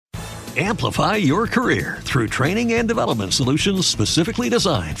Amplify your career through training and development solutions specifically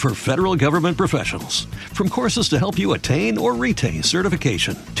designed for federal government professionals. From courses to help you attain or retain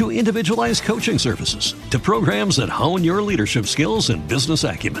certification, to individualized coaching services, to programs that hone your leadership skills and business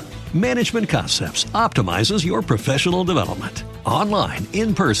acumen, Management Concepts optimizes your professional development. Online,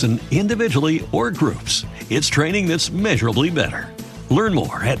 in person, individually, or groups, it's training that's measurably better. Learn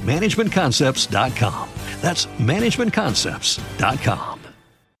more at managementconcepts.com. That's managementconcepts.com.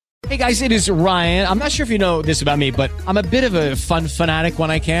 Hey guys, it is Ryan. I'm not sure if you know this about me, but I'm a bit of a fun fanatic when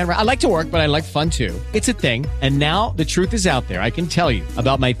I can. I like to work, but I like fun too. It's a thing. And now the truth is out there. I can tell you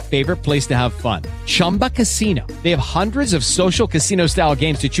about my favorite place to have fun. Chumba Casino. They have hundreds of social casino style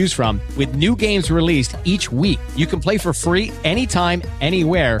games to choose from with new games released each week. You can play for free anytime,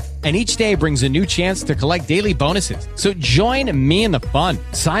 anywhere. And each day brings a new chance to collect daily bonuses. So join me in the fun.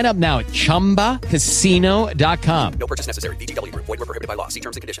 Sign up now at ChumbaCasino.com. No purchase necessary. VGW Group. Void where prohibited by law. See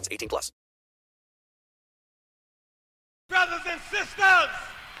terms and conditions. 18+. Brothers and sisters.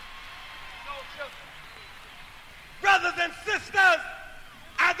 Brothers and sisters.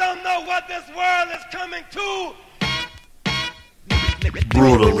 I don't know what this world is coming to.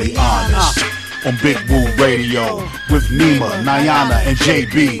 Brutally honest. On Big Woo Radio with Nima, Nyana, and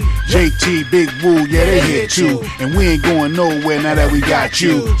JB. JT, Big Woo, yeah, they here too. And we ain't going nowhere now that we got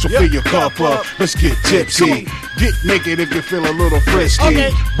you. So fill your cup up, let's get tipsy. Get naked if you feel a little frisky.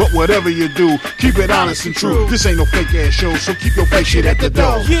 Okay. But whatever you do, keep it honest and true. This ain't no fake ass show, so keep your fake shit at the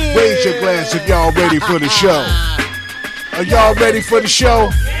door. Yeah. Raise your glass if y'all ready for the show. Are y'all ready for the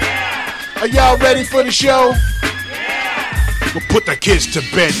show? Are y'all ready for the show? We'll put the kids to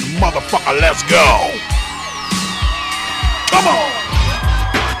bed, motherfucker, let's go. Come on.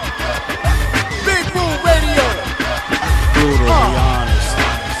 Big Woo Radio. Brutally honest.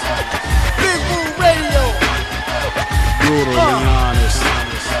 Big Woo Radio. Brutally honest.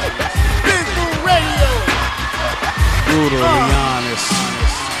 Big Woo Radio. Brutally honest.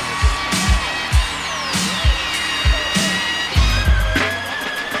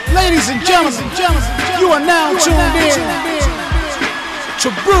 Ladies and gentlemen, you are now tuned in to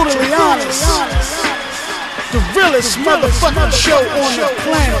Brutally Honest, the realest motherfucking show on the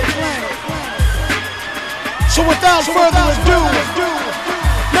planet. So without further ado,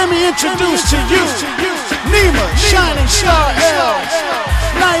 let me introduce to you Nima, Shining Star L,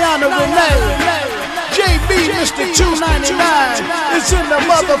 Nyana Renee, JB, Mr. 299 is in the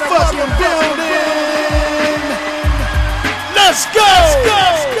motherfucking building. Let's go!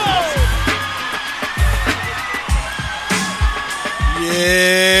 Yeah,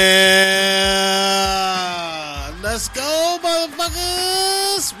 let's go,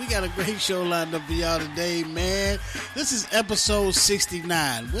 motherfuckers. We got a great show lined up for y'all today, man. This is episode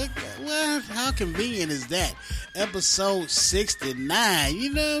 69. What? How convenient is that? Episode 69.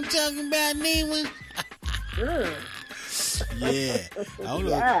 You know what I'm talking about, Nima? Yeah. I don't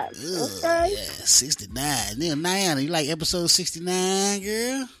know. Okay. Yeah, 69. Nyana, you like episode 69,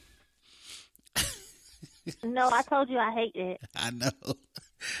 girl? No, I told you I hate it. I know.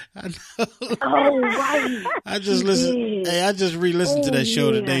 Oh, right. I just listened. Hey, I just re-listened to that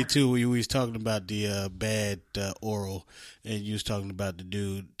show today too, where you was talking about the bad oral, and you was talking about the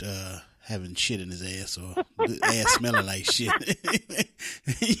dude having shit in his ass or the ass smelling like shit.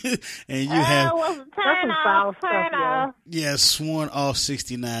 And you have turn off. Yeah, sworn off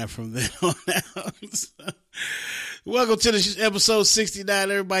 69 from then on out. Welcome to the episode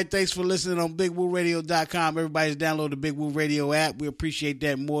 69, everybody. Thanks for listening on BigWooRadio.com. Everybody's download the Big Woo Radio app. We appreciate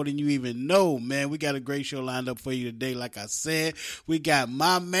that more than you even know, man. We got a great show lined up for you today. Like I said, we got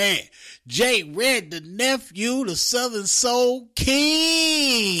my man, J Red, the nephew, the Southern Soul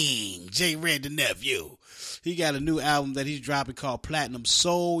King. J Red, the nephew. He got a new album that he's dropping called Platinum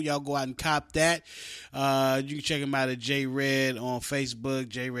Soul. Y'all go out and cop that. You can check him out at J Red on Facebook,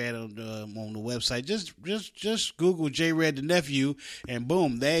 J Red on the website. Just Google J Red the nephew, and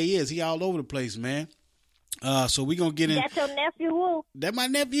boom, there he is. He all over the place, man. So we gonna get in. That's your nephew, Woo? That my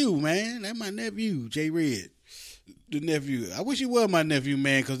nephew, man. That my nephew, J Red. The nephew. I wish he was my nephew,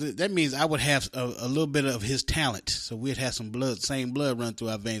 man, because that means I would have a little bit of his talent. So we'd have some same blood run through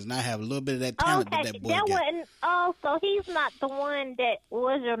our veins, and I have a little bit of that talent that boy got. So he's not the one that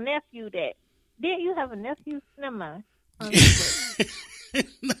was your nephew. Didn't you have a nephew? Never mind.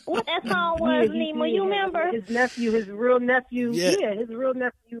 What that song was, Nima? You remember? His nephew, his real nephew. Yeah, his real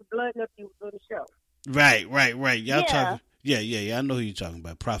nephew, blood nephew was on the show. Right. Y'all talking. Yeah. I know who you're talking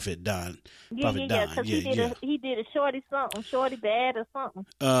about. Prophet Don. Prophet Don. Because he did a shorty bad or something.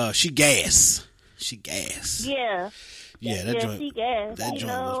 She gas. Yeah. Yeah, that joint. She gas. That You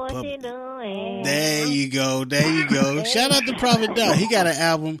joint know was what pumping. she doing. There you go. Shout out to Prophet Doug. He got an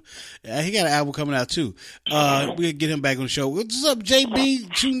album. Coming out too. We'll get him back on the show. What's up,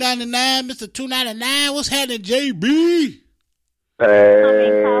 JB 299, Mr. 299? What's happening, JB?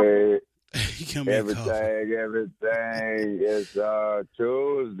 Hey, everything. It's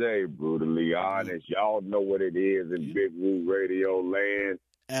Tuesday, brutally honest. Y'all know what it is in Big Woo Radio land.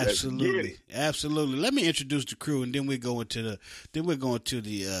 Absolutely. Let me introduce the crew, and then we're going to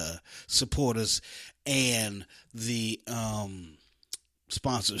the supporters and the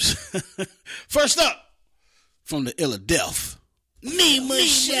sponsors. First up, from the Illadelph, Nima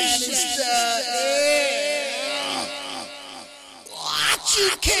Shining Star. What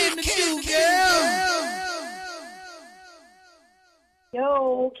you came to do, girl?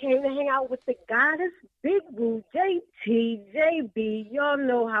 Yo, came to hang out with the goddess, Big Woo, JT, JB. Y'all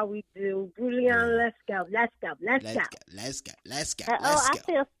know how we do. Brilliant, let's go. I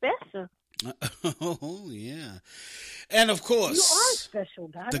feel special. Oh, yeah. And, of course, You are special,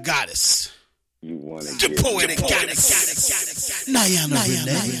 goddess. the goddess. You want to The poetic goddess. Nayana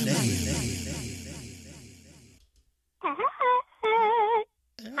Renee.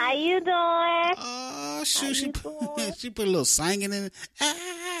 How you doing? Oh, shoot. She put a little singing in it.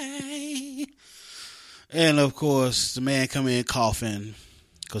 Aye. And, of course, the man come in coughing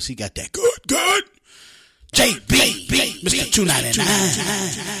because he got that good. JB, Mr.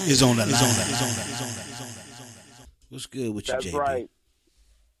 299 is on the line. What's good with you, That's JB? right.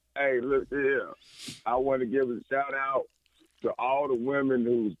 Hey, look here. I want to give a shout out to all the women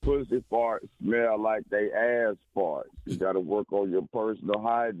whose pussy farts smell like they ass farts. You got to work on your personal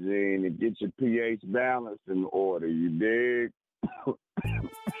hygiene and get your pH balance in order. You dig?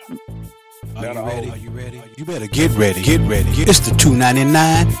 Are you ready? You better get ready. It's the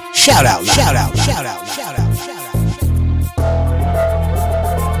 299 shout out.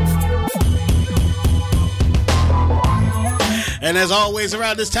 And as always,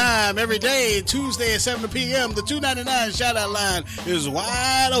 around this time, every day, Tuesday at 7 p.m., the 299 shout-out line is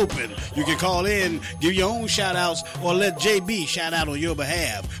wide open. You can call in, give your own shout-outs, or let JB shout out on your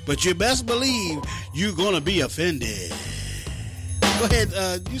behalf. But you best believe you're going to be offended. Go ahead.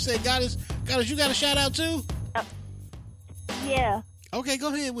 You said, Goddess, you got a shout-out too? Yeah. Okay,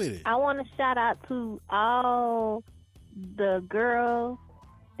 go ahead with it. I want to shout out to all the girls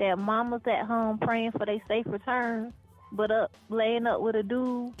that mamas at home praying for their safe return, but laying up with a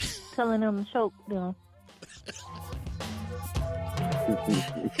dude, telling them to choke them.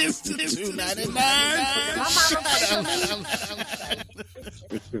 It's the 299.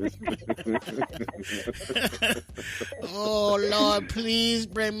 Oh, Lord, please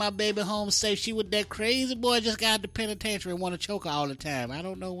bring my baby home safe. She with that crazy boy just got the penitentiary and want to choke her all the time. I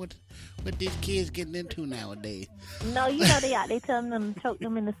don't know what these kids getting into nowadays. No, you know they out there telling them to choke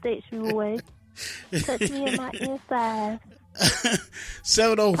them in the sexual way. Touch me in my inside.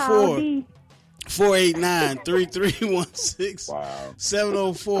 704-489-3316. Wow.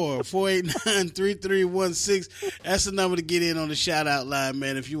 704-489-3316. That's the number to get in on the shout-out line,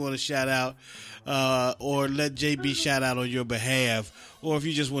 man, if you want to shout out or let JB shout out on your behalf, or if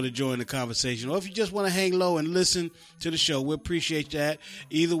you just want to join the conversation, or if you just want to hang low and listen to the show. We appreciate that.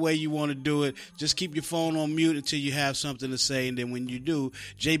 Either way you want to do it, just keep your phone on mute until you have something to say, and then when you do,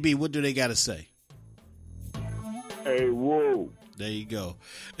 JB, what do they got to say? Hey, whoa. There you go.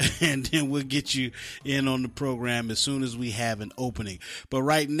 And then we'll get you in on the program as soon as we have an opening. But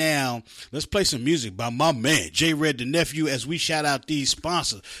right now, let's play some music by my man, J Red the Nephew, as we shout out these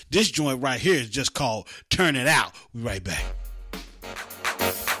sponsors. This joint right here is just called Turn It Out. We'll be right back.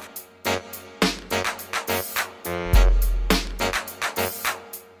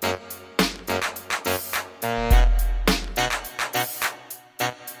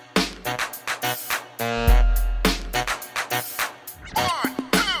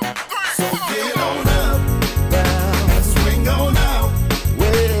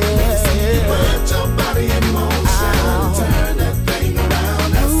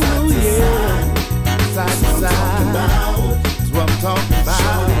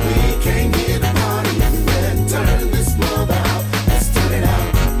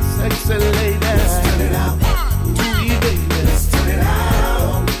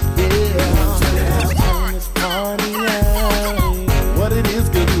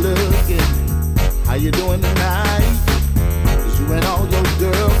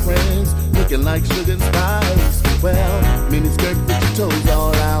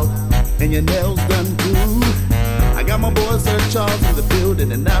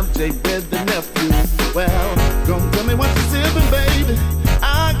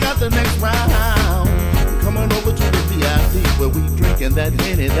 the next round. Coming over to the VIP. where we drinking that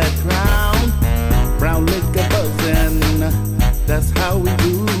Henny, that brown liquor buzzing. That's how we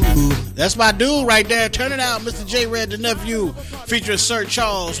do. That's my dude right there. Turn it out, Mr. J Red, the nephew, featuring Sir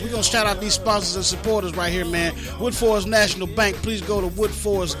Charles. We're going to shout out these sponsors and supporters right here, man. Woodforest National Bank. Please go to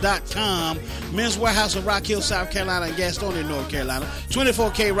woodforest.com. Men's Warehouse in Rock Hill, South Carolina, and Gastonia, North Carolina.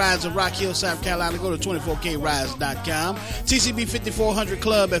 24K Rides in Rock Hill, South Carolina. Go to 24krides.com. TCB 5400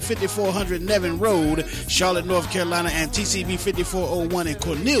 Club at 5400 Nevin Road, Charlotte, North Carolina, and TCB 5401 in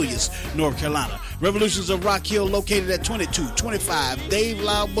Cornelius, North Carolina. Revolutions of Rock Hill, located at 2225 Dave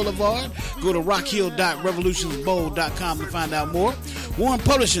Lau Boulevard. Go to rockhill.revolutionsbowl.com to find out more. Warren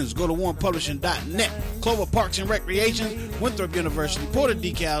Publishings, go to warrenpublishing.net. Clover Parks and Recreation, Winthrop University, Porter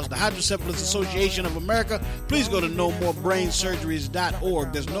Decals, the Hydrocephalus Association of America. Please go to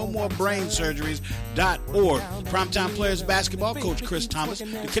nomorebrainsurgeries.org. There's nomorebrainsurgeries.org. Primetime Players Basketball, Coach Chris Thomas.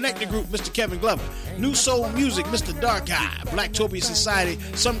 The Connected Group, Mr. Kevin Glover. New Soul Music, Mr. Dark Eye. Blacktopia Society,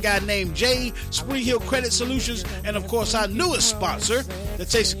 some guy named Jay. Spring Hill Credit Solutions, and of course our newest sponsor that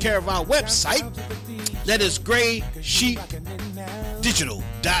takes care of our website, that is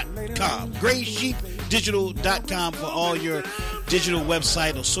GraySheepDigital.com. GraySheepDigital.com for all your digital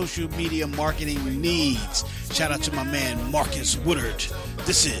website or social media marketing needs. Shout out to my man Marcus Woodard.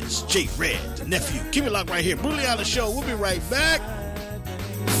 This is J Red, the nephew. Keep it locked right here. Brutally on the show. We'll be right back.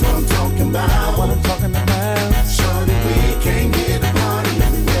 That's what I'm talking about. What I'm talking about. Shorty, we can't get a party.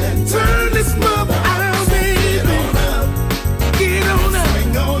 Turn this mother out, baby. Get on up. Get on up.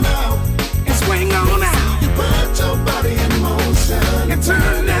 Swing on out. And swing on out. You put your body in motion. And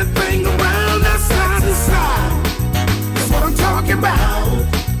turn that thing around side to side. That's what I'm talking about.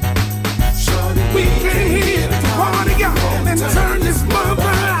 Shorty, we can hit the party, y'all. And turn this mother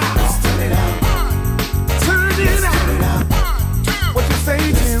out. Turn it out. Turn it out. What you say,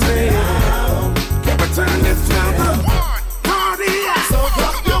 Jimmy? Can we turn this mother party out? So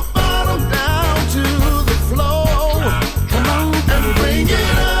drop your bottom down to the floor. Come on, and bring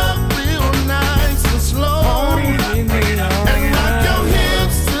it up real nice and slow. And knock your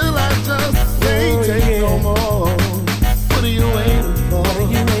hips till I just can't take no more. What are you waiting for? What are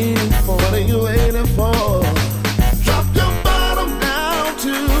you waiting for? What are you waiting for? Drop your bottom down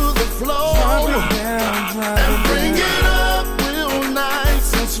to the floor. And bring it up real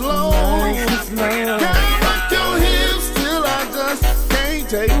nice and slow. Can't rock your hips till I just can't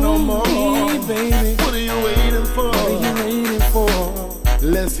take no more. Baby. What are you waiting for? What are you waiting for?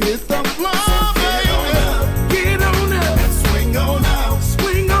 Let's hit the floor, baby. Get on up and swing on out.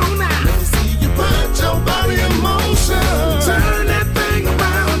 Swing on out. Let me see you put your body in motion. Turn that thing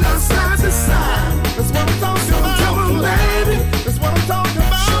around side to side. That's what I'm talking about. Come on, baby. That's what I'm talking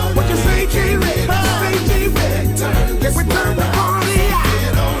about. What you say, J-Red? Say, J-Red. Yes, we turn the party out.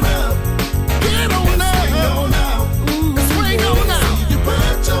 Get on up. Get on up. Swing on out. Swing on out. You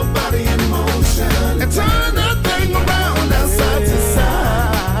put your body in motion. And turn that thing around side to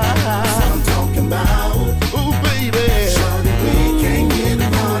side. That's what I'm talking about. Ooh, baby. Shorty, we can't get a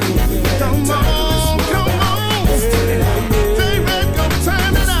party. Come on, come on. Let's turn it out. J-Red gon'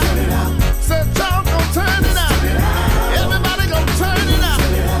 turn it out. Said y'all gon' turn it out. Everybody gon' turn it out.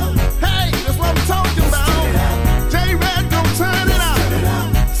 Hey, that's what I'm talking about. J-Red gon' turn it out.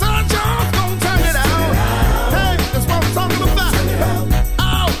 Son Charles gon' turn it out. Hey, that's what I'm talking about.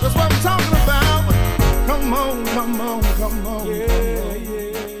 Oh, that's what I'm talking about. Come on, come on, come on. Yeah.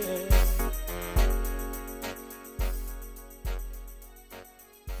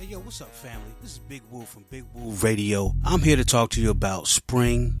 Hey, yo, what's up, family? This is Big Woo from Big Woo Radio. I'm here to talk to you about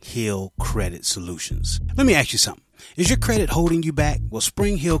Spring Hill Credit Solutions. Let me ask you something. Is your credit holding you back? Well,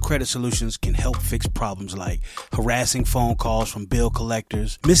 Spring Hill Credit Solutions can help fix problems like harassing phone calls from bill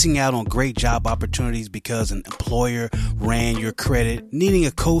collectors, missing out on great job opportunities because an employer ran your credit, needing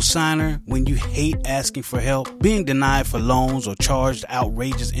a co-signer when you hate asking for help, being denied for loans or charged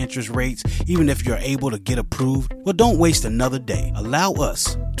outrageous interest rates even if you're able to get approved. Well, don't waste another day. Allow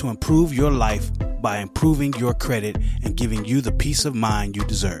us to improve your life by improving your credit and giving you the peace of mind you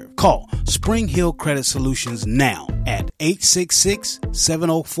deserve. Call Spring Hill Credit Solutions now at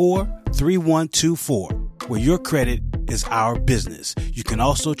 866-704-3124, where your credit is our business. You can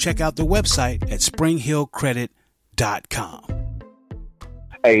also check out the website at springhillcredit.com.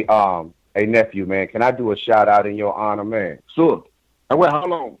 Hey, nephew, man, can I do a shout out in your honor, man? Sure. Well,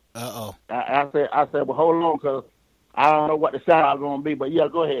 hold on. Uh-oh. I said, well, hold on, because I don't know what the shout out is going to be, but yeah,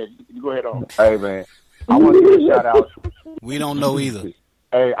 go ahead. You go ahead on. Hey, man, I want to give a shout out. We don't know either.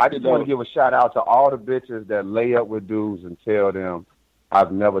 Hey, I just want to give a shout out to all the bitches that lay up with dudes and tell them,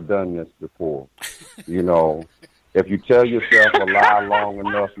 I've never done this before. You know, if you tell yourself a lie long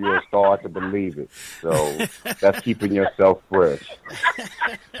enough, you'll start to believe it. So that's keeping yourself fresh.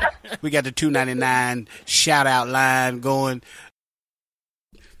 We got the $2.99 shout out line going.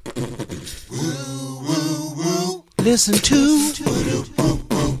 Listen to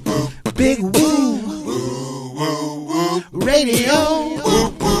Big Woo Radio.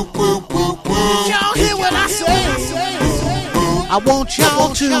 Y'all hear what I say? I want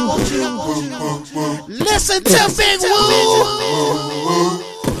y'all to listen to Big Woo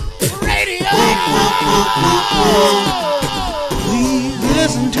Radio. Please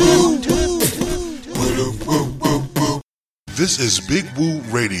listen to. This is Big Woo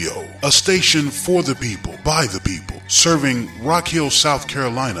Radio, a station for the people, by the people, serving Rock Hill, South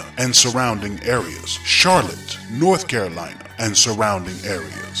Carolina and surrounding areas, Charlotte, North Carolina and surrounding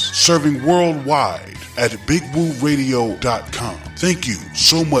areas, serving worldwide at BigWooRadio.com. Thank you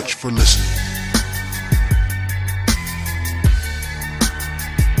so much for listening.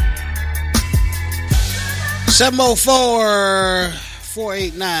 $704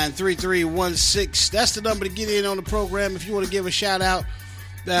 489-3316. That's the number to get in on the program if you want to give a shout out.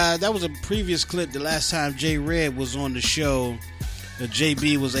 That was a previous clip. The last time J Red was on the show,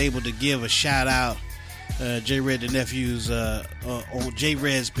 JB was able to give a shout out. J Red the nephew's on J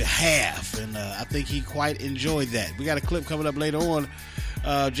Red's behalf, and I think he quite enjoyed that. We got a clip coming up later on.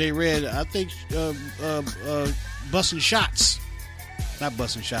 J Red, I think busting shots, not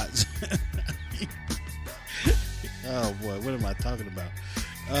busting shots. Oh boy, what am I talking about?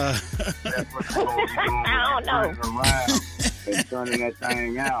 I don't know. Around and turning that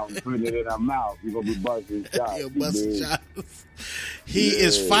thing out and putting it in our mouth. You're going to be busting shots. You're busting shots. He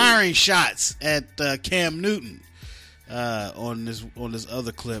is firing shots at Cam Newton on this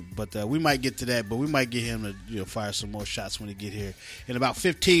other clip, but we might get to that. But we might get him to fire some more shots when he get here. In about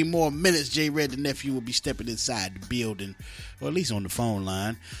 15 more minutes, J Red the nephew will be stepping inside the building, or at least on the phone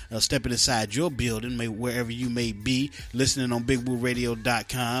line, stepping inside your building, wherever you may be, listening on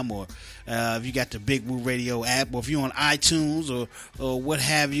BigWooRadio.com, or if you got the Big Woo Radio app, or if you're on iTunes or what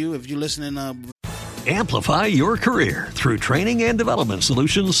have you, if you're listening. Amplify your career through training and development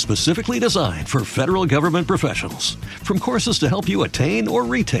solutions specifically designed for federal government professionals. From courses to help you attain or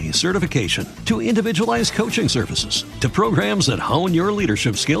retain certification, to individualized coaching services, to programs that hone your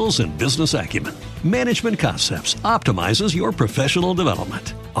leadership skills and business acumen, Management Concepts optimizes your professional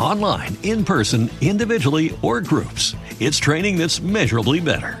development. Online, in person, individually, or groups, it's training that's measurably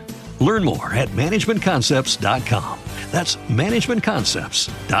better. Learn more at managementconcepts.com. That's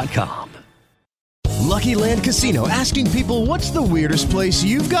managementconcepts.com. Lucky Land Casino, asking people, what's the weirdest place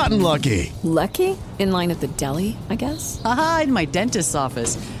you've gotten lucky? Lucky? In line at the deli, I guess? Aha, in my dentist's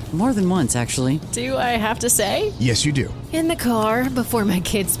office. More than once, actually. Do I have to say? Yes, you do. In the car before my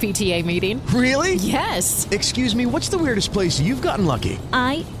kids' PTA meeting. Really? Yes. Excuse me, what's the weirdest place you've gotten lucky?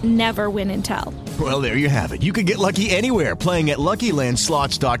 I never win and tell. Well, there you have it. You can get lucky anywhere, playing at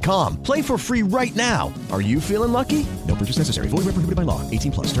LuckyLandSlots.com. Play for free right now. Are you feeling lucky? No purchase necessary. Void where prohibited by law.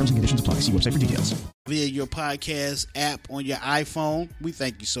 18+. Terms and conditions apply. See website for details. Via your podcast app on your iPhone. We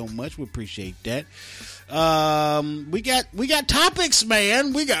thank you so much. We appreciate that. We got topics,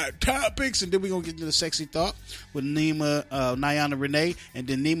 man. We got topics, and then we're gonna get into the sexy thought with Nyana Renee, and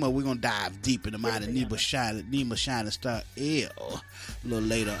then Nima, we're gonna dive deep in the mind of Nima Shining Star L a little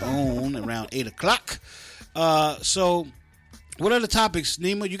later on around 8 o'clock. So what are the topics,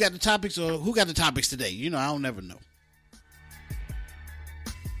 Nima? You got the topics, or who got the topics today? I don't never know.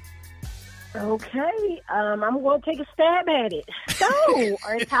 Okay, I'm going to take a stab at it. So,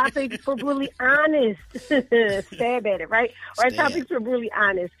 our topics for brutally honest. Stab at it, right? Our topics for brutally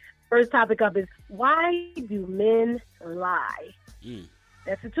honest. First topic up is, why do men lie?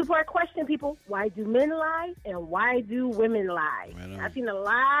 That's a two-part question, people. Why do men lie, and why do women lie? I've seen a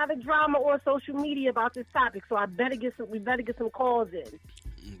lot of drama on social media about this topic, so we better get some calls in.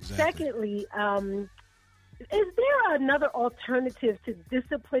 Exactly. Secondly, is there another alternative to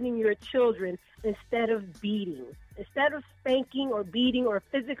disciplining your children instead of beating? Instead of spanking or beating or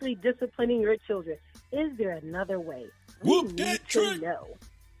physically disciplining your children, is there another way? Whoop that trick. No.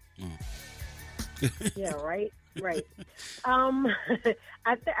 Yeah, right.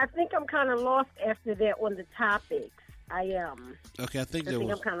 I think I'm kind of lost after that on the topics. I am. Okay, I think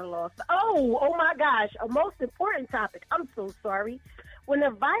I'm kind of lost. Oh my gosh, a most important topic. I'm so sorry. When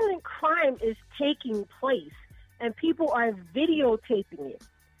a violent crime is taking place and people are videotaping it,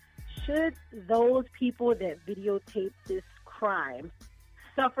 should those people that videotape this crime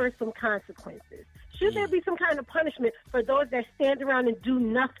suffer some consequences? Should there be some kind of punishment for those that stand around and do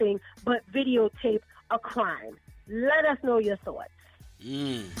nothing but videotape a crime? Let us know your thoughts.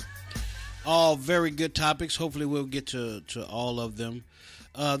 All very good topics. Hopefully we'll get to all of them.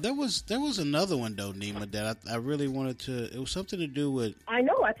 There was another one though, Nima, that I really wanted to. It was something to do with. I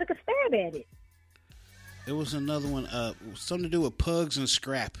know. I took a stab at it. It was another one. Something to do with pugs and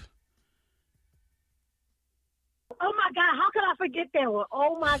scrap. Oh my God! How could I forget that one?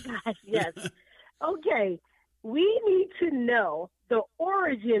 Oh my gosh! Yes. Okay. We need to know the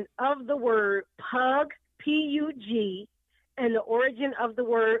origin of the word pug, P-U-G, and the origin of the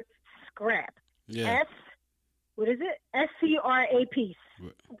word scrap. Yeah. What is it? S-C-R-A-P.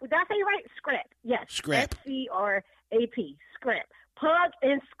 Did I say it right? Scrap. Yes. Scrap. S-C-R-A-P. Scrap. Pug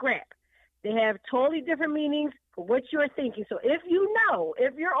and scrap. They have totally different meanings for what you're thinking. So if you know,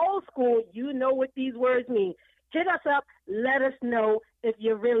 if you're old school, you know what these words mean. Hit us up. Let us know if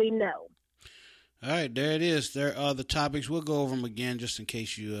you really know. All right, there it is. There are the topics. We'll go over them again just in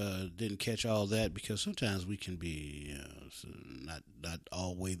case you didn't catch all that, because sometimes we can be not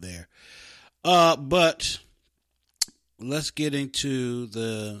all the way there. But let's get into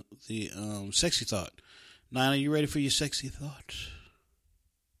the sexy thought. Nina, you ready for your sexy thought?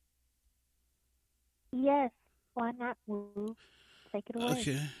 Yes. Why not, Woo? Take it away.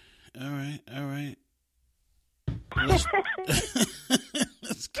 Okay. All right. Let's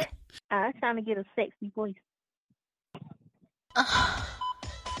go. I was trying to get a sexy voice.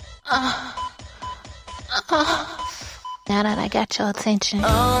 Now that I got your attention.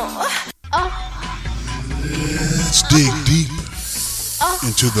 Let's dig deep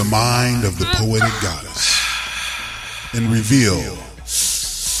into the mind of the poetic goddess and reveal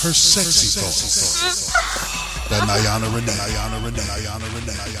her sexy thoughts. By Nayana Renee.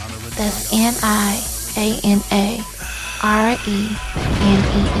 That's NIANARENEE.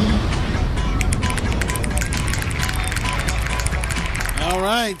 All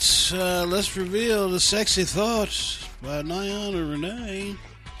right, let's reveal the sexy thoughts by Nayana Renee.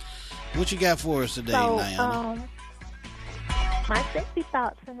 What you got for us today, Nayana? My sexy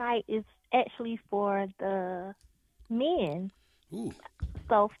thought tonight is actually for the men. Ooh.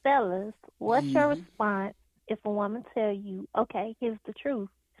 So, fellas, what's your response if a woman tell you, okay, here's the truth.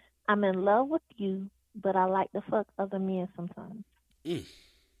 I'm in love with you, but I like to fuck other men sometimes.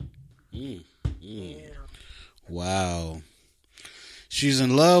 Wow. She's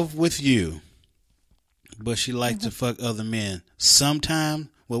in love with you, but she likes to fuck other men sometime.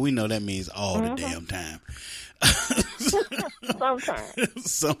 Well, we know that means all the damn time.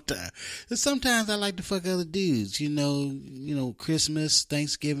 Sometimes. Sometimes I like to fuck other dudes. You know, Christmas,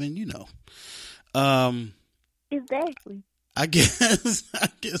 Thanksgiving. Exactly. I guess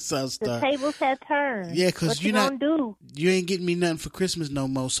I'll start. The tables have turned. Yeah, because you gonna do? You ain't getting me nothing for Christmas no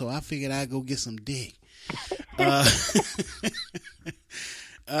more, so I figured I'd go get some dick. I'm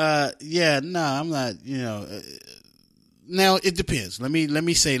not. Now it depends. Let me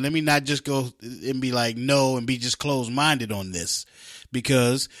not just go and be like no and be just closed minded on this,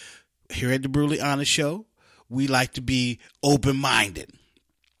 because here at the Brutally Honest Show, we like to be open minded.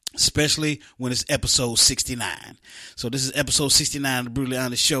 Especially when it's episode 69. So this is episode 69 of the Brutally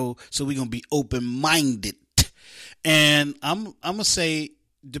Honest Show. So we're going to be open-minded. And I'm going to say,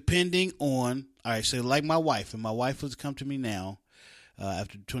 depending on, all right, so like my wife, and my wife was to come to me now,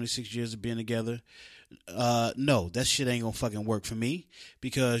 after 26 years of being together. No, that shit ain't going to fucking work for me,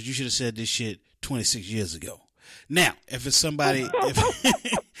 because you should have said this shit 26 years ago. Now, if it's somebody,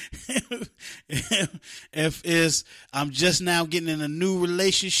 if it's, I'm just now getting in a new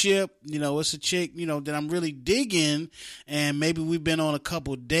relationship, it's a chick, that I'm really digging, and maybe we've been on a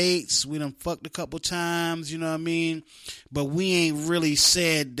couple dates, we done fucked a couple times, you know what I mean? But we ain't really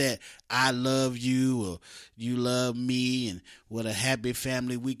said that I love you or you love me and what a happy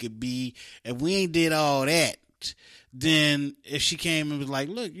family we could be. If we ain't did all that, then if she came and was like,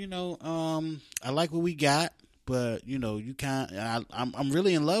 look, I like what we got, but you can't. I'm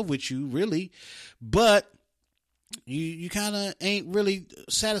really in love with you, really, but you kind of ain't really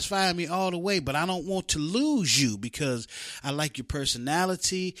satisfying me all the way. But I don't want to lose you, because I like your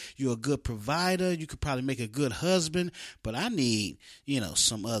personality. You're a good provider. You could probably make a good husband. But I need,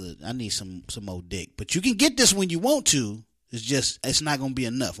 I need some more dick. But you can get this when you want to. It's not going to be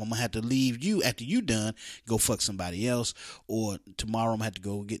enough. I'm going to have to leave you after you done, go fuck somebody else, or tomorrow I'm going to have to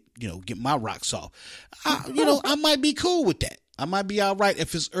go get my rocks off. I might be cool with that. I might be all right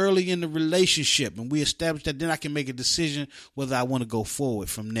if it's early in the relationship and we establish that, then I can make a decision whether I want to go forward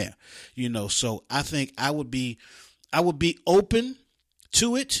from there. So I think I would be open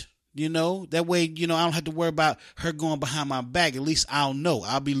to it. That way, I don't have to worry about her going behind my back. At least I'll know.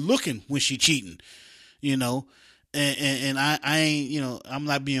 I'll be looking when she cheating, and I ain't, I'm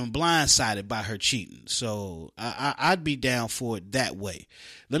not being blindsided by her cheating. So I'd be down for it that way.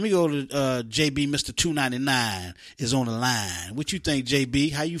 Let me go to JB. Mr. 299 is on the line. What you think,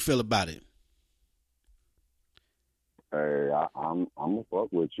 JB? How you feel about it? Hey, I'm gonna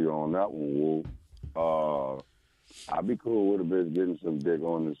fuck with you on that one, Woo. I'd be cool with a bitch getting some dick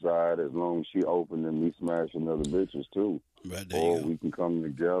on the side as long as she open and me smashing other bitches too. Right, there or you go. we can come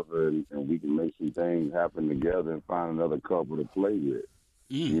together and we can make some things happen together and find another couple to play with.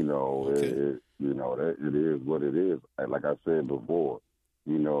 You know, okay. It is what it is. Like I said before,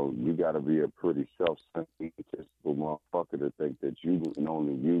 you got to be a pretty self-centered, egotistical motherfucker to think that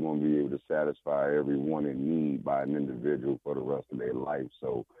only you gonna be able to satisfy every want and need by an individual for the rest of their life.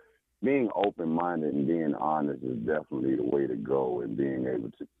 So being open-minded and being honest is definitely the way to go, and being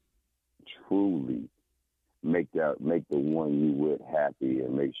able to truly make the one you with happy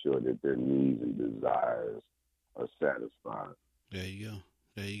and make sure that their needs and desires are satisfied. There you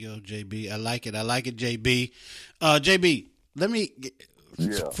go, JB. I like it, JB. JB, let me.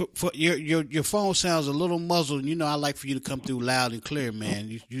 For your phone sounds a little muzzled. I like for you to come through loud and clear,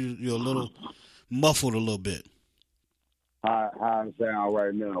 man. You're a little muffled a little bit. How I sound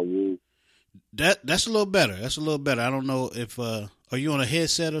right now, Woo? That's a little better. I don't know if are you on a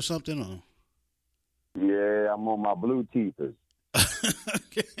headset or something? Or? Yeah, I'm on my Bluetooth.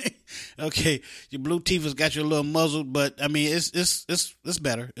 Okay. Your Bluetooth has got you a little muzzled, but I mean it's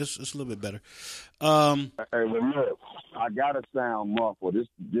better. It's a little bit better. Hey, look, I gotta sound muffled.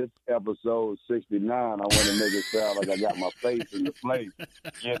 This episode 69, I want to make it sound like I got my face in the place,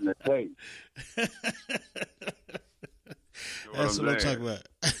 getting the tape. That's what I'm talking about.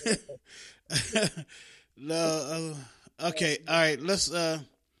 No, okay, all right. Let's.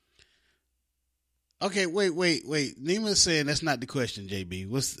 Okay, wait. Nima's saying that's not the question, JB.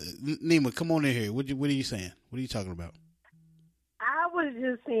 Nima? Come on in here. What are you saying? What are you talking about? I was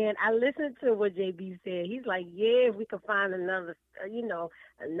just saying, I listened to what JB said. He's like, yeah, if we could find another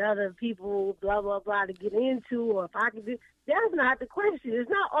people, blah, blah, blah, to get into, or if I could do, that's not the question. It's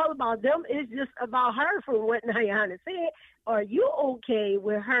not all about them. It's just about her, from what Nayana said. Are you okay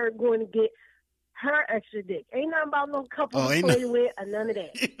with her going to get her extra dick? Ain't nothing about no couple to play with or none of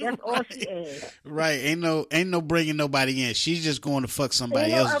that. That's all she asked. Right. Ain't no bringing nobody in. She's just going to fuck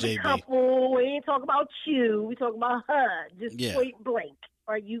somebody else, other JB. Couple. We ain't talking about you. We talking about her. Just point blank.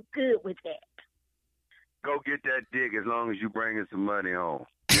 Are you good with that? Go get that dick as long as you bringing some money home.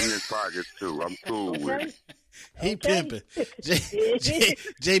 In his pockets too. I'm cool with it. He pimping.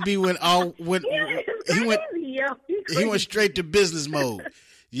 JB he went straight to business mode.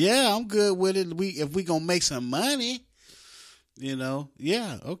 Yeah, I'm good with it. If we gonna make some money,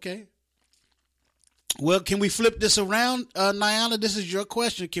 yeah, okay. Well, can we flip this around, Nyana? This is your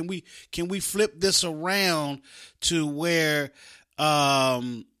question. Can we flip this around to where,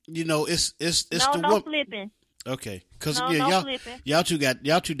 it's no flipping. Okay, because flipping. y'all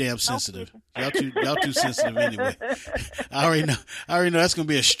too damn sensitive. Y'all too sensitive anyway. I already know that's gonna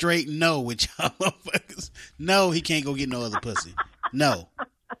be a straight no with y'all motherfuckers. No, he can't go get no other pussy. No.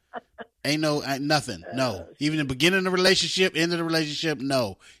 Ain't nothing. No. Even the beginning of the relationship, end of the relationship,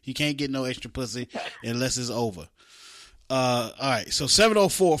 no. He can't get no extra pussy unless it's over. All right. So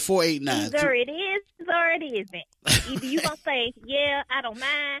 704-489. Either it is or it isn't. Either you gonna say, yeah, I don't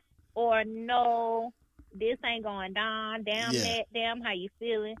mind, or no, this ain't going down. Damn that. Damn, how you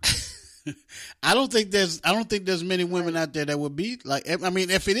feeling? I don't think there's many women out there that would be like. I mean,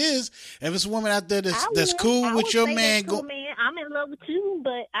 if it's a woman out there that's cool with your man, I'm in love with you,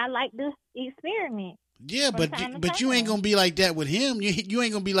 but I like the experiment. Yeah, but you ain't gonna be like that with him. You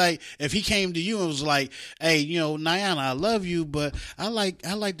ain't gonna be like, if he came to you and was like, hey, Nyana, I love you, but I like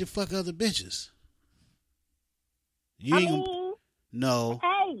to fuck other bitches. No.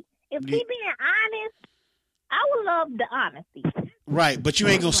 Hey, if he being honest, I would love the honesty. Right, but you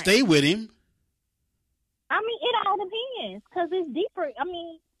ain't gonna stay with him. I mean, it all depends, because it's deeper. I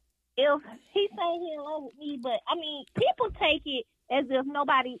mean, if he's saying he's in love with me, but I mean, people take it as if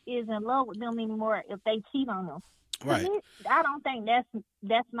nobody is in love with them anymore if they cheat on them. Right. I don't think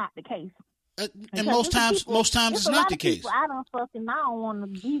that's not the case. And most times it's not the case. I don't want to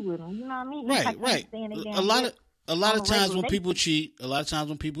be with them. You know what I mean? Right. A lot of times when people cheat,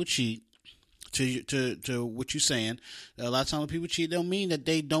 to what you're saying, a lot of times when people cheat, don't mean that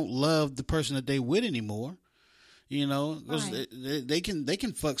they don't love the person that they with anymore. Because they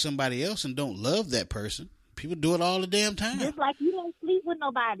can fuck somebody else and don't love that person. People do it all the damn time. Just like you don't sleep with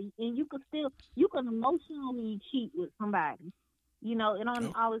nobody, and you can emotionally cheat with somebody. It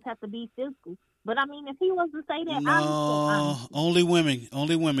don't always have to be physical. But I mean, if he was to say that, No, only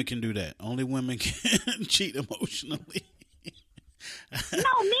women can do that. Only women can cheat emotionally.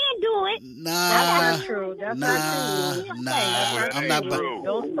 No, men do it. Nah, That's not true. That's nah. I'm not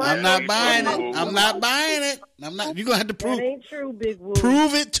buying it. I'm not buying it. You're gonna have to prove. That ain't true, Big Woo.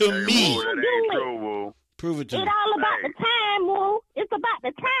 Prove it to me. Woo, that ain't true, Woo. Prove it to me. It's all about the time, Woo. It's about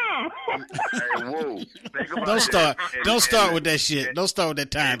the time. Hey, Woo. Think about Don't start with that shit. Don't start with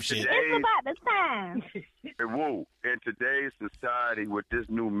that time shit. It's about the time. Hey, Woo. In today's society, with this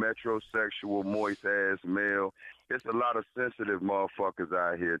new metrosexual, moist-ass male, it's a lot of sensitive motherfuckers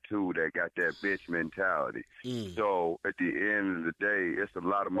out here, too, that got that bitch mentality. So, at the end of the day, it's a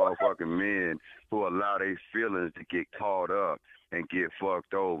lot of motherfucking men who allow their feelings to get caught up and get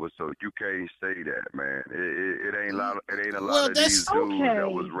fucked over. So, you can't say that, man. It ain't a lot of these dudes that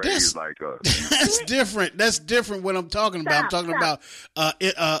was raised like us. That's different. That's different what I'm talking about. I'm talking about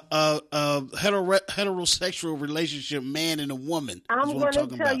heterosexual relationship, man and a woman. I'm going to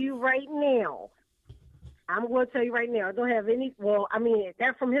tell you right now. I don't have any. Well, I mean,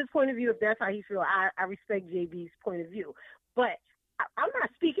 that from his point of view, if that's how he feels, I respect JB's point of view. But I'm not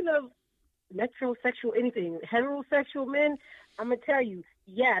speaking of metrosexual anything. Heterosexual men, I'm gonna tell you,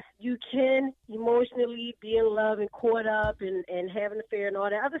 yes, you can emotionally be in love and caught up and have an affair and all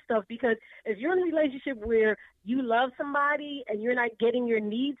that other stuff. Because if you're in a relationship where you love somebody and you're not getting your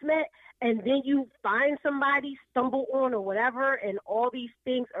needs met, and then you find somebody, stumble on or whatever, and all these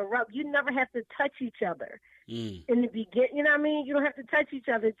things erupt, you never have to touch each other. In the beginning, you know what I mean? You don't have to touch each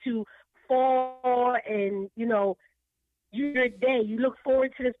other to fall and, your day. You look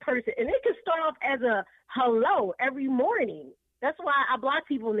forward to this person. And it can start off as a hello every morning. That's why I block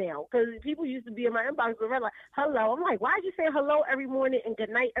people now, because people used to be in my inbox and like, hello. I'm like, why are you saying hello every morning and good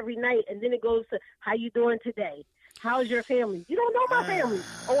night every night? And then it goes to, how you doing today? How's your family? You don't know my family.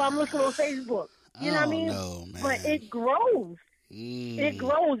 Oh, I'm looking on Facebook. You know what I mean? No, man. But it grows. It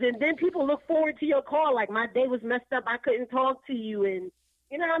grows. And then people look forward to your call. Like, my day was messed up. I couldn't talk to you. And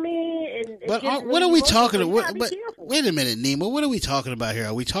you know what I mean? And but what are we talking about? Wait a minute, Nima. What are we talking about here?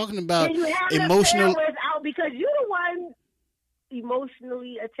 Are we talking about emotional? Out because you're the one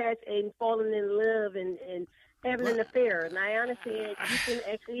emotionally attached and falling in love and having an affair. And I understand you can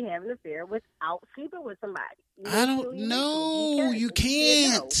actually have an affair without sleeping with somebody. I don't know. You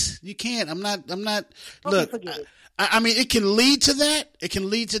can't. You can't. I'm not. Look, I mean, it can lead to that. It can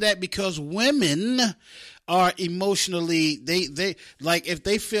lead to that because women are emotionally, they like, if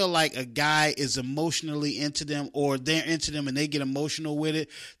they feel like a guy is emotionally into them or they're into them and they get emotional with it,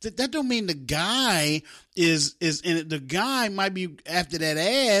 that don't mean the guy is in it. The guy might be after that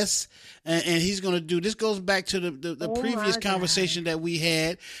ass and he's going to do, this goes back to the previous conversation that we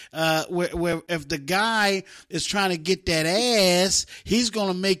had, where if the guy is trying to get that ass, he's going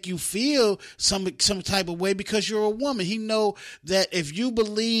to make you feel some type of way because you're a woman. He know that if you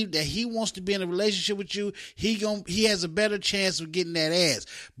believe that he wants to be in a relationship with you, he has a better chance of getting that ass.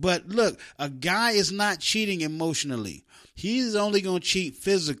 But look, a guy is not cheating emotionally. He's only going to cheat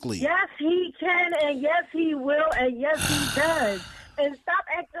physically. Yes, he can, and yes, he will, and yes, he does. And stop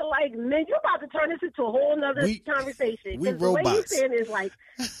acting like men. You're about to turn this into a whole nother conversation. We the way you're saying is like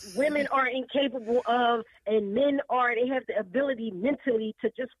women are incapable of, and men are. They have the ability mentally to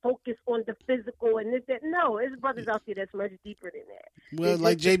just focus on the physical and this, that. No, there's brothers out there that's much deeper than that. Well, it's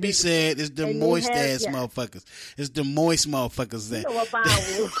like JB said, it's the moist ass motherfuckers. It's the moist motherfuckers that.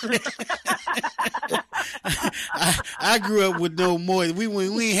 I grew up with no moist. We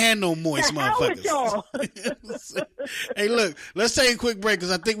ain't had no moist motherfuckers. Hey, look, let's take a quick break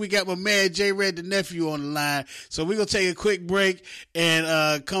because I think we got my man J Red the nephew on the line. So we're gonna take a quick break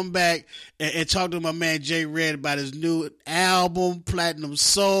and come back and talk to my man J Red about his new album, Platinum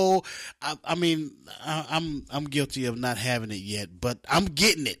Soul. I'm guilty of not having it yet, but I'm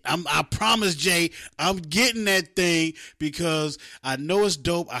getting it. I promise, Jay, I'm getting that thing because I know it's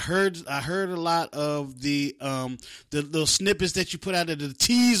dope. I heard a lot of the little snippets that you put out there, the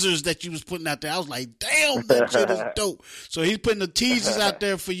teasers that you was putting out there. I was like, damn, that shit is dope. So he's putting the teasers out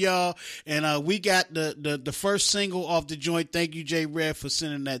there for y'all, and we got the first single off the joint. Thank you, J Red, for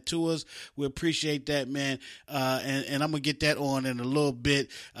sending that to us. We appreciate that, man. And I'm gonna get that on in a little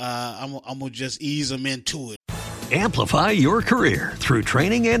bit. I'm gonna just ease them into it. Amplify your career through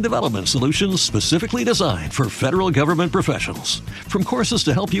training and development solutions specifically designed for federal government professionals. From courses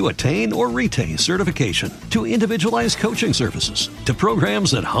to help you attain or retain certification, to individualized coaching services, to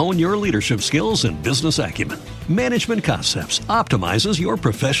programs that hone your leadership skills and business acumen, Management Concepts optimizes your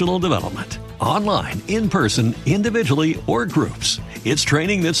professional development. Online, in person, individually, or groups, it's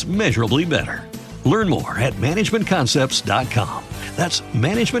training that's measurably better. Learn more at managementconcepts.com. That's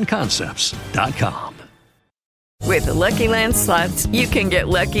managementconcepts.com. With the Lucky Land Slots, you can get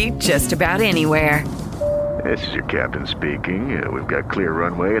lucky just about anywhere. This is your captain speaking. We've got clear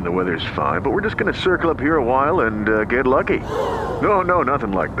runway and the weather's fine, but we're just going to circle up here a while and get lucky. No,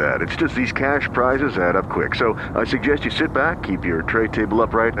 nothing like that. It's just these cash prizes add up quick. So I suggest you sit back, keep your tray table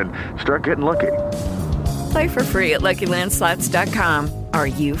upright, and start getting lucky. Play for free at LuckyLandSlots.com. Are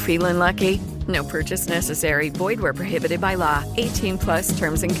you feeling lucky? No purchase necessary. Void where prohibited by law. 18+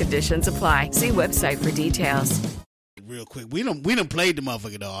 terms and conditions apply. See website for details. Real quick, we done played the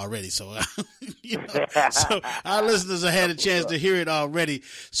motherfucker though already, so so our listeners have had a chance to hear it already.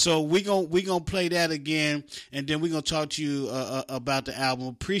 So we gonna play that again, and then we gonna talk to you about the album.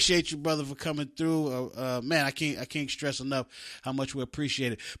 Appreciate you, brother, for coming through. Man, I can't stress enough how much we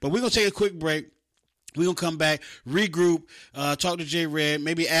appreciate it. But we're gonna take a quick break. We're going to come back, regroup, talk to J Red,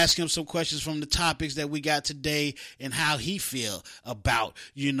 maybe ask him some questions from the topics that we got today and how he feel about,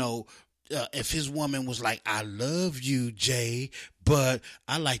 if his woman was like, I love you, Jay, but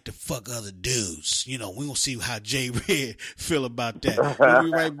I like to fuck other dudes. We're going to see how J Red feel about that. We'll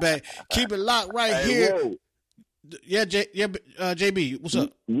be right back. Keep it locked right here. Whoa. Yeah, JB, what's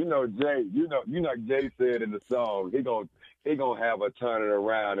up? Jay said in the song, he gonna have a turning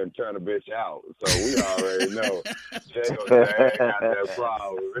around and turn a bitch out. So we already know Jay got that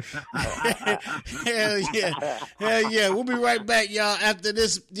problem. Hell yeah. We'll be right back, y'all. After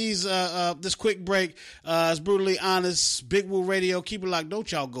this quick break, it's Brutally Honest, Big Woo Radio. Keep it locked.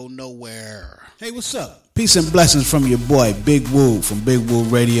 Don't y'all go nowhere. Hey, what's up? Peace and blessings from your boy, Big Woo from Big Woo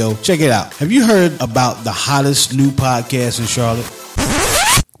Radio. Check it out. Have you heard about the hottest new podcast in Charlotte?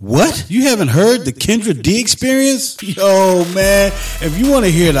 What? You haven't heard the Kendra D Experience? Yo, man, if you want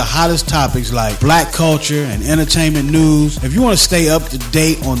to hear the hottest topics like black culture and entertainment news, if you want to stay up to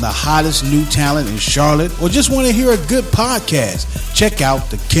date on the hottest new talent in Charlotte, or just want to hear a good podcast, check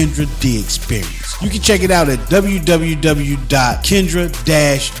out the Kendra D Experience. You can check it out at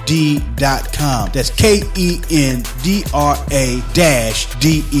www.kendra-d.com. That's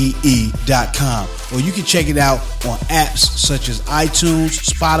KENDRA-DEE.com. Or you can check it out on apps such as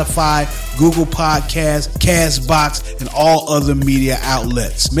iTunes, Spotify, Google Podcasts, Castbox, and all other media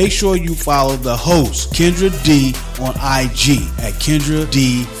outlets. Make sure you follow the host, Kendra D, on IG at Kendra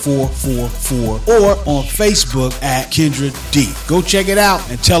D444 or on Facebook at Kendra D. Go check it out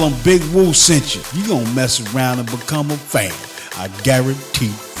and tell them Big Woo sent you. You're going to mess around and become a fan. I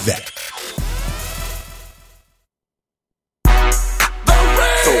guarantee that.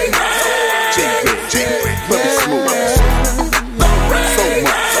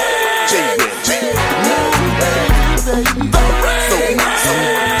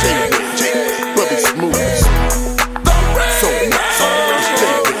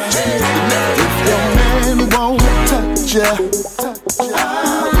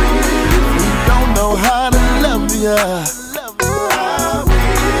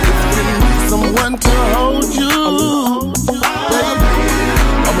 Someone to hold you, baby.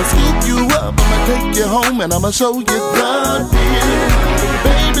 I'ma scoop you up, I'ma take you home, and I'ma show you the deal.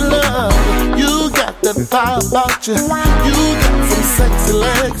 Baby love, you got that fire about you. You got some sexy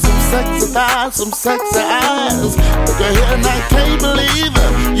legs, some sexy thighs, some sexy eyes. Look ahead and I can't believe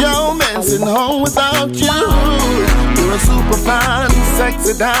it. Your man sitting home without you. You're a super fine,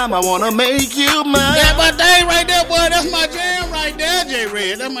 sexy dime. I wanna make you mine. That's my thing right there, boy. That's my jam right there, J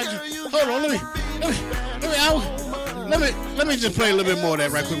Red. That's my jam. Hold on, let me just play a little bit more of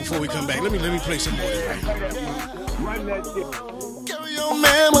that right quick before we come back. Let me play some more of that right now. Your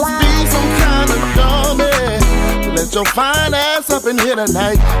man must be some kind of dummy to let your fine ass up in here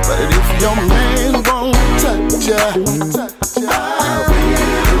tonight. But if your man won't touch ya,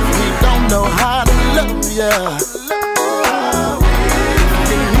 if he don't know how to love ya,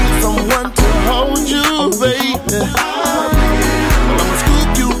 you need someone to hold you, baby. I'ma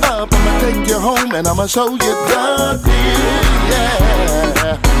scoop you up, I'ma take you home, and I'ma show you the deal,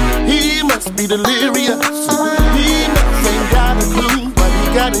 yeah. He must be delirious, he must ain't got a clue. What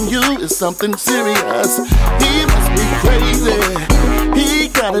he got in you is something serious. He must be crazy, he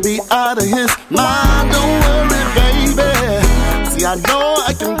gotta be out of his mind. Don't worry, baby, see I know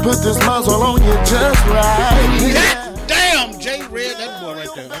I can put this muzzle on you just right. Damn, J Red, that boy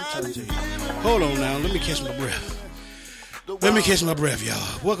right there. I'm telling you. Hold on now, let me catch my breath.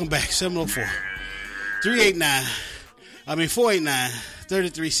 Y'all. Welcome back,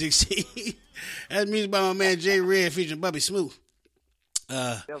 704-489-3316. That's music by my man J Red featuring Bobby Smooth.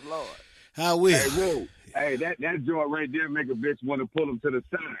 Yes, Lord. How will? Hey, whoa. Hey, that joint right there make a bitch want to pull him to the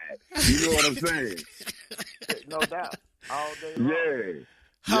side. You know what I'm saying? No doubt. All day long.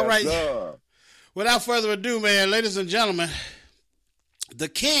 Yeah. All yes, right. Sir. Without further ado, man, ladies and gentlemen, the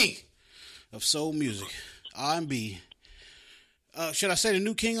king of soul music, R&B. Should I say the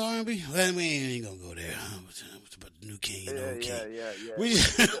new king of R&B? Well, we ain't gonna go there. What's about the new king and the old king? Yeah.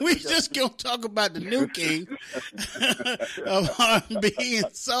 We just gonna talk about the new king of R&B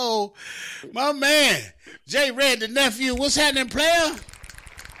and soul. My man, J Red, the nephew. What's happening, player?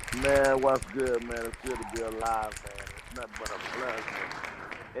 Man, what's good, man? It's good to be alive, man. It's nothing but a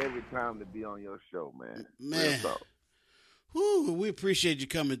pleasure every time to be on your show, man. Man. Whew, we appreciate you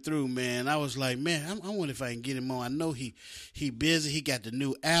coming through, man. I was like, man, I wonder if I can get him on. I know he busy. He got the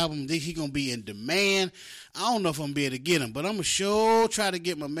new album. He gonna be in demand. I don't know if I'm gonna be able to get him, but I'm gonna sure try to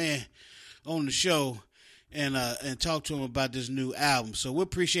get my man on the show and talk to him about this new album. So we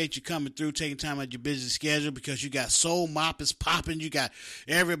appreciate you coming through, taking time out your busy schedule, because you got Soul Mop is popping. You got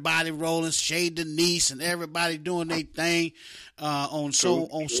everybody rolling, Shay Denise and everybody doing their thing on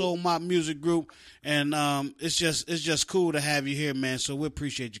Soul Mop Music Group. And it's just cool to have you here, man. So we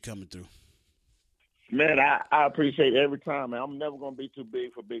appreciate you coming through. Man, I appreciate every time, man. I'm never gonna be too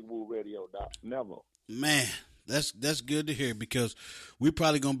big for Big Woo Radio, Doc. Never. Man, that's good to hear, because we're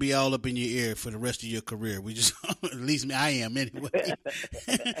probably gonna be all up in your ear for the rest of your career. We just, at least I am anyway,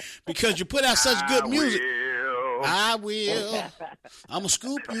 because you put out such good music. I will. I'm gonna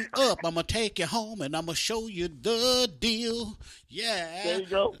scoop you up. I'm gonna take you home, and I'm gonna show you the deal. Yeah. There you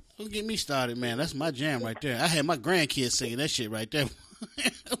go. Don't get me started, man. That's my jam right there. I had my grandkids singing that shit right there.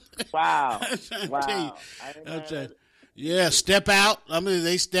 Wow. Yeah, step out. I mean,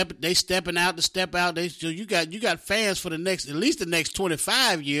 they stepping out to step out. So you got fans for at least the next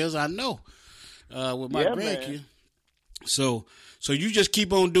 25 years. I know, with my grandkids. Man. So you just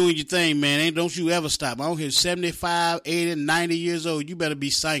keep on doing your thing, man. Don't you ever stop. I don't care, 75, 80, 90 years old. You better be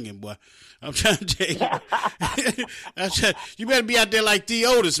singing, boy. I'm trying to tell you. You better be out there like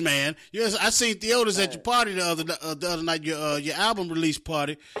Theotis, man. Yes, I seen Theotis at your party the other night, your album release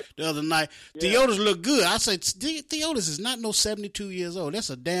party the other night. Yeah. Theotis looked good. I said, Theotis is not no 72 years old.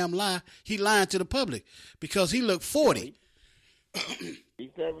 That's a damn lie. He lying to the public, because he looked 40. He's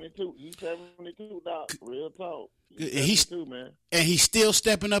 72. He's 72, Doc. Real talk. He's man. And he's still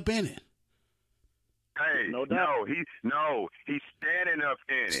stepping up in it. Hey, he's standing up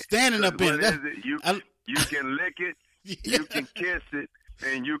in it. Standing up in it. You can lick it, you can kiss it,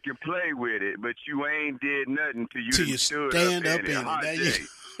 and you can play with it, but you ain't did nothing till you stood stand up in it.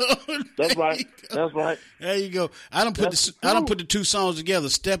 That's right. That's right. There you go. I don't put the two songs together.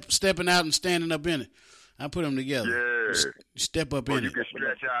 Stepping out and standing up in it. I put them together. Yeah. Step up in it. You can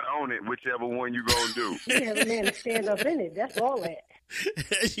stretch out on it, whichever one you gonna do. You have a man to stand up in it. That's all that.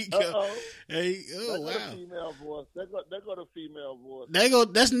 There you go. Hey, wow. Female voice. They go to female voice. There you go.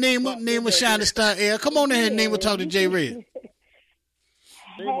 That's Nima Shining Star Air. Come on in, Nima. Talk to J Red.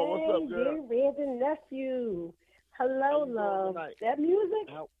 Hey, what's up, girl? J Red the nephew. Hello, love. That music?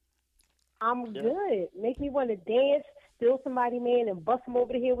 I'm good. Make me want to dance, steal somebody, man, and bust him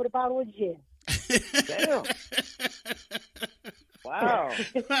over the head with a bottle of gin. Damn. Wow.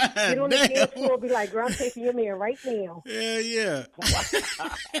 Get on the dance floor and be like, girl, I'm taking your man right now. Yeah.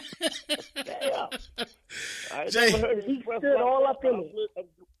 Damn. He stood all up in it.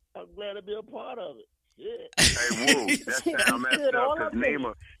 I'm glad to be a part of it. Yeah. Hey, Woo, that sound messed up,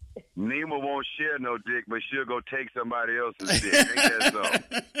 because Nima won't share no dick, but she'll go take somebody else's dick. Ain't that so?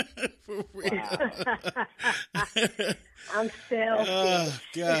 For real. I'm selfish. Oh,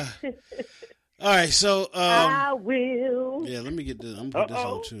 God. All right, so I will. Yeah, let me get this. I'm gonna put this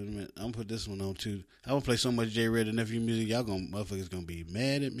on too in a minute. I'm gonna put this one on too. I'm gonna play so much J Red and Nephew music. Y'all motherfuckers gonna be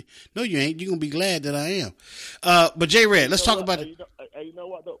mad at me. No, you ain't. You gonna be glad that I am. But J Red, let's talk about it. You know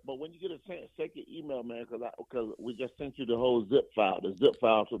what though? But when you get a chance, check your email, man, because we just sent you the whole zip file to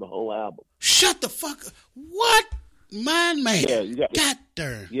the whole album. Shut the fuck up. What? Mine, man. Yeah, you got. God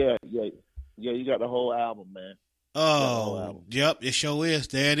darn. Yeah. You got the whole album, man. Oh, yep. It sure is.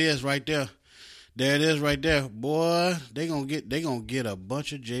 There it is, right there. There it is right there. Boy, they gonna get a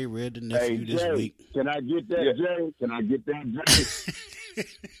bunch of J Red the Nephew this week. Can I get that, Jay? Can I get that, Jay?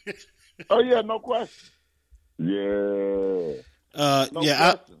 Oh yeah, no question. Yeah.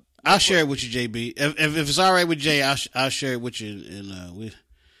 I'll share it with you, JB. If it's all right with Jay, I'll share it with you. And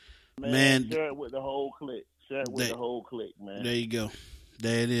man, share it with the whole clique. Share it with the whole clique, man. There you go.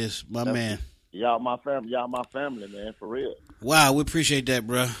 There it is, man. Y'all my family, man, for real. Wow, we appreciate that,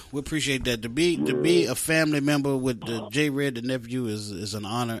 bro. We appreciate that. To be a family member with the J Red the Nephew is an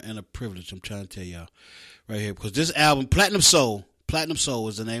honor and a privilege. I'm trying to tell y'all right here, because this album, Platinum Soul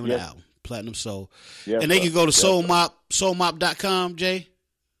is the name of the album. Platinum Soul. Yes, and they can go to soulmop.com, Jay.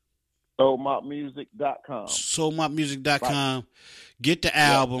 Soulmopmusic.com. Soulmopmusic.com. Get the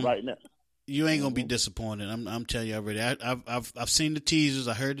album right now. You ain't gonna be disappointed. I'm telling you already. I've seen the teasers.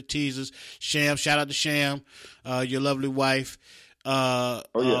 I heard the teasers. Sham, shout out to Sham, your lovely wife, for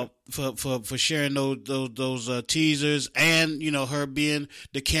sharing those teasers, and her being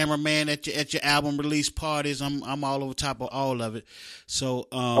the cameraman at your album release parties. I'm all over top of all of it. So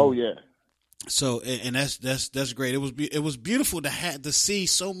So and that's great. It was beautiful to see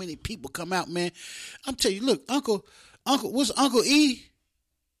so many people come out, man. I'm telling you, look, Uncle, what's Uncle E?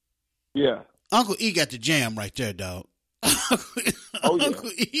 Yeah. Uncle E got the jam right there, dog. Uncle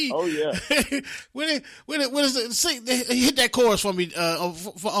E. Oh yeah. when is it? Hit that chorus for me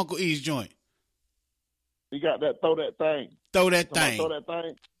for Uncle E's joint. You got that? Throw that thing. Throw that thing. Throw that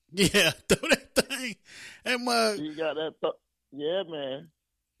thing. Yeah, throw that thing. And you got that? Yeah, man.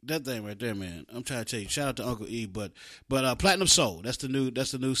 That thing right there, man. I'm trying to tell you. Shout out to Uncle E, but Platinum Soul. That's the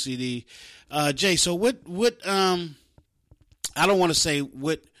new CD. Jay, so what I don't want to say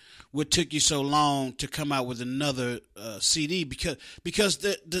what took you so long to come out with another CD because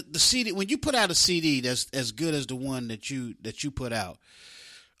the CD, when you put out a CD that's as good as the one that you put out,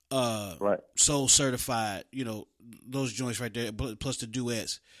 right, Soul Certified, those joints right there, plus the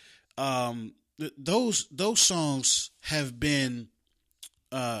duets, those songs have been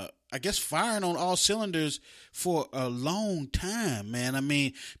I guess firing on all cylinders for a long time, man. I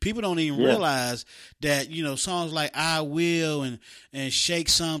mean, people don't even realize that, songs like I Will and Shake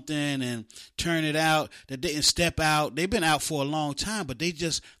Something and Turn It Out, that didn't Step Out, they've been out for a long time, but they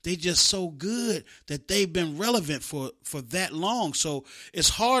just so good that they've been relevant for that long. So it's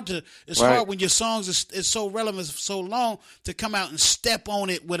hard when your songs is so relevant for so long to come out and step on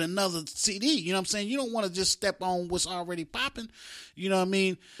it with another CD. You know what I'm saying? You don't want to just step on what's already popping. You know what I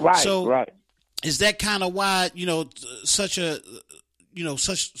mean? Right. So right. Is that kind of why such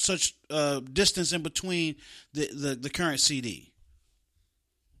distance in between the current CD?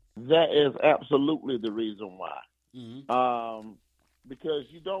 That is absolutely the reason why. Mm-hmm. Because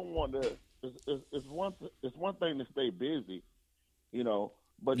you don't want to. It's one thing to stay busy,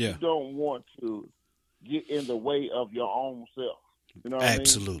 but you don't want to get in the way of your own self. You know what I mean?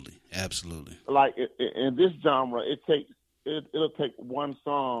 Absolutely. Like in this genre, it'll take one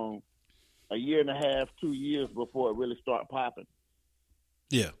song a year and a half, 2 years before it really start popping.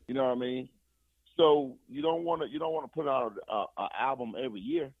 Yeah. You know what I mean? So you don't want to put out an album every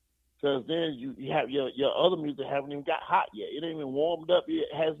year, because then you have your other music haven't even got hot yet. It ain't even warmed up. It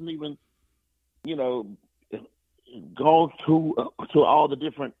hasn't even gone to all the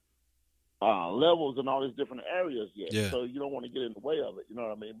different levels and all these different areas yet. Yeah. So you don't want to get in the way of it. You know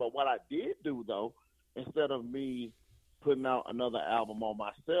what I mean? But what I did do though, instead of me putting out another album on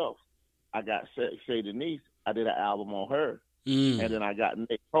myself, I got Shay Denise. I did an album on her, and then I got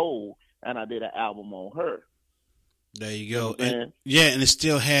Nick Cole, and I did an album on her. There you go. And it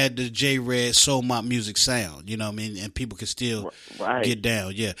still had the J Red Soul Mop music sound. You know what I mean? And people could still get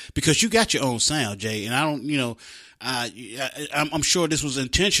down. Yeah, because you got your own sound, Jay. And I don't, I'm sure this was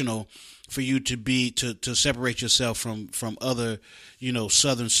intentional for you to separate yourself from other,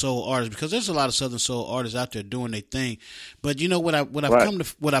 Southern soul artists, because there's a lot of Southern soul artists out there doing their thing. But what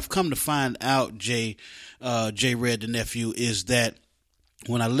I've come to find out, Jay Red the Nephew, is that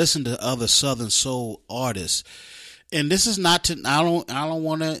when I listen to other Southern soul artists, and this is not to, I don't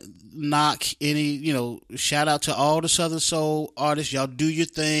want to knock any, shout out to all the Southern soul artists. Y'all do your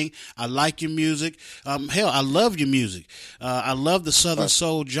thing. I like your music. Hell, I love your music. I love the Southern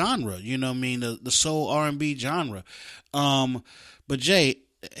soul genre. You know what I mean? The soul R&B genre. But Jay,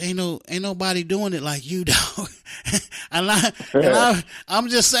 ain't nobody doing it like you, dog. I'm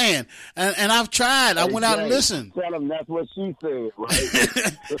just saying. And I've tried. I went out and listened. Tell them that's what she said, right?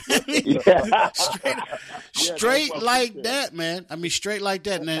 Straight like that, man. I mean, straight like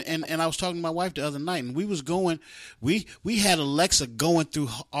that. And I was talking to my wife the other night, and we was going. We had Alexa going through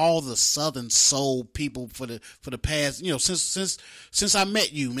all the Southern soul people for the past, since I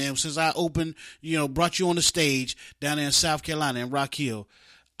met you, man. Since I opened, brought you on the stage down there in South Carolina in Rock Hill.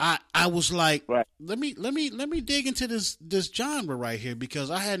 I was like, let me dig into this genre right here,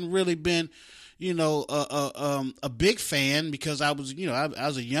 because I hadn't really been, a big fan, because I was, I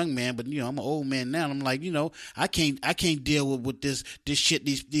was a young man, but I'm an old man now. And I'm like, I can't deal with this shit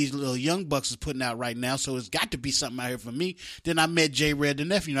these little young bucks is putting out right now. So it's got to be something out here for me. Then I met J Red the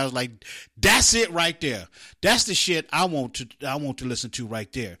Nephew, and I was like, that's it right there. That's the shit I want to listen to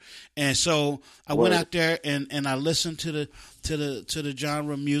right there. And so I went out there and I listened to the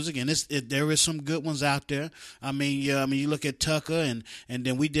genre music, and there is some good ones out there. I mean, you look at Tucker, and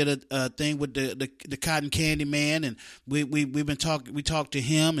then we did a thing with the Cotton Candy Man, and we talked to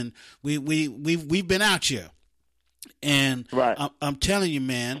him, and we've been out here. And I'm telling you,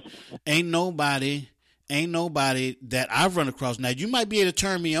 man, ain't nobody that I've run across. Now, you might be able to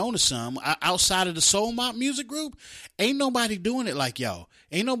turn me on to some outside of the Soul Mount Music Group. Ain't nobody doing it like y'all.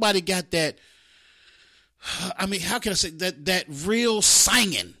 Ain't nobody got that. I mean, how can I say that real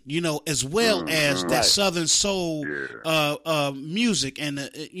singing, as well as that Southern soul music, and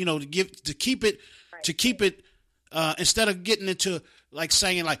to keep it instead of getting into like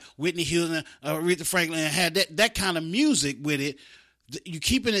singing like Whitney Houston, Aretha Franklin, and had that kind of music with it. You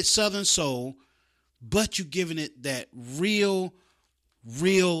keeping it Southern soul, but you giving it that real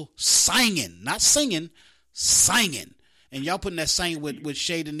singing, not singing, singing. And y'all putting that singing with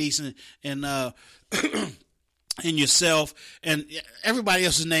Shay Denise and and yourself and everybody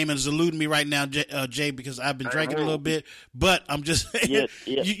else's name is eluding me right now, Jay, because I've been drinking a little bit. But I'm just, you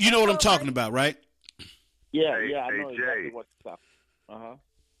know what I'm talking about, right? Yeah, I know exactly what you're talking.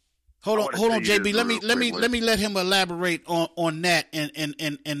 Hold on, JB. Let me let him elaborate on that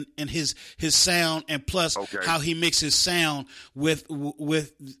and his sound, and plus how he mixes sound with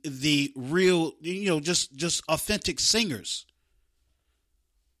the real, just authentic singers.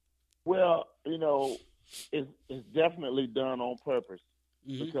 Well, it's definitely done on purpose,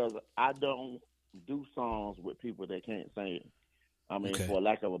 because I don't do songs with people that can't sing. I mean, for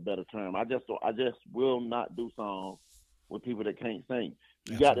lack of a better term, I just will not do songs with people that can't sing.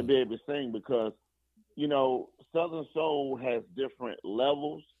 You got to be able to sing, because Southern soul has different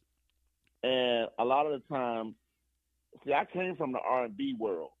levels, and a lot of the time, see, I came from the R&B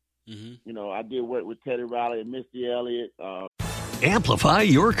world. I did work with Teddy Riley and Missy Elliott. Amplify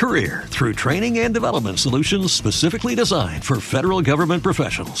your career through training and development solutions specifically designed for federal government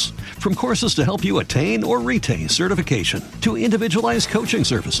professionals. From courses to help you attain or retain certification, to individualized coaching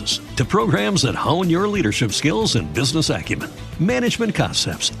services, to programs that hone your leadership skills and business acumen, Management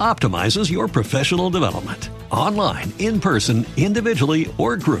Concepts optimizes your professional development. Online, in person, individually,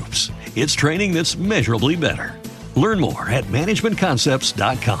 or groups, it's training that's measurably better. Learn more at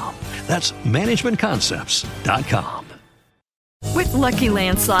managementconcepts.com. That's managementconcepts.com. With Lucky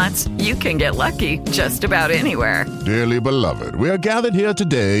Land Slots, you can get lucky just about anywhere. Dearly beloved, we are gathered here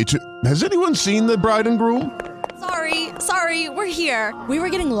today to... Has anyone seen the bride and groom? Sorry, we're here. We were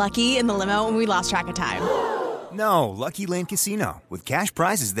getting lucky in the limo and we lost track of time. No, Lucky Land Casino, with cash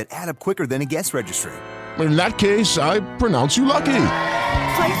prizes that add up quicker than a guest registry. In that case, I pronounce you lucky.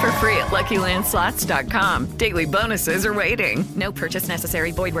 Play for free at LuckyLandSlots.com. Daily bonuses are waiting. No purchase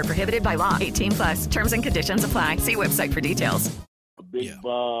necessary. Void where prohibited by law. 18+. Terms and conditions apply. See website for details. Big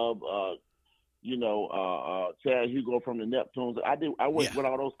Bob, Chad Hugo from the Neptunes. I worked with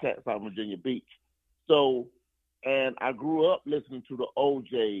all those cats out of Virginia Beach. So, and I grew up listening to the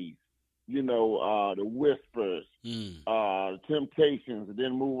OJs, the Whispers, the Temptations, and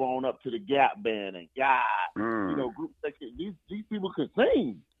then move on up to the Gap Band and God, groups that these people could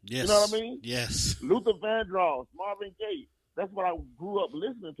sing. Yes. You know what I mean? Yes. Luther Vandross, Marvin Gaye. That's what I grew up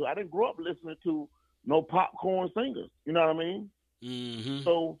listening to. I didn't grow up listening to no popcorn singers. You know what I mean? Mm-hmm.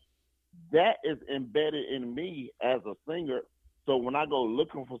 So that is embedded in me as a singer. So when I go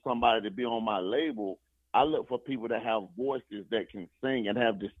looking for somebody to be on my label, I look for people that have voices that can sing and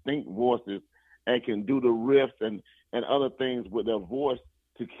have distinct voices and can do the riffs and other things with their voice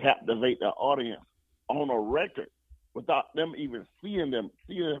to captivate the audience on a record without them even seeing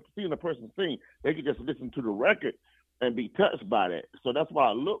the person sing. They can just listen to the record and be touched by that. So that's what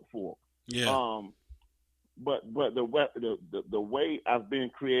I look for. Yeah. But the way I've been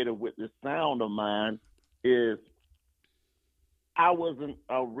creative with this sound of mine is I wasn't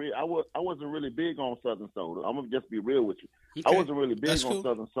really big on Southern soul. I'm gonna just be real with you. Okay. I wasn't really big on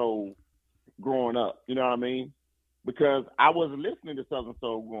Southern soul growing up. You know what I mean? Because I wasn't listening to Southern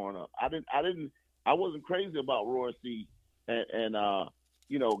soul growing up. I wasn't crazy about Roy C. and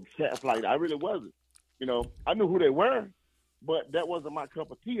cats like that. I really wasn't. I knew who they were, but that wasn't my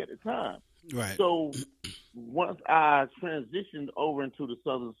cup of tea at the time. Right. So once I transitioned over into the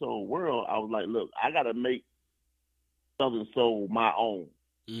Southern soul world, I was like, look, I got to make Southern soul my own.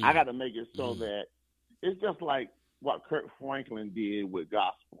 I got to make it so that it's just like what Kirk Franklin did with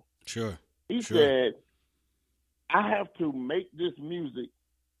gospel. Sure. He said, I have to make this music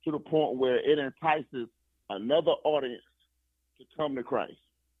to the point where it entices another audience to come to Christ.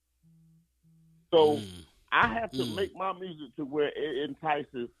 So I have to make my music to where it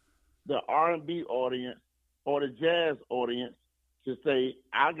entices the R&B audience or the jazz audience to say,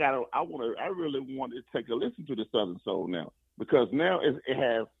 I really want to take a listen to the Southern soul now, because now it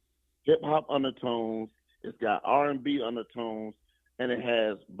has hip hop undertones, it's got R&B undertones, and it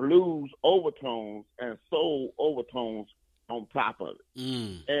has blues overtones and soul overtones on top of it.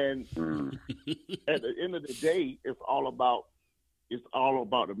 And at the end of the day, it's all about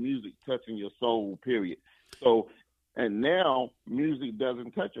the music touching your soul, period. So, and now music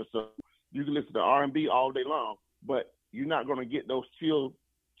doesn't touch your soul. You can listen to R&B all day long, but you're not going to get those chill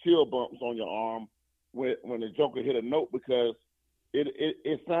bumps on your arm when the Joker hit a note, because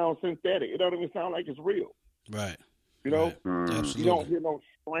it sounds synthetic. It don't even sound like it's real. Right. You know, Absolutely. You don't hear no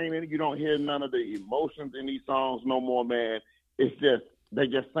screaming. You don't hear none of the emotions in these songs no more, man. It's just, they're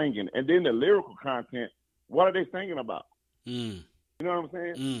just singing. And then the lyrical content, what are they singing about? You know what I'm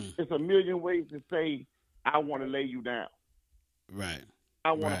saying? It's a million ways to say, I want to lay you down. Right.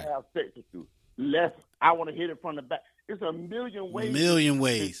 I want to have sex with you. I want to hit it from the back. It's a million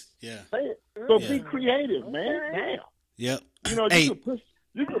ways. Yeah. Say it. So be creative, man. Damn. Yep. You know,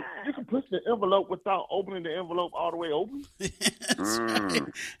 you can push the envelope without opening the envelope all the way open.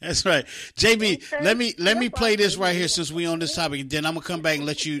 That's right. JB, let me play this right here since we on this topic, and then I'm gonna come back and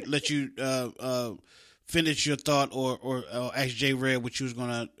let you finish your thought or ask Jay Red what you was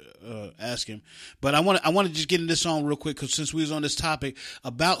gonna ask him. But I want to just get in this song real quick, because since we was on this topic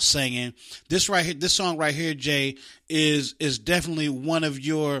about singing, this song right here, Jay, is definitely one of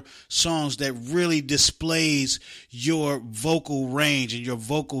your songs that really displays your vocal range and your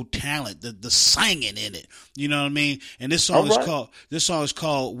vocal talent, the singing in it. You know what I mean? And this song is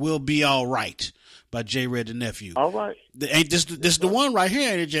called "We'll Be All Right" by Jay Red the Nephew. All right. Ain't this the one right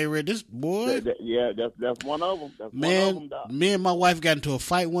here, ain't it, Jay Red? This boy. That's one of them. Me and my wife got into a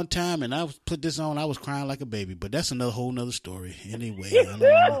fight one time, and I put this on. I was crying like a baby, but that's whole nother story. Anyway, we'll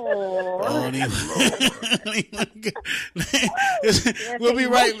be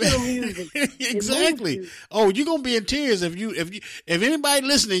right back. Exactly. Oh, you're gonna be in tears if anybody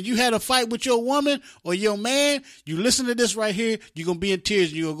listening, you had a fight with your woman or your man. You listen to this right here, you're gonna be in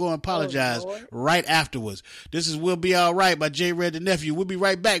tears, and you're gonna go and apologize right afterwards. This is "We'll Be All Right" by Jay Red the Nephew. We'll be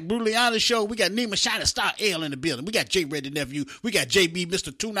right back. Brutally Honest Show. We got Nima Shining Star Ale in the building. We got Jay Red the Nephew. We got JB,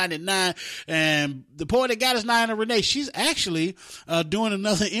 Mr. 299, and the poet that got us, Nina Renee. She's actually doing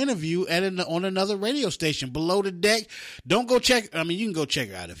another interview on another radio station, Below the Deck. Don't go check. I mean, you can go check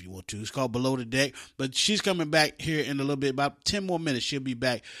her out if you want to. It's called Below the Deck. But she's coming back here in a little bit, about 10 more minutes. She'll be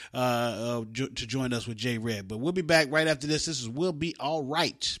back to join us with Jay Red. But we'll be back right after this. This is "We'll Be All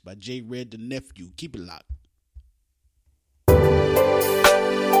Right" by Jay Red the Nephew. Keep it locked.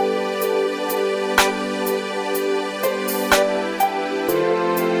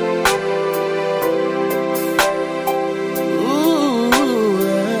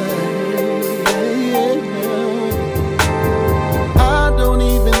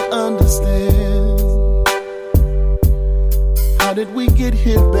 How did we get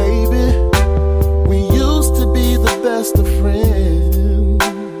here, baby? We used to be the best of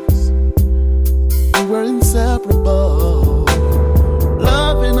friends. We were inseparable,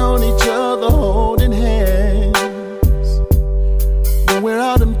 loving on each other, holding hands. When we're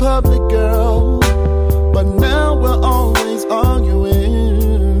out in public, girl, but now we're always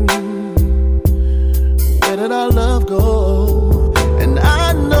arguing. Where did our love go? And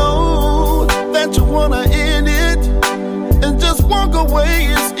I know that you wanna end it and just walk away.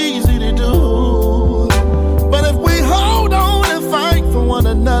 Is easy to do, but if we hold on and fight for one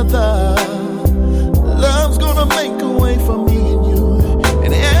another, love's gonna make a way for me and you,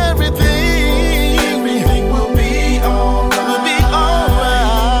 and everything will be alright. Will be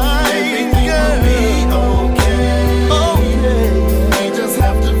alright. Everything will be okay. We just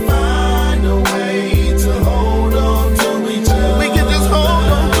have to find a way to hold on to each other. We can just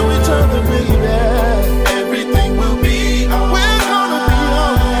hold on to each other, baby. Everything will be alright. We're gonna be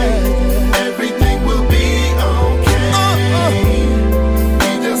alright. Everything will be okay. We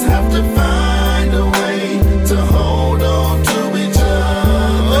just have to find a way to hold on to each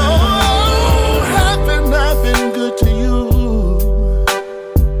other. Oh, haven't I been good to you?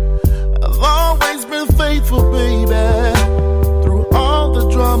 I've always been faithful, baby, through all the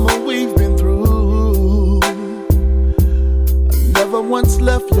drama we've been through. I never once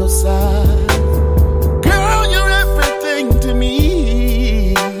left your side. Girl, you're everything to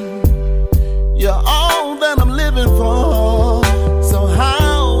me. You're all that I'm living for. So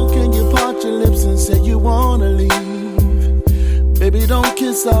how can you part your lips and say you wanna leave? Baby, don't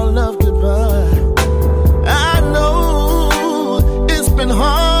kiss our love goodbye. I know it's been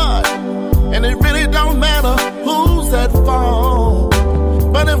hard, and it really don't matter who's at fault.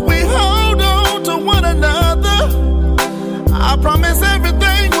 But if we hold on to one another, I promise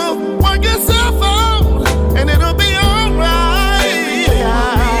everything will work itself out, and it'll be alright.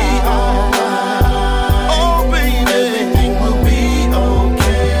 Oh, baby, everything will be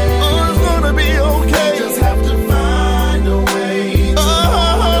okay. Oh, it's gonna be okay. We just have to find a way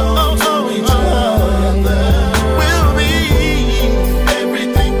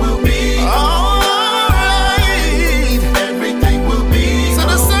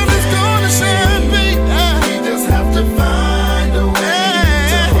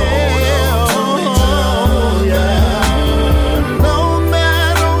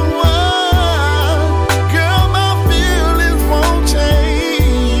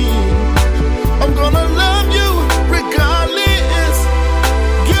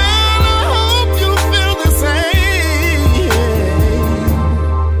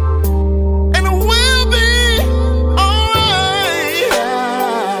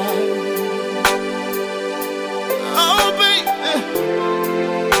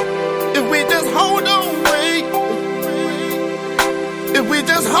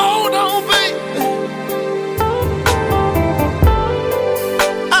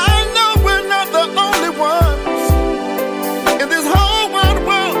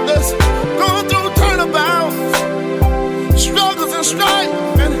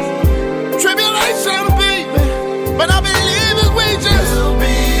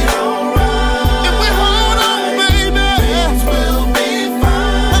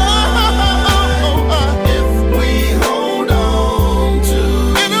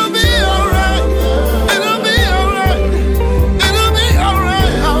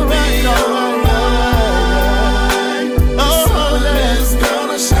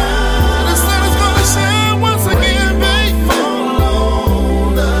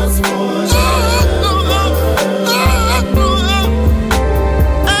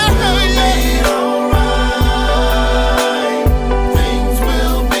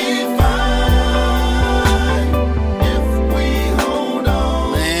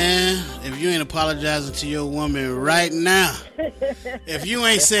apologizing to your woman right now. If you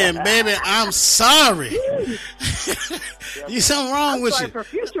ain't saying, baby, I'm sorry. You something wrong with you. For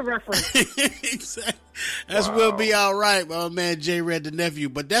future reference. Exactly. That's We'll Be All Right, my man Jay Red the nephew.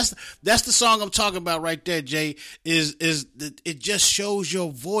 But that's the song I'm talking about right there, Jay. It just shows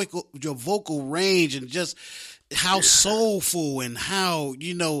your vocal range and just how soulful and how,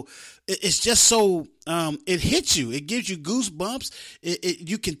 it's just so it hits you. It gives you goosebumps.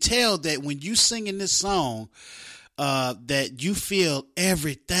 You can tell that when you singing this song, that you feel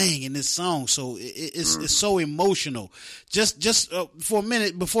everything in this song. So it's so emotional. Just for a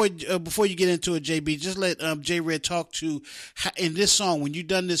minute before you get into it, JB, just let J Red talk to how, in this song, when you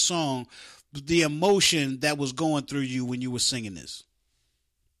done this song, the emotion that was going through you when you were singing this.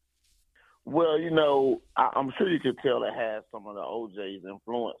 Well, I'm sure you could tell it has some of the OJ's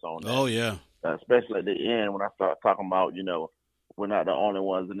influence on it. Oh, yeah. Especially at the end when I start talking about, we're not the only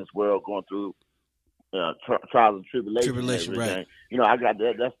ones in this world going through trials and tribulation, right? I got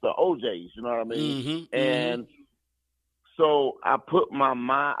that. That's the OJ's. You know what I mean? Mm-hmm, and so I put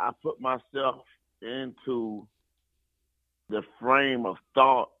myself into the frame of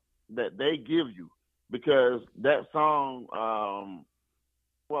thought that they give you, because that song.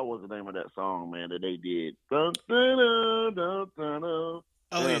 What was the name of that song, man, that they did? Dun, dun, dun, dun, dun, dun.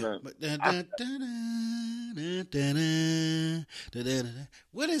 Oh, yeah.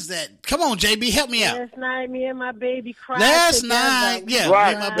 What is that? Come on, JB, help me out. Last night, me and my baby cried. Last night, yeah,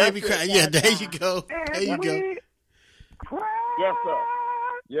 right. me and my baby cried. Yeah, there you go. There you go. Yes, sir.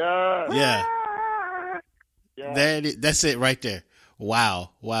 Yeah. Yeah. That's it right there. Wow,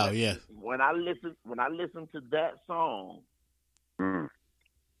 yeah. When I listen to that song,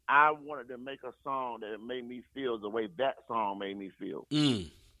 I wanted to make a song that made me feel the way that song made me feel.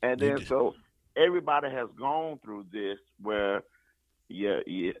 And then so everybody has gone through this where you're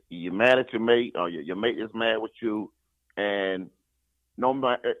mad at your mate, or your mate is mad with you, and no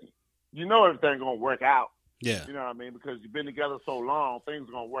matter, everything's gonna work out. Yeah. You know what I mean? Because you've been together so long, things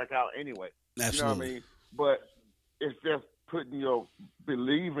are gonna work out anyway. Absolutely. You know what I mean? But it's just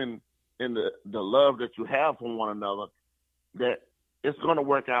believing in the love that you have for one another, that it's going to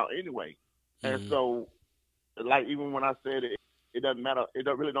work out anyway. And so, like, even when I said it doesn't matter. It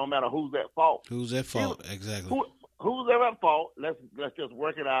really don't matter who's at fault. Who's at fault? Exactly. Who's ever at fault? Let's just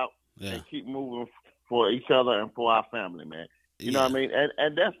work it out and keep moving for each other and for our family, man. You know what I mean?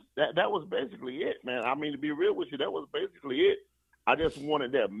 And that was basically it, man. I mean, to be real with you, that was basically it. I just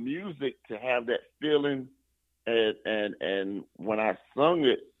wanted that music to have that feeling, and when I sung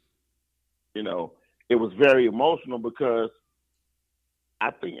it, it was very emotional, because I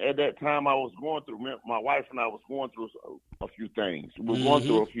think at that time I was going through, my wife and I was going through a few things. We were going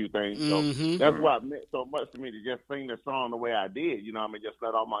through a few things. So that's why it meant so much to me to just sing the song the way I did. Just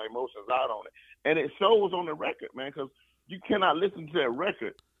let all my emotions out on it. And it shows on the record, man, because you cannot listen to that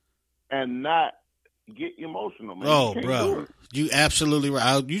record and not get emotional, man. Oh, bro, you absolutely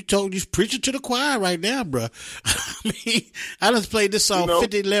right. You preaching to the choir right now, bro. I mean, I just played this song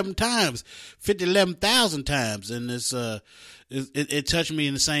 11,000 times, and it touched me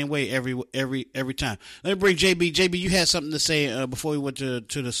in the same way every time. Let me bring JB. JB, you had something to say before we went to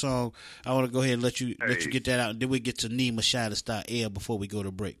the song. I want to go ahead and let you get that out, and then we get to Nima Shining Star Air before we go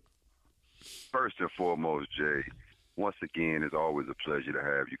to break. First and foremost, Jay, once again, it's always a pleasure to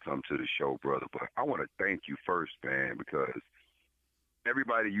have you come to the show, brother. But I want to thank you first, man, because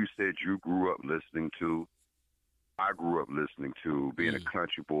everybody you said you grew up listening to, I grew up listening to, being a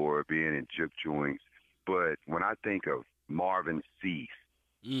country boy, being in juke joints. But when I think of Marvin Cease,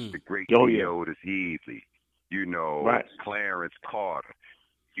 the great Otis Heasley, Clarence Carter,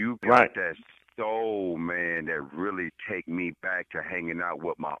 you got that soul, man, that really take me back to hanging out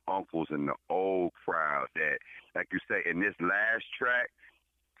with my uncles and the old crowd that, like you say, in this last track,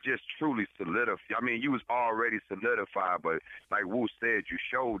 just truly solidified. I mean, you was already solidified, but like Wu said, you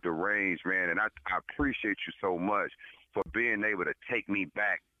showed the range, man, and I appreciate you so much for being able to take me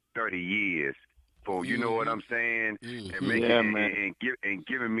back 30 years. For you know what I'm saying, and making and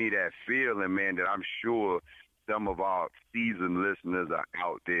giving me that feeling, man, that I'm sure some of our seasoned listeners are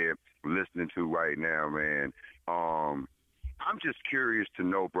out there listening to right now, man. I'm just curious to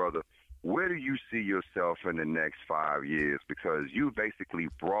know, brother, where do you see yourself in the next 5 years? Because you basically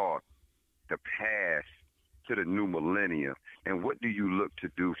brought the past to the new millennium, and what do you look to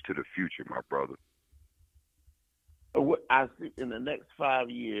do to the future, my brother? What I see in the next 5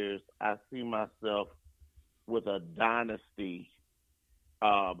 years, I see myself with a dynasty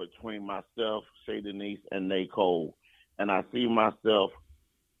between myself, Shay Denise, and Nate Cole. And I see myself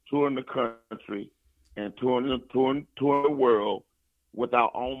touring the country and touring the world with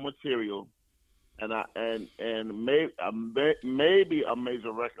our own material And maybe a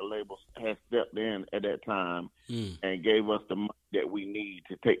major record label has stepped in at that time and gave us the money that we need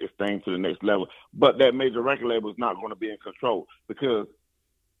to take this thing to the next level. But that major record label is not going to be in control, because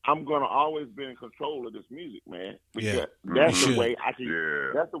I'm going to always be in control of this music, man. Because that's the way I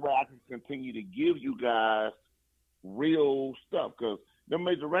can. That's the way I can continue to give you guys real stuff. Because the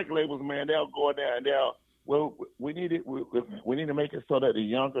major record labels, man, they'll go in there and we need it. We need to make it so that the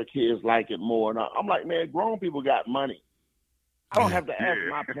younger kids like it more. And I'm like, man, grown people got money. I don't have to ask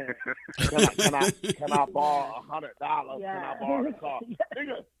my parents, can I borrow $100? Can I borrow the car?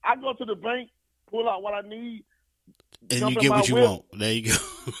 Nigga, I go to the bank, pull out what I need, and you get what you want. There you go.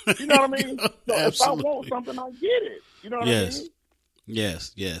 You know what I mean? So if I want something, I get it. You know what I mean?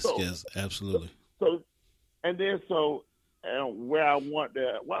 Yes, absolutely. So, and where I want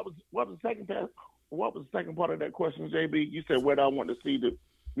what was the second part? What was the second part of that question, JB? You said where do I want to see the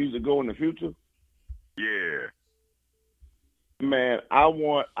music go in the future? Yeah. Man, I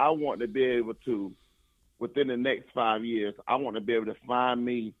want to be able to, within the next 5 years, I want to be able to find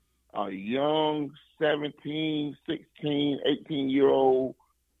me a young 17, 16, 18-year-old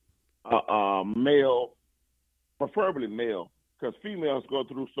male, preferably male, because females go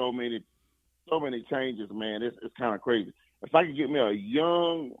through so many changes, man. It's kind of crazy. If I could get me a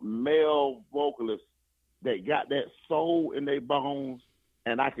young male vocalist that got that soul in their bones,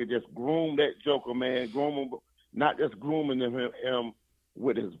 and I could just groom that joker, man, groom him, not just grooming him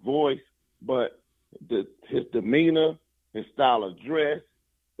with his voice, but his demeanor, his style of dress,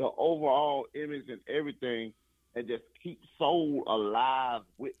 the overall image and everything, and just keep soul alive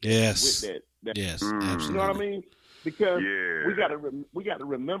with that. Yes, absolutely. You know what I mean? Because we got to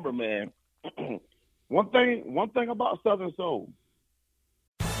remember, man. One thing about Southern Soul.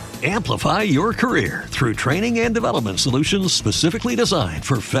 Amplify your career through training and development solutions specifically designed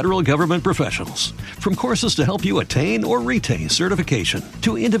for federal government professionals. From courses to help you attain or retain certification,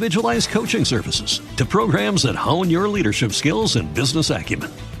 to individualized coaching services, to programs that hone your leadership skills and business acumen,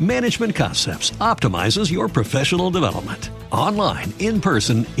 Management Concepts optimizes your professional development. Online, in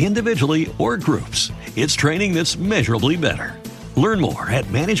person, individually, or groups, it's training that's measurably better. Learn more at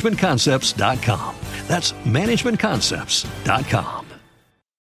managementconcepts.com. That's managementconcepts.com.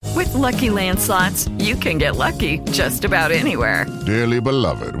 With Lucky Land Slots, you can get lucky just about anywhere. Dearly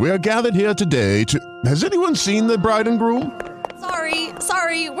beloved, we are gathered here today to... Has anyone seen the bride and groom?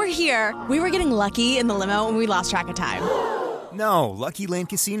 Sorry, we're here. We were getting lucky in the limo and we lost track of time. No, Lucky Land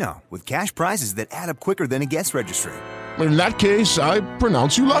Casino, with cash prizes that add up quicker than a guest registry. In that case, I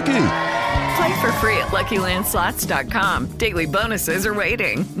pronounce you lucky. Play for free at LuckyLandSlots.com. Daily bonuses are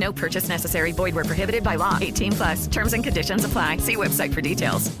waiting. No purchase necessary. Void where prohibited by law. 18+. Terms and conditions apply. See website for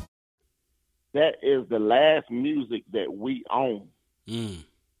details. That is the last music that we own.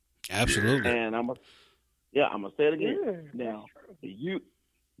 Absolutely. And I'm gonna say it again. Now, you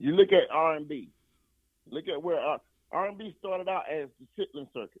look at R&B. Look at where R&B started out as the Chitlin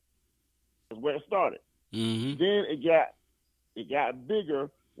Circuit. That's where it started. Mm-hmm. Then it got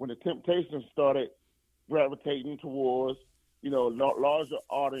bigger when the Temptations started gravitating towards, larger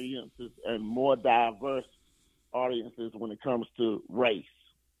audiences and more diverse audiences when it comes to race.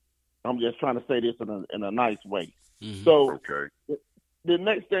 I'm just trying to say this in a nice way. Mm-hmm. So the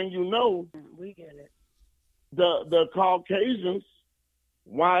next thing you know, we get it. The Caucasians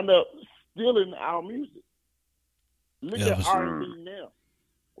wind up stealing our music. Look at R&B now.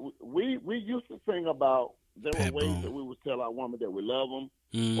 We used to sing about there were ways that we would tell our woman that we love them,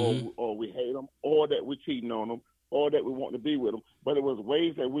 or we hate them, or that we're cheating on them, or that we want to be with them. But it was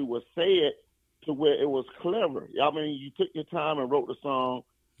ways that we would say it to where it was clever. I mean, you took your time and wrote the song.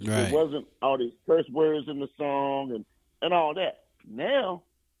 Right. It wasn't all these curse words in the song and all that. Now,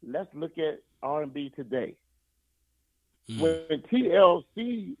 let's look at R&B today. When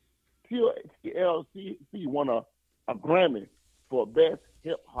TLC won a Grammy for Best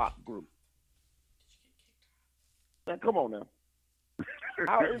Hip-Hop Group. Now, come on now.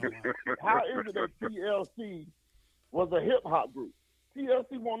 How is it that TLC was a hip-hop group?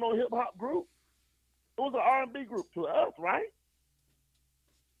 TLC wasn't no hip-hop group. It was an R&B group to us, right?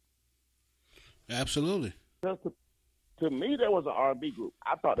 Absolutely. To me, there was an R&B group.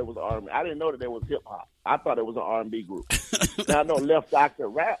 I thought there was an R&B. I didn't know that there was hip-hop. I thought it was an R&B group. Now, I know Left Eye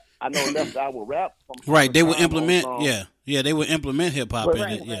could rap. I know Left Eye will rap. Right, they would implement, they would implement hip-hop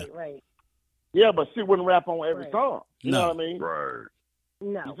in it, Right. Yeah, but she wouldn't rap on every song. You know what I mean? Right.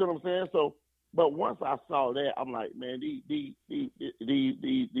 No. You see what I'm saying? So, but once I saw that, I'm like, man, these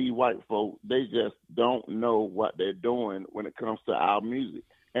white folk, they just don't know what they're doing when it comes to our music.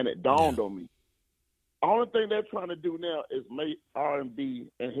 And it dawned on me. Only thing they're trying to do now is make R&B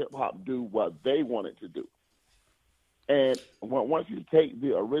and hip hop do what they want it to do. And once you take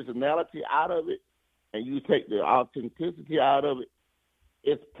the originality out of it and you take the authenticity out of it,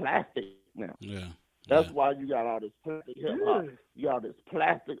 it's plastic now. Yeah. That's why you got all this plastic hip hop. You got this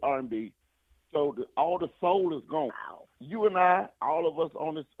plastic R&B. So all the soul is gone. Wow. You and I, all of us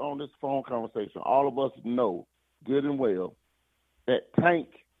on this phone conversation, all of us know good and well that Tank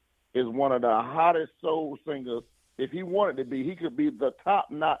is one of the hottest soul singers. If he wanted to be, he could be the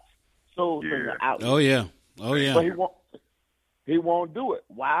top-notch soul singer out there. Oh, yeah. But he won't do it.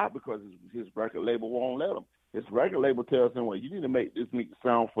 Why? Because his record label won't let him. His record label tells him, well, you need to make this music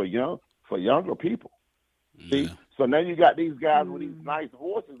sound for younger people. See? So now you got these guys with these nice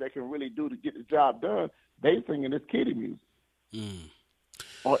voices that can really do to get the job done. They singing this kiddie music.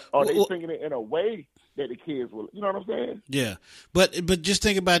 Or they singing it in a way that the kids will, you know what I'm saying? Yeah. But just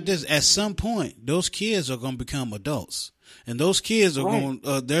think about this. At some point, those kids are going to become adults. And those kids are going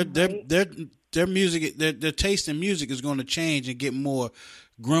their music, their taste in music is going to change and get more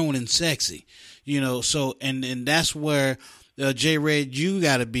grown and sexy. You know, so and that's where J Red, you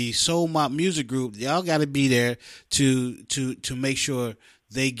got to be Soul Mop Music Group. Y'all got to be there to make sure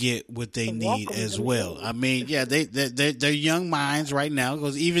they get what they need as well. I mean, yeah, they're young minds right now,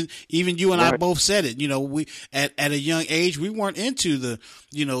 because even you and I both said it. You know, we at a young age we weren't into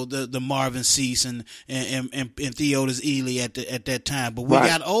the Marvin Cease and Theodis Ealey at that time, but we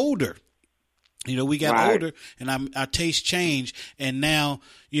got older. You know, we got older, and our taste changed, and now,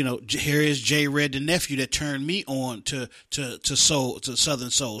 you know, here is J Red, the nephew, that turned me on to Southern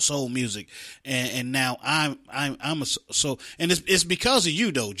soul music, and now I'm a soul, and it's because of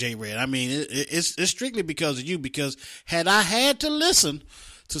you though, J Red. I mean, it's strictly because of you, because had I had to listen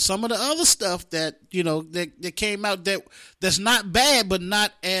to some of the other stuff that, you know, that came out that's not bad, but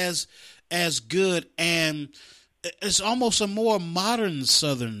not as good, and it's almost a more modern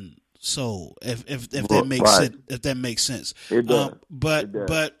Southern soul, if that makes sense. If that makes sense, it does. But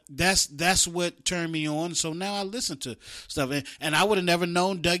that's what turned me on. So now I listen to stuff, and I would have never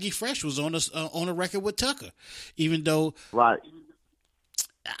known Dougie Fresh was on a record with Tucker, even though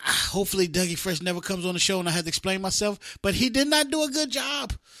hopefully Dougie Fresh never comes on the show and I have to explain myself. But he did not do a good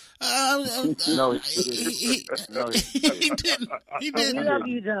job. No, he didn't. We love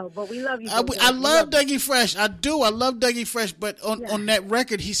you though, but we love you. I love Dougie Fresh. I do. I love Dougie Fresh, but on that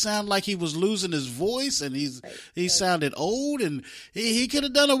record, he sounded like he was losing his voice, and he sounded old, and he could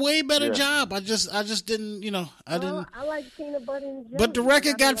have done a way better job. I just didn't. You know, I didn't. I like Peanut Butter and Jelly. But the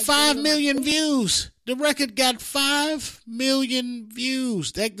record got 5 million views. The record got 5 million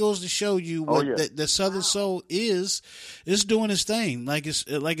views. That goes to show you what the Southern Soul is doing its thing, like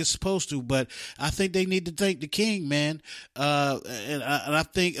it's supposed to. But I think they need to thank the King, man. And I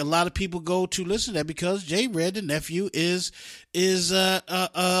think a lot of people go to listen to that because J Red, the nephew, is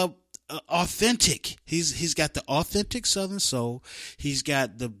authentic. He's got the authentic Southern soul. He's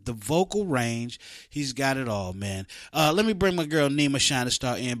got the vocal range. He's got it all, man. Let me bring my girl Nima Shining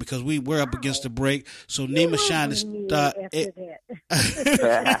Star in, because we're up against the break. So Nima Shining Star.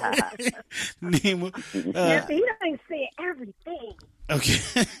 Nima. He doesn't say everything. Okay.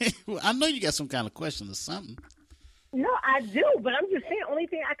 Well, I know you got some kind of question or something. No, I do, but I'm just saying, only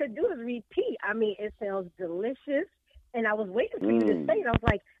thing I could do is repeat. I mean, it sounds delicious. And I was waiting for you to say it. I was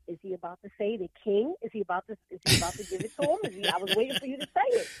like, is he about to say the King? Is he about to give it to him? I was waiting for you to say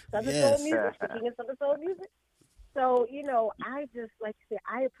it. Southern soul music, the King of Southern soul music. So, you know, I just, like you said,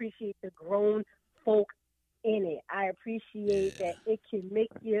 I appreciate the grown folk in it. I appreciate that it can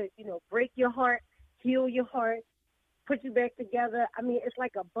make you, you know, break your heart, heal your heart, put you back together. I mean, it's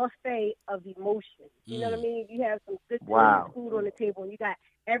like a buffet of emotions. You know what I mean? You have some good food on the table, and you got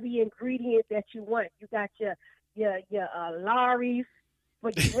every ingredient that you want. You got your Lawry's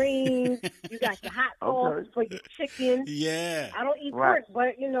for your greens. You got your hot sauce for your chicken. Yeah. I don't eat pork,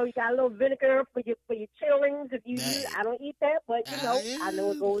 but you know, you got a little vinegar for your chillings if you use. I don't eat that, but you know, I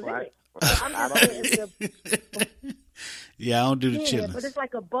know it goes in it. So I'm just saying yeah, I don't do the chillings. But it's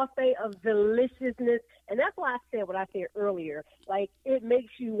like a buffet of deliciousness, and that's why I said what I said earlier. Like, it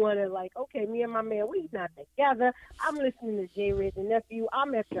makes you want to, like, okay, me and my man, we not together. I'm listening to J Red, the nephew.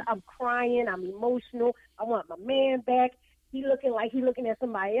 I'm crying. I'm emotional. I want my man back. He looking like he looking at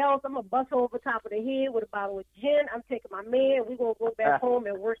somebody else. I'm gonna bust over top of the head with a bottle of gin. I'm taking my man. We're gonna go back home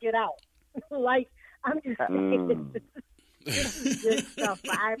and work it out. Like, I'm just saying, this is good stuff.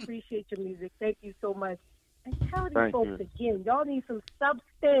 But I appreciate your music. Thank you so much. And tell these folks again, y'all need some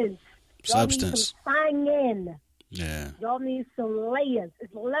substance. Y'all need some singing. Yeah. Y'all need some layers.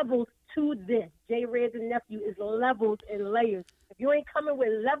 It's levels to this. J. Red the Nephew is levels and layers. If you ain't coming with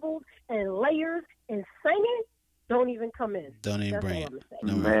levels and layers and singing, don't even come in. Don't even bring it.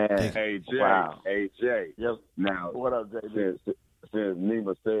 No, man. Hey, Jay. Wow. Hey, Jay. Yes. Now, what up, Jay? Since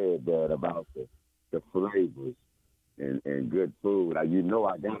Nima said that about the flavors and good food, you know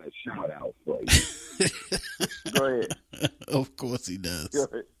I got a shout out for you. Go ahead. Of course he does. Go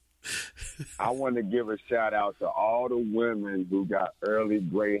ahead. I want to give a shout out to all the women who got early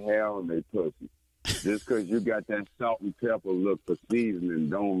gray hair on their pussy. Just because you got that salt and pepper look for seasoning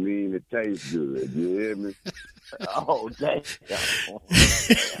don't mean it tastes good. You hear me? Oh, dang.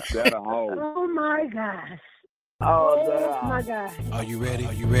 That a hoe. Oh, my gosh. Oh, my God. Are you ready?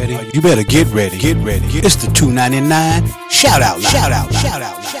 Are you ready? You better get ready. Get ready. It's the 299 shout out. Shout out. Shout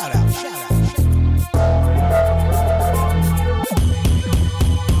out. Shout out. Shout out.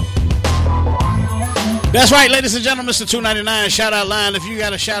 That's right, ladies and gentlemen. It's the 299 shout out line. If you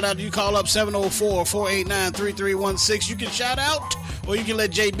got a shout out, you call up 704-489-3316. You can shout out, or you can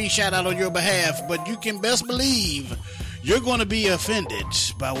let JB shout out on your behalf. But you can best believe you're going to be offended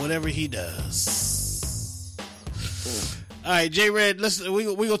by whatever he does. All right, J Red, we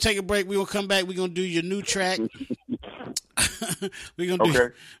gonna take a break. We gonna come back. We gonna do your new track. We're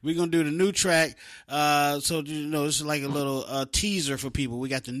gonna do the new track. So you know, this is like a little teaser for people. We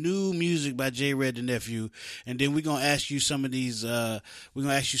got the new music by J Red the Nephew, and then we're gonna ask you some of these.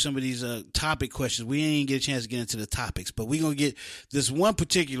 Topic questions. We ain't get a chance to get into the topics, but we're gonna get this one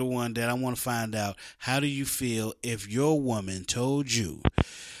particular one that I want to find out. How do you feel if your woman told you,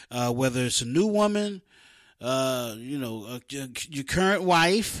 whether it's a new woman, your current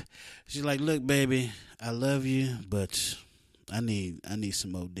wife, she's like, look, baby, I love you, but I need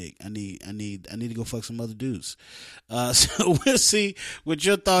some more dick. I need to go fuck some other dudes. So we'll see what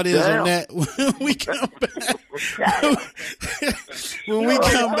your thought is on that when we come back. When we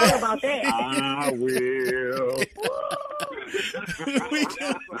come back, I will.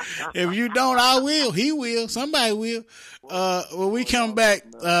 If you don't, I will. He will. Somebody will. When we come back,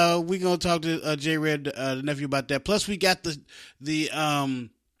 we're gonna talk to J Red the Nephew about that. Plus, we got the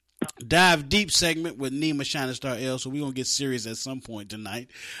Dive Deep segment with Nima Shining Star L, so we're going to get serious at some point tonight.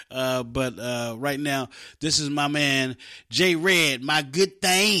 But right now, this is my man, J Red, My Good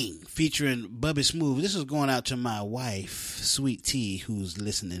Thing, featuring Bubby Smooth. This is going out to my wife, Sweet Tea, who's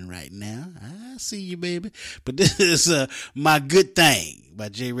listening right now. I see you, baby. But this is My Good Thing by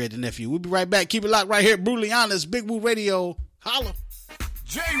J Red the Nephew. We'll be right back. Keep it locked right here. Brutally Honest, Big Woo Radio. Holla.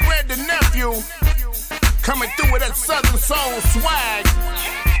 J Red the Nephew, coming through with that Southern Soul swag.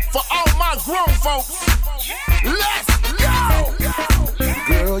 For all my grown folks, let's go!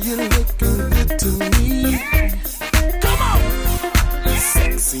 Girl, you're looking good to me. Come on!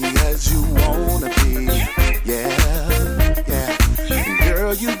 Sexy as you wanna be. Yeah.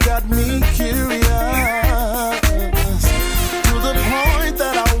 Girl, you got me curious to the point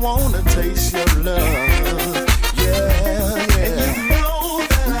that I wanna taste your love.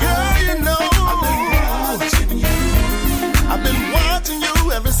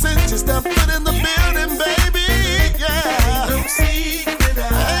 Ever since you stepped foot in the building, baby, yeah.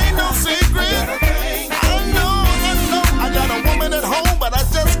 Ain't no secret. I know. I got a woman at home, but I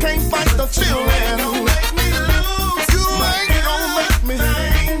just can't fight the feeling. Don't make me lose. You ain't gonna make me.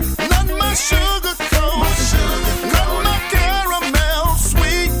 Not my sugar coat. Not my caramel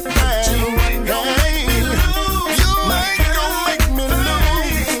sweet thing. You ain't gonna make me lose.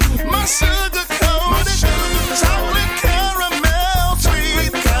 My sugar coat. Chocolate caramel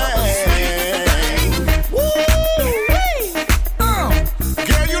sweet.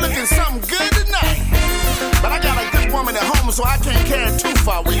 So I can't carry too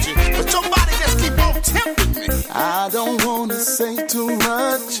far with you, but your body just keep on tempting me. I don't wanna say too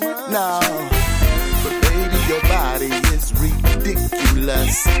much, no, but baby, your body is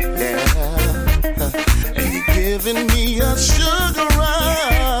ridiculous, yeah. And you're giving me a sugar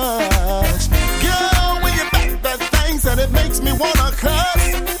rush, girl. When you back that thing, said it makes me wanna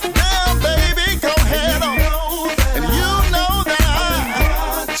cuss. Now, baby, go head on, and you know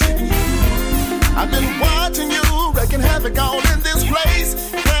that I've been watching you. Wrecking havoc all in this place.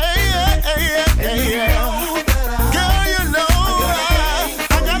 Hey. Girl, you know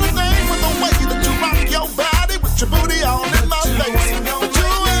I got a thing for the way that you rock your body with your booty all in my face. But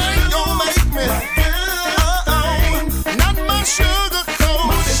you ain't gonna make me. Not my sugar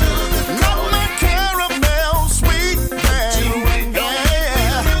coat. Not my caramel sweet thing.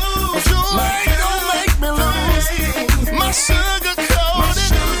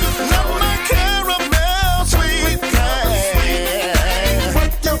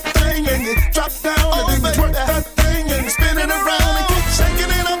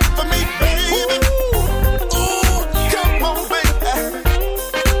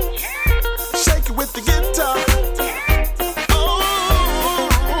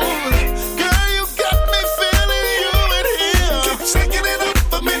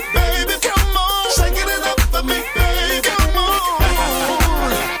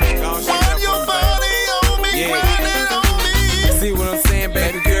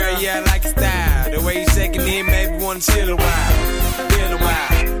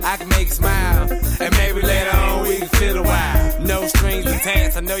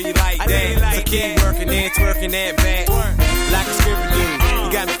 I know you like that. So keep working and twerking that back. Like a stripper do. You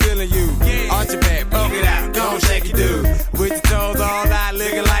got me feeling you. Arch your back, poke it out, go and shake it, dude. With your toes all out,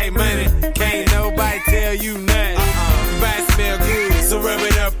 looking like money. Can't nobody tell you nothing. You might smell good, so rub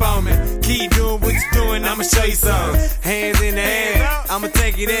it up on me. Keep doing what you're doing, I'ma show you some. Hands in the air, I'ma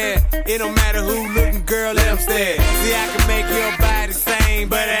take you there. It don't matter who looking, girl, let them stare. See, I can make your body sing,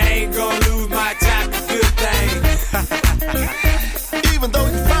 but I ain't gonna lose my chocolate good thing. Even though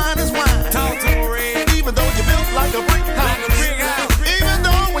you fine as wine. Talk to me, Red. Even though you built like a brick house. Even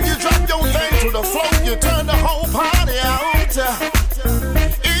though when you drop your thing to the floor, you turn the whole party out.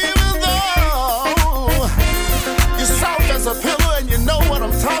 Even though you're soft as a pillow and you know what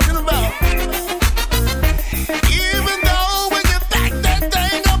I'm talking about. Even though when you back that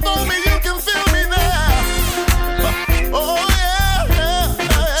thing up on me, you can feel me now. Oh yeah, yeah,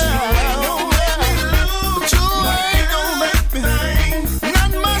 yeah. But you ain't gonna make me.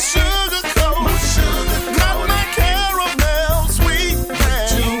 Not my sugar coat, not my caramel sweet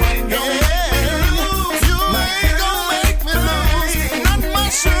thing. You ain't gonna make me lose. Not my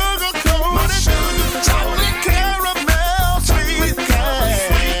sugar coat, chocolate caramel sweet thing.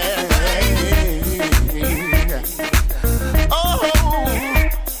 Oh,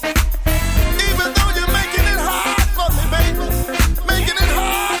 even though you're making it hard for me, baby, making it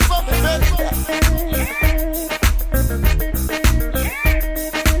hard for me, baby.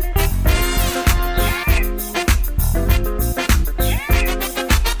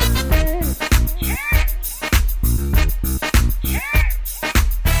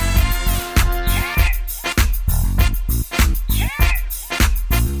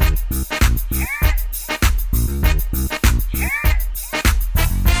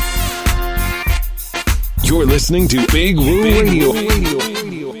 You're listening to Big Woo Radio.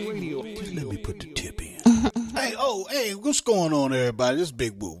 Let me put the tip in. Hey, what's going on, everybody? This is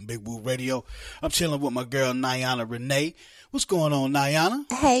Big Woo Radio. I'm chilling with my girl, Niana Renee. What's going on, Niana?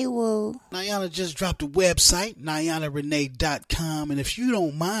 Hey, Woo. Niana just dropped a website, NianaRenee.com. And if you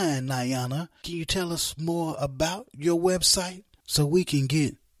don't mind, Niana, can you tell us more about your website so we can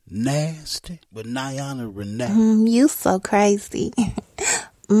get nasty with Niana Renee? You so crazy.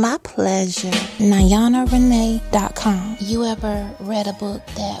 My pleasure. NianaRenee.com. You ever read a book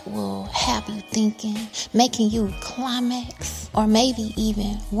that will have you thinking, making you climax, or maybe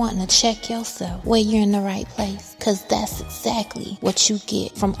even wanting to check yourself where you're in the right place? Because that's exactly what you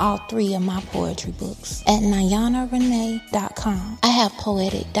get from all three of my poetry books at NianaRenee.com. I have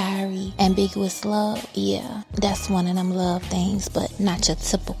Poetic Diary, Ambiguous Love. Yeah, that's one of them love things, but not your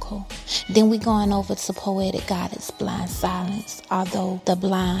typical. Then we going over to Poetic Goddess, Blind Silence, although the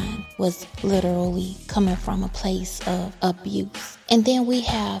blind was literally coming from a place of abuse. And then we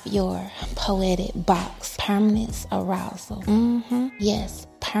have your poetic box, Permanence Arousal. Yes,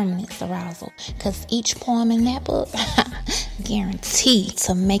 Permanence Arousal. Because each poem in that book, guaranteed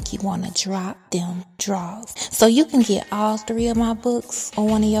to make you want to drop them draws. So you can get all three of my books or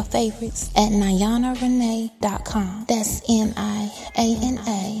one of your favorites at NianaRenee.com. That's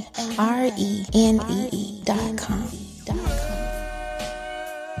NianaRenee.com.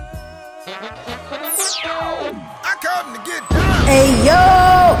 Hey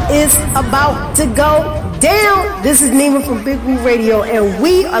yo, it's about to go down. This is Nima from Big Woo Radio, and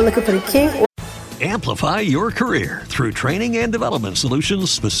we are looking for the king. Amplify your career through training and development solutions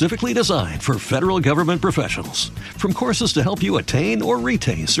specifically designed for federal government professionals. From courses to help you attain or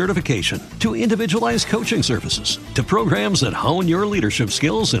retain certification, to individualized coaching services, to programs that hone your leadership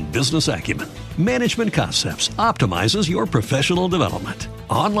skills and business acumen, Management Concepts optimizes your professional development.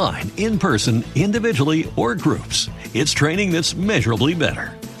 Online, in person, individually, or groups, it's training that's measurably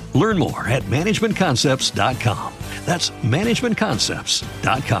better. Learn more at managementconcepts.com. That's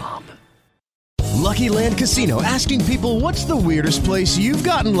managementconcepts.com. Lucky Land Casino, asking people, what's the weirdest place you've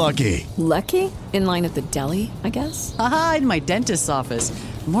gotten lucky? Lucky? In line at the deli, I guess? Aha, in my dentist's office.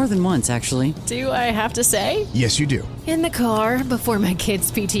 More than once, actually. Do I have to say? Yes, you do. In the car before my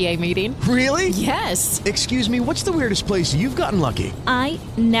kids' PTA meeting. Really? Yes. Excuse me, what's the weirdest place you've gotten lucky? I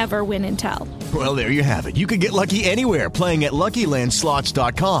never win and tell. Well, there you have it. You can get lucky anywhere, playing at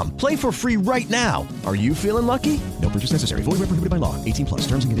LuckyLandSlots.com. Play for free right now. Are you feeling lucky? No purchase necessary. Void where prohibited by law. 18+.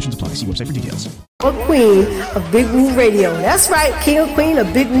 Terms and conditions apply. See website for details. A queen of Big Woo Radio. That's right, king or queen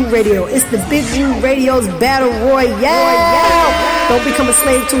of Big Woo Radio. It's the Big Woo Radio's Battle Royale. Don't become a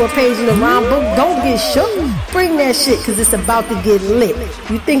slave to a page in the rhyme book. Don't get shook. Bring that shit, because it's about to get lit.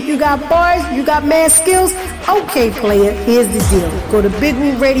 You think you got bars? You got mad skills? Okay, player, here's the deal. Go to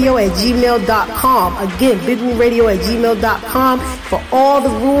bigwooradio@gmail.com. Again, bigwooradio@gmail.com for all the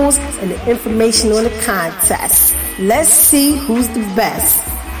rules and the information on the contest. Let's see who's the best.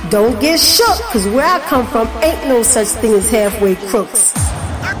 Don't get shook, cause where I come from ain't no such thing as halfway crooks.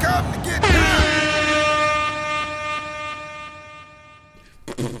 I come to get down.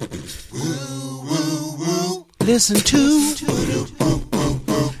 Listen to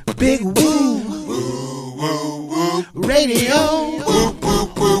Big Woo Radio.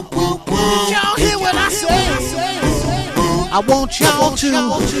 Y'all hear what I say? I want y'all to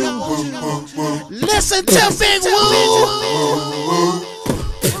listen to Big Woo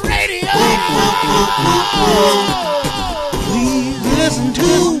Radio. Please listen to.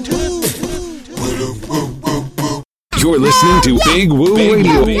 You're listening to Big Woo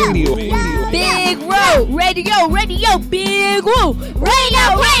Radio. Big Woo Radio, Big Woo Radio, Big Woo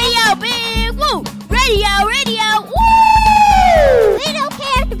Radio, woo! We don't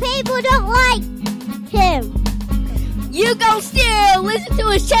care if the people don't like him. You gon' still listen to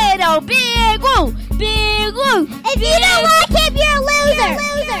his channel, Big Woo. If you don't like him, you're a loser.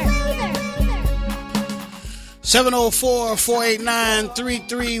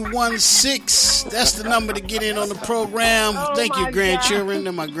 704-489-3316. That's the number to get in on the program. Thank you, grandchildren.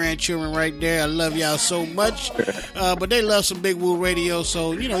 They're my grandchildren right there. I love y'all so much. But they love some Big Woo Radio,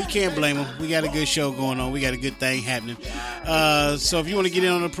 so, you can't blame them. We got a good show going on. We got a good thing happening. So if you want to get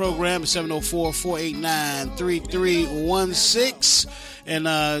in on the program, it's 704-489-3316. And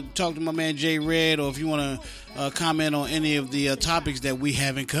talk to my man Jay Red, or if you want to comment on any of the topics that we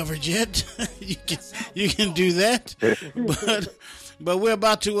haven't covered yet, you can do that. But we're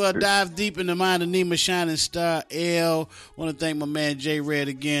about to dive deep in the mind of Nima Shining Star L. Want to thank my man Jay Red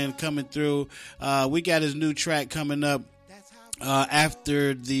again coming through. We got his new track coming up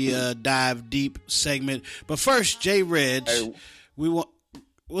after the dive deep segment. But first, Jay Red, we want.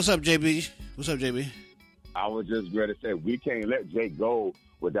 What's up, JB? What's up, JB? I was just going to say, we can't let Jay go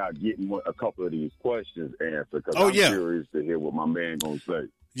without getting a couple of these questions answered, because I'm curious to hear what my man gonna say.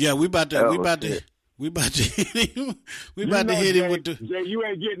 Yeah, we about to hit him. We about to hit him with the. Jay, you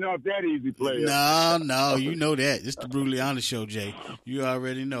ain't getting off that easy, player. No, you know that. It's the Brutally Honest Show, Jay. You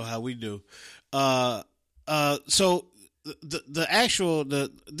already know how we do. So the actual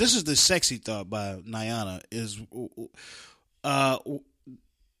this is the Sexy Thought by Niana is.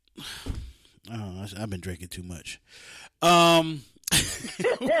 I've been drinking too much.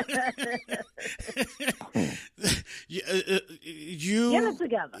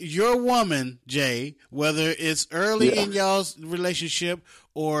 Your woman, Jay, whether it's early in y'all's relationship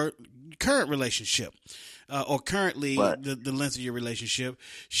or current relationship, or currently the length of your relationship,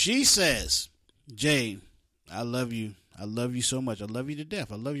 she says, Jay, I love you. I love you so much. I love you to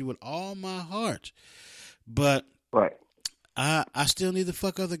death. I love you with all my heart. But I still need to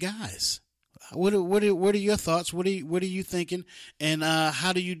fuck other guys. What are your thoughts? What are you thinking? And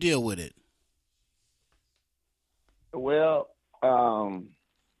how do you deal with it? Well,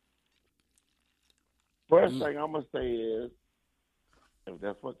 first thing I'm gonna say is, if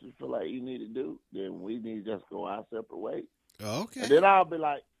that's what you feel like you need to do, then we need to just go our separate ways. Okay. And then I'll be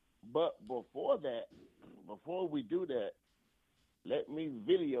like, but before we do that, let me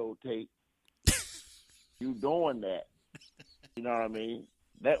videotape you doing that. You know what I mean?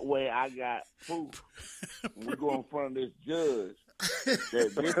 That way I got proof when we go in front of this judge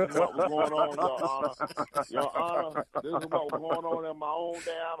that this is what was going on, Your Honor. This is what was going on in my own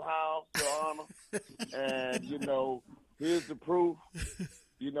damn house, Your Honor. And, here's the proof.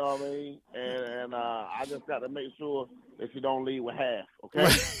 You know what I mean? And I just got to make sure that you don't leave with half, okay?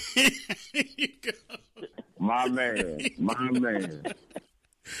 My man.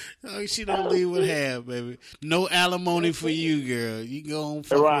 Oh, she don't leave with half, baby. No alimony for you, girl. You go on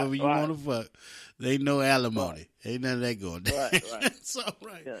fuck whoever you want to fuck. They no alimony. Ain't none of that going down. Right. That's all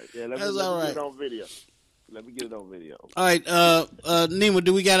right. Yeah, let me get it on video. Let me get it on video. All right, Nima,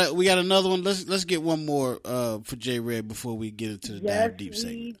 do we got another one? Let's get one more for Jay Red before we get into the dive deep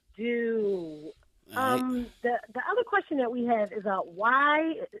segment. Yes, we do. Right. The other question that we have is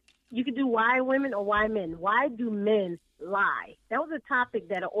why you could do why women or why men. Why do men lie? That was a topic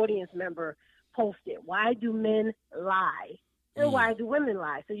that an audience member posted. Why do men lie? And why do women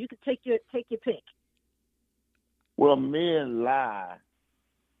lie? So you could take your pick. Well, men lie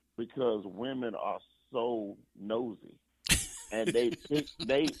because women are so nosy, and they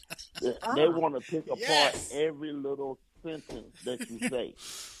want to pick apart every little sentence that you say.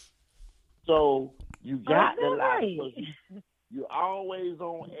 So you got to lie. You're always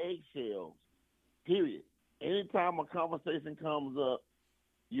on eggshells. Period. Anytime a conversation comes up,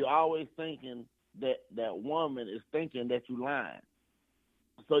 you're always thinking that woman is thinking that you lying.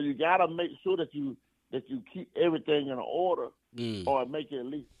 So you got to make sure that you keep everything in order, or make it at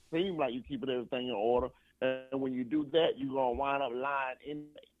least seem like you keeping everything in order. And when you do that, you're gonna wind up lying anyway.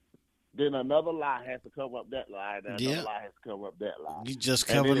 Then another lie has to cover up that lie. And another lie has to cover up that lie. You just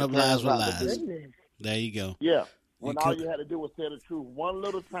covering up lies with lies. There you go. Yeah. When all you had to do was tell the truth one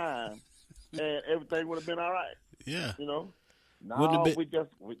little time, and everything would have been all right. Yeah. You know? No, we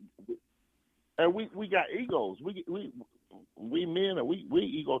got egos. We men are we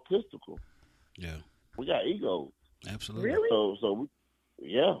egotistical. Yeah. We got egos. Absolutely. Really? So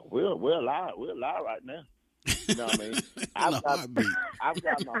we'll lie right now. You know what I mean? I've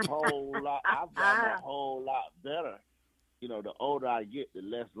gotten a whole lot better. You know, the older I get, the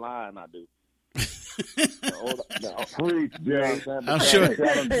less lying I do.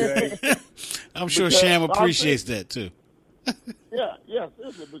 I'm sure Sham appreciates that too. Yeah,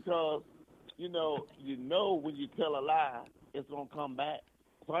 seriously, because you know when you tell a lie, it's gonna come back.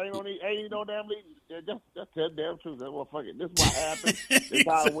 So ain't no damn lead. Just tell the damn truth. Well, fuck it. This is what happened. This is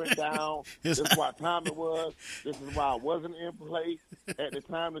how it went down. This is what time it was. This is why I wasn't in place at the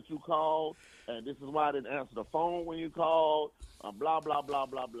time that you called, and this is why I didn't answer the phone when you called. Blah blah blah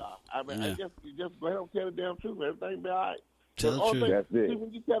blah blah. I mean, you just go ahead and tell the damn truth. Everything be all right. Tell the truth. That's it. See,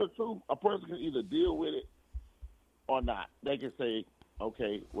 when you tell the truth, a person can either deal with it or not. They can say,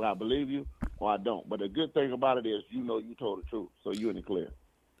 okay, well, I believe you, or I don't. But the good thing about it is, you told the truth, so you're in the clear.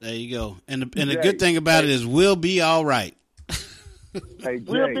 There you go. And the good thing about it is we'll be all right. Hey, Jay,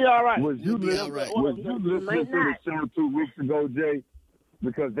 we'll be all right. Was you listening to the show 2 weeks ago, Jay?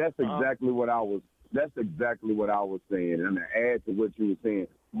 Because that's exactly what I was. That's exactly what I was saying. And to add to what you were saying,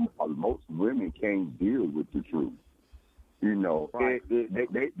 most women can't deal with the truth. You know, right.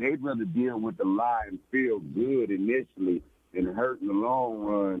 They'd rather deal with the lie and feel good initially and hurt in the long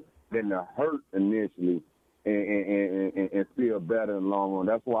run than to hurt initially and feel better in the long run.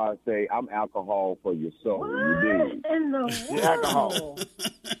 That's why I say I'm alcohol for your soul. What you dig? in the alcohol?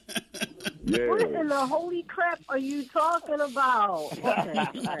 Yeah. What in the holy crap are you talking about?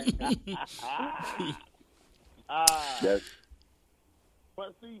 Okay.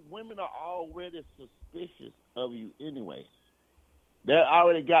 But see, women are already suspicious of you anyway. They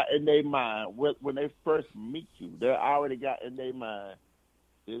already got in their mind when they first meet you. They already got in their mind,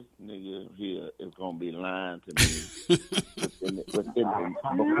 this nigga here is gonna be lying to me.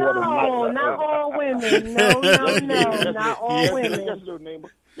 No, not all women. No, not all women.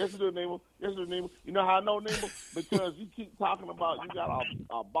 Yes, neighbor. You know how I know, neighbor? Because you keep talking about you got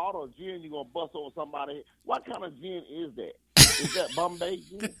a bottle of gin you're gonna bust over somebody's head. What kind of gin is that? Is that Bombay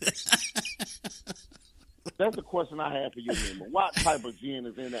gin? That's the question I have for you, neighbor. What type of gin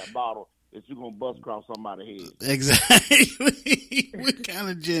is in that bottle that you're going to bust across somebody's head? Exactly. What kind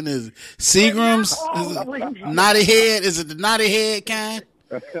of gin is it? Seagram's? Is it Naughty Head? Is it the Naughty Head kind?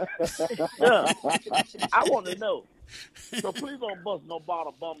 Yeah. I want to know. So please don't bust no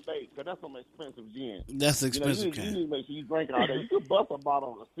bottle of Bombay, because that's some expensive gin. That's expensive you need to make sure you drink all that. You could bust a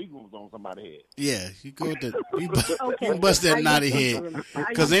bottle of Seagram's on somebody's head. Yeah, you go with you bust that Naughty Head,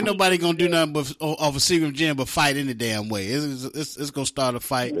 because ain't nobody gonna do nothing but off a Seagram's gin but fight any damn way. It's gonna start a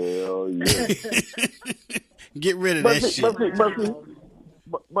fight. Hell yeah. Get rid of that shit.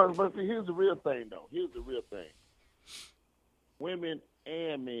 But see, here's the real thing, though. Here's the real thing. Women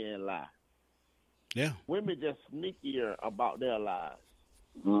and men lie. Yeah. Women just sneakier about their lies.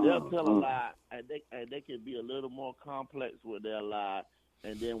 They'll tell a lie, and they can be a little more complex with their lie,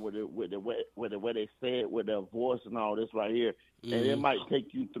 and then with the way they say it, with their voice and all this right here, and it might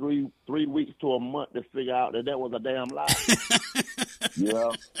take you three weeks to a month to figure out that was a damn lie.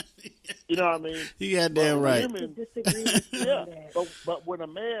 Yeah. You know what I mean? You got damn right. Women, yeah, but when a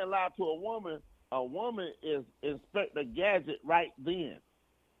man lies to a woman is Inspector Gadget right then.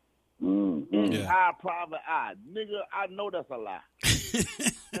 In our private eye, nigga, I know that's a lie.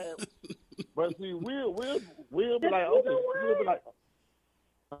 But see, we'll be like, okay, we'll be like,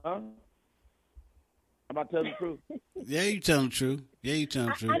 huh? Am I telling the truth? Yeah, you telling the truth.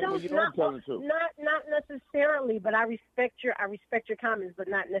 I don't not necessarily, but I respect your comments, but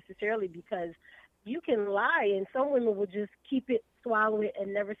not necessarily, because you can lie, and some women will just keep it, swallow it,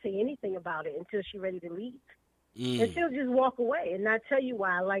 and never say anything about it until she's ready to leave. And she'll just walk away and not tell you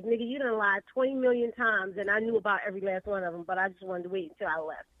why. Like, nigga, you done lied 20 million times, and I knew about every last one of them, but I just wanted to wait until I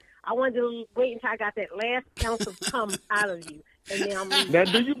left. I wanted to wait until I got that last ounce of cum out of you, and then I'm leaving. Now,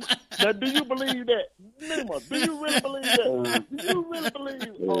 do you believe that? Nima, do you really believe that? Do you really believe a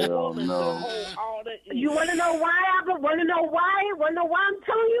woman to hold all that in? You want to know why? Want to know why I'm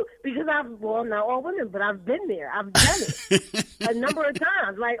telling you? Because not all women, but I've been there. I've done it a number of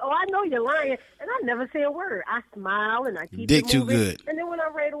times. Like, I know you're lying, and I never say a word. I smile and I keep Dick it moving. Too good. And then when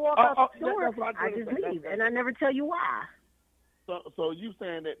I'm ready to walk out the door, I just leave, and I never tell you why. So you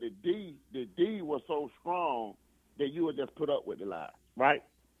saying that the D was so strong that you would just put up with the lie, right?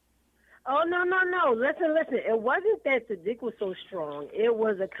 Oh, no. Listen. It wasn't that the dick was so strong. It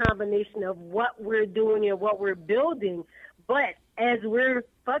was a combination of what we're doing and what we're building. But as we're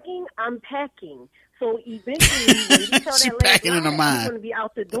fucking, I'm packing. So eventually, when you tell that lady, I'm going to be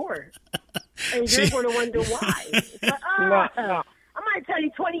out the door. And you're going to wonder why. But, I might tell you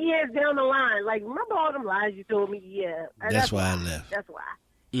 20 years down the line. Like, remember all them lies you told me? Yeah. That's why I left. That's why.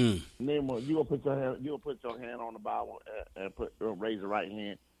 Nemo, you gonna put your hand on the Bible and raise the right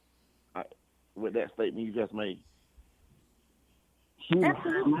hand with that statement you just made.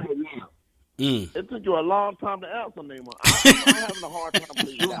 Absolutely. It took you a long time to answer, Nemo. I'm having a hard time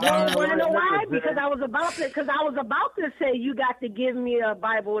believing that. You want to know why? Because I was about to say you got to give me a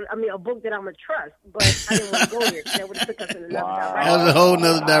Bible. I mean, a book that I'm gonna trust, but I didn't want to go there. That would have took us in another direction. That was a whole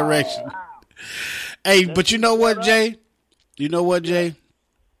nother direction. Wow. Hey, but you know what, Jay?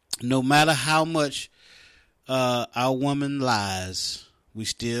 No matter how much our woman lies, we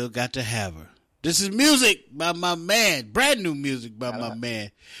still got to have her. This is music by my man, brand new music by my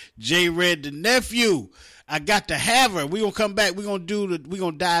man, J Red the Nephew. I got to have her. We gonna come back. We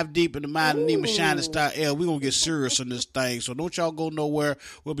gonna dive deep in the mind of Nima Shining Star L. We gonna get serious on this thing. So don't y'all go nowhere.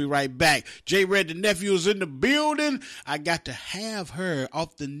 We'll be right back. J Red the Nephew is in the building. I got to have her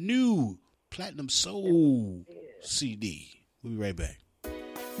off the new Platinum Soul CD. We'll be right back.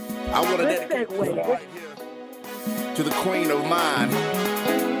 I want to dedicate this right here to the queen of mine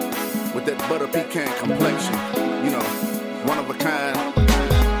with that butter pecan complexion. You know, one of a kind.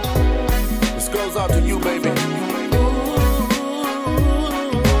 This goes out to you, baby.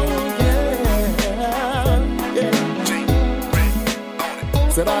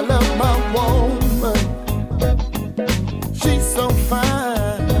 Said I love my woman. She's so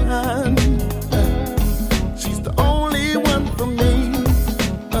fine. She's the only one for me.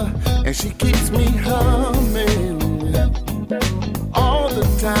 And she keeps me humming all the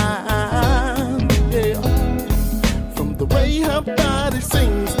time, yeah. From the way her body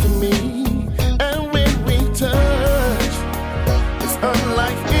sings to me, and when we touch, it's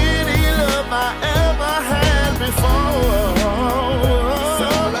unlike any love I ever had before. So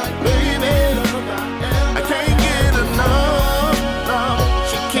like, baby, I can't get enough. No,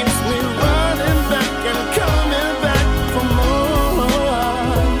 she keeps me running back and coming back for more.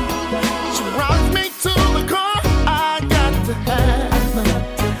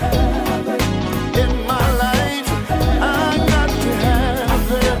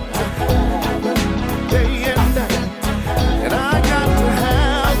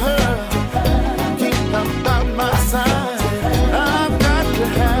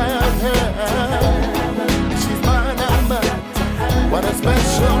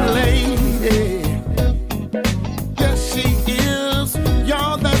 Special lady, yes she is,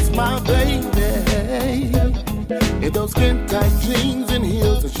 y'all, that's my baby. In those skin tight jeans and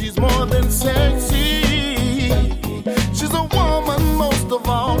heels, and she's more than sexy. She's a woman most of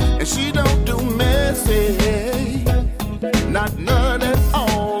all, and she don't do messy, not none at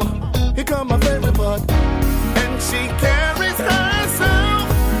all. Here come my favorite part, and she carries herself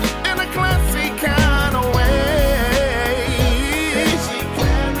in a classy kind of way.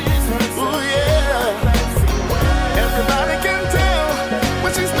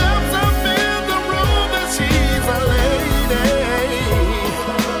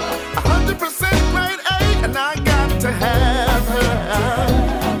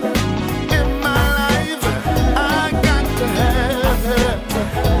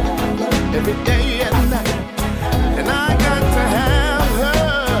 Every day and night, and I got to have her,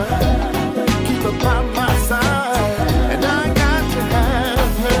 keep her by my side, and I got to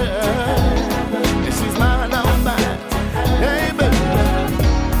have her, and she's mine, I'm mine, hey baby.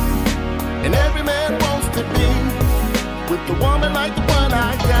 And every man wants to be with the woman like the one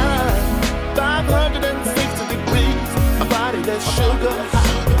I got, 560 degrees, a body that's sugar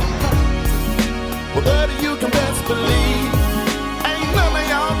hot. Well, buddy, you can best believe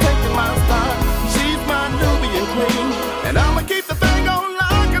she's my Nubian queen, and I'ma keep the thing on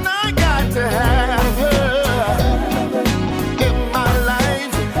lock, and I got to have her in my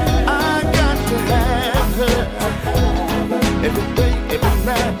life. I got to have her every day, every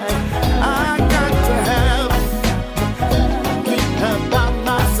night. I got to have, keep her by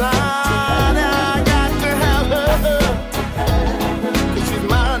my side. I got to have her, 'cause she's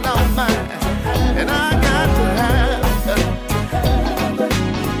mine, all mine, and I got to have her.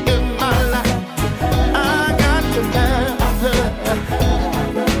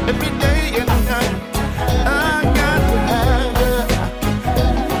 Every day and night, I got to have her,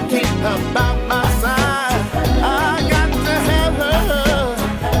 keep her by my side. I got to have her,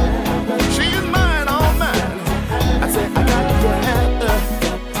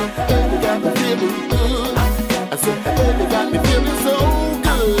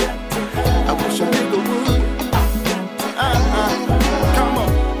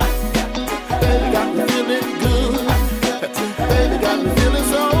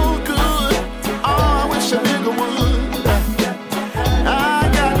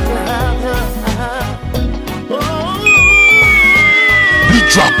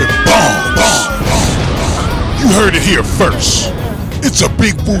 You heard it here first. It's a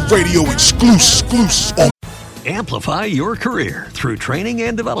Big Woo Radio exclusive on. Amplify your career through training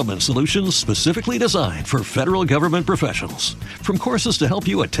and development solutions specifically designed for federal government professionals. From courses to help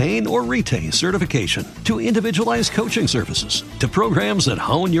you attain or retain certification, to individualized coaching services, to programs that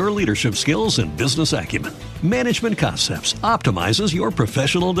hone your leadership skills and business acumen, Management Concepts optimizes your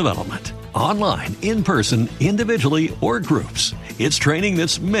professional development. Online, in person, individually, or groups, it's training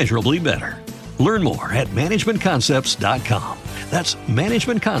that's measurably better. Learn more at managementconcepts.com. That's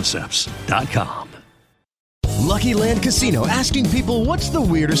managementconcepts.com. Lucky Land Casino, asking people, what's the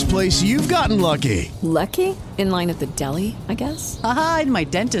weirdest place you've gotten lucky? Lucky? In line at the deli, I guess? Aha, in my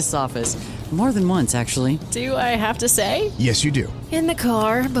dentist's office. More than once, actually. Do I have to say? Yes, you do. In the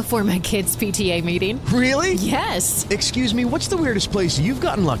car before my kids' PTA meeting. Really? Yes. Excuse me, what's the weirdest place you've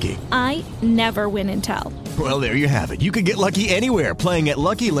gotten lucky? I never win and tell. Well, there you have it. You can get lucky anywhere, playing at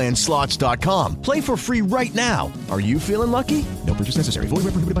LuckyLandSlots.com. Play for free right now. Are you feeling lucky? No purchase necessary. Void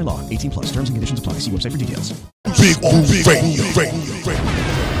where prohibited by law. 18 plus. Terms and conditions apply. See website for details. Big Woo Radio.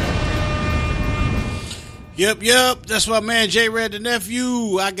 Yep. That's my man J Red, the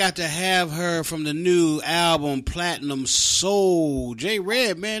nephew. I got to have her from the new album Platinum Soul. J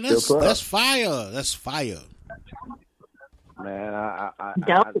Red, man, that's fire. That's fire. Man, I'm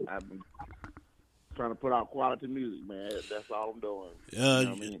trying to put out quality music, man. That's all I'm doing. You know what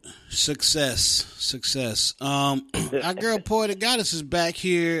I mean? Success. Our girl Poetic Goddess is back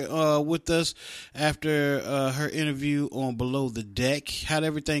here with us after her interview on Below the Deck. How'd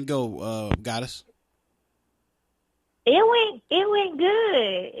everything go, Goddess? It went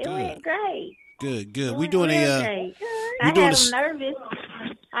good. It went great. Good. We doing I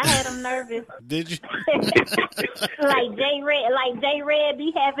had them nervous. Did you? like J Red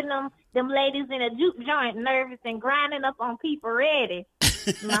be having them ladies in a juke joint nervous and grinding up on people ready.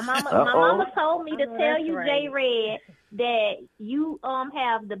 My mama told me to tell you, J Red, that you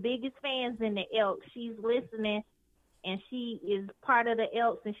have the biggest fans in the Elks. She's listening. And she is part of the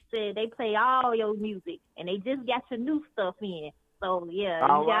Elks, and she said they play all your music, and they just got your new stuff in. So, yeah,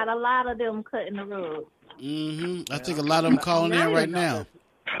 you got a lot of them cutting the rug. Mm-hmm. I think a lot of them calling in right now.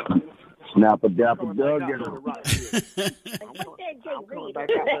 Snapper Dapper Doug.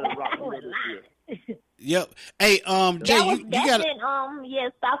 Yep. Hey, Jay, you got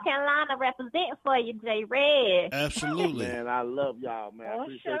South Carolina represent for you, J Red. Absolutely. Man, I love y'all, man. I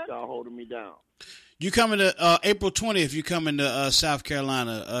appreciate y'all holding me down. You coming to April 20th? You coming to South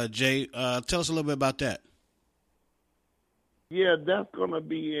Carolina, Jay? Tell us a little bit about that. Yeah, that's gonna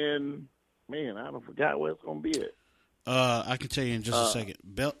be in. Man, I don't forgot where it's gonna be at. I can tell you in just a second.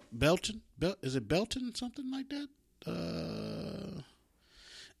 Belton? Is it Belton? Something like that?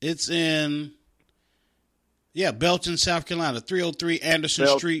 It's in. Yeah, Belton, South Carolina, 303 Anderson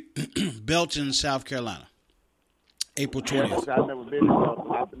Street, Belton, South Carolina. April 20th. I've never been to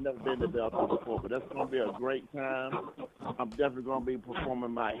Belton. I've never been to Belton before, but that's going to be a great time. I'm definitely going to be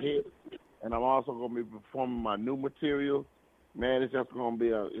performing my hit, and I'm also going to be performing my new material. Man, it's just going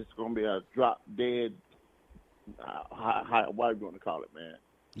to be a drop dead. What are you going to call it, man?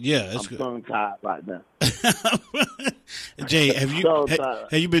 Yeah, I'm tongue-tied right now. Jay, have you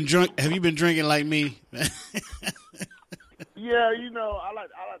been drunk? Have you been drinking like me? Yeah, I like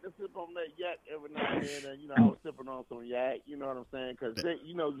to sip on that yak every now and then, and I was sipping on some yak. You know what I'm saying? Because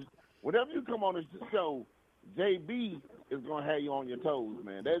whenever you come on the show, JB is gonna have you on your toes,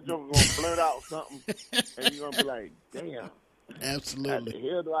 man. That joke gonna blurt out something, and you're gonna be like, "Damn." Absolutely. How the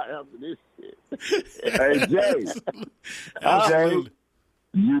hell do I answer this shit? Hey, Jay. Absolutely. Jay,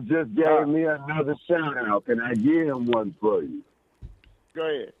 you just gave me another shout out. Can I give him one for you? Go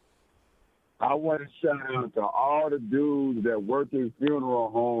ahead. I want to shout out to all the dudes that work in funeral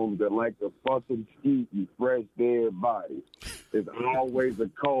homes that like to fuck and skeet and fresh dead bodies. It's always a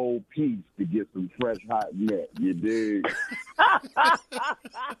cold piece to get some fresh hot neck. You dig?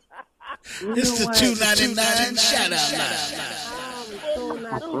 It's the $2.99 shout out line. So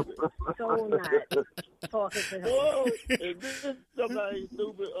not talking to him. This is somebody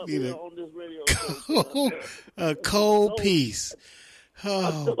stupid up here on this radio show. A cold piece.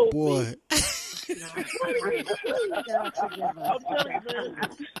 Oh, boy.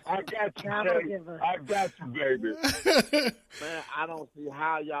 I got you, baby. Man, I don't see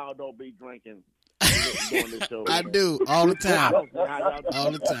how y'all don't be drinking during this show. I do, all the time.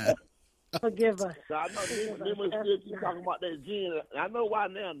 All the time. Forgive us. So I know Nima still keep talking about that gin. I know why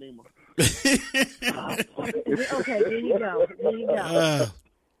now, Nima. Okay, there you go.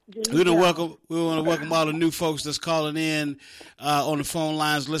 We want to welcome all the new folks that's calling in on the phone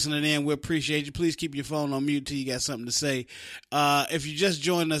lines, listening in. We appreciate you. Please keep your phone on mute till you got something to say. If you just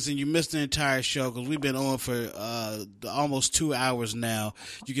joined us and you missed the entire show, because we've been on for almost 2 hours now,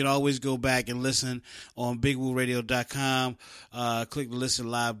 you can always go back and listen on BigWooRadio.com. Click the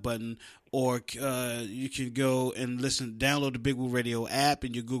Listen Live button. Or you can go and download the Big Woo Radio app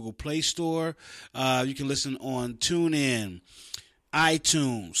in your Google Play Store. You can listen on TuneIn,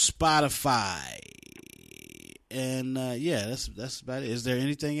 iTunes, Spotify, and that's about it. Is there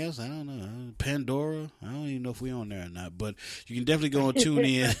anything else? I don't know. Pandora? I don't even know if we're on there or not. But you can definitely go on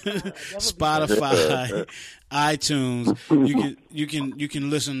TuneIn, Spotify, iTunes. You can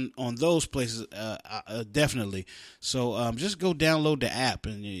listen on those places definitely. So just go download the app,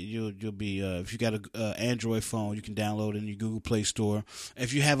 and you'll be if you got a Android phone, you can download it in your Google Play Store.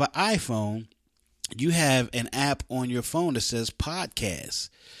 If you have an iPhone, you have an app on your phone that says podcast.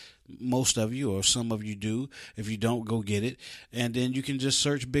 Most of you or some of you do. If you don't, go get it. And then you can just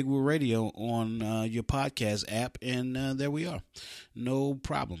search Big Woo Radio on your podcast app, and there we are. No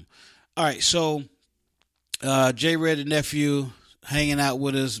problem. All right, so J. Red, the nephew, hanging out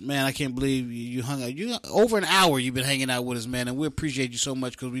with us. Man, I can't believe you hung out. You over an hour you've been hanging out with us, man, and we appreciate you so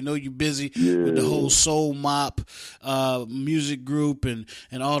much because we know you're busy with the whole Soul Mop music group and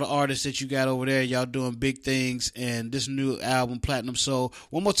all the artists that you got over there. Y'all doing big things, and this new album, Platinum Soul.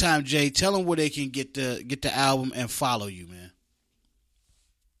 One more time, Jay, tell them where they can get the album and follow you, man.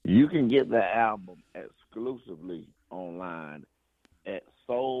 You can get the album exclusively online at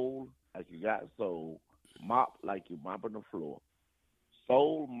Soul, like you got Soul, Mop like you mopping the floor,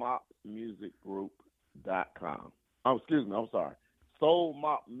 soulmopmusicgroup.com. Oh, excuse me, I'm sorry.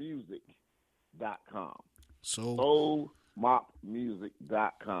 soulmopmusic.com.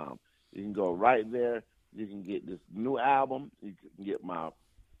 soulmopmusic.com. You can go right there. You can get this new album. You can get my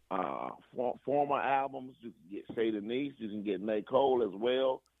former albums. You can get Shay Denise. You can get Nicole as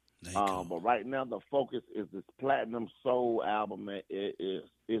well. But right now the focus is this Platinum Soul album.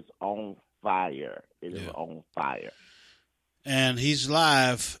 It's on fire. It is on fire. And he's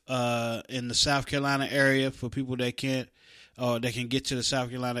live in the South Carolina area for people that can't or that can get to the South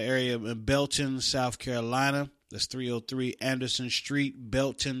Carolina area in Belton, South Carolina. That's 303 Anderson Street,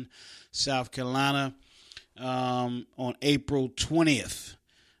 Belton, South Carolina, on April 20th.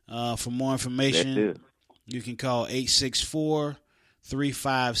 For more information, you can call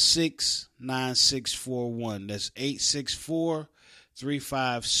 864-356-9641. That's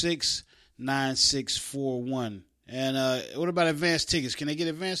 864-356-9641. And what about advance tickets? Can they get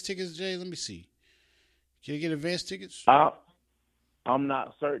advance tickets, Jay? Let me see. Can they get advance tickets? I'm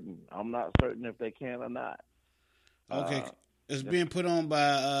not certain. I'm not certain if they can or not. Okay. It's being put on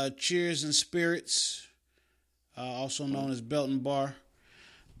by Cheers and Spirits, also known as Belton Bar.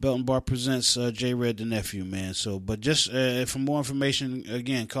 Belton Bar presents J. Red the Nephew, man. So, but just for more information,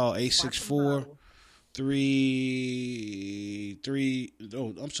 again, call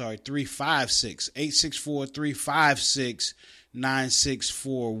 356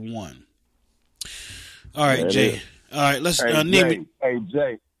 864-356-9641. All right, Jay. All right, let's name it. Hey,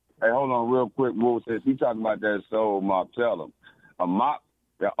 Jay. Hey, hold on real quick. Will says he talking about that soul mop. Tell him a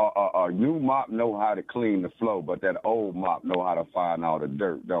new mop know how to clean the floor, but that old mop know how to find all the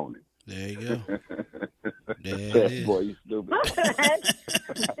dirt, don't it? There you go. There it is. Boy, you stupid.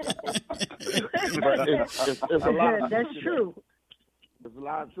 It's a lot. That's true. There's a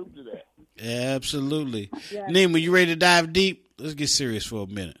lot of truth to that. Absolutely. Yeah. Nima, you ready to dive deep? Let's get serious for a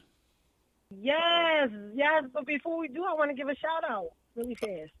minute. Yes. But before we do, I want to give a shout out really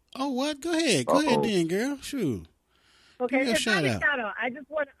fast. Oh, what? Go ahead. Go ahead then, girl. Shoot. Okay, it's not a shout out. I just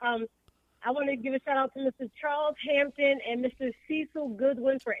want I want to give a shout out to Mr. Charles Hampton and Mr. Cecil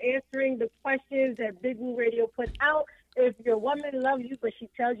Goodwin for answering the questions that Big Woo Radio put out. If your woman loves you, but she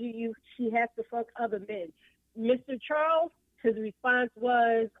tells you she has to fuck other men. Mr. Charles, his response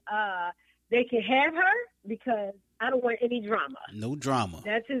was, they can have her because I don't want any drama. No drama.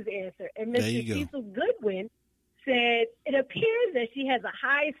 That's his answer. And Mr. Cecil Goodwin said, it appears that she has a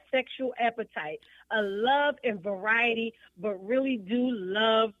high sexual appetite, a love and variety, but really do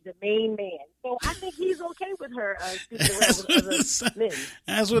love the main man. So I think he's okay with her sleeping around with other men.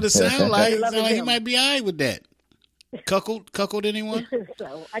 That's what it sounds like. It sounds like he might be all right with that. Cuckold anyone?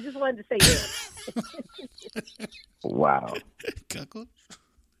 So I just wanted to say that. Wow. Cuckold?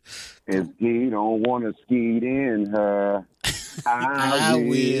 If he don't want to skeet in her, I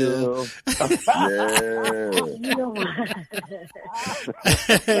will. Yeah. You know what?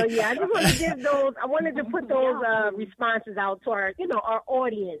 So yeah, I just want to give those. I wanted to put those responses out to our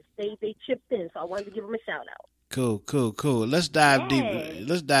audience. They chipped in, so I wanted to give them a shout out. Cool. Let's dive deep.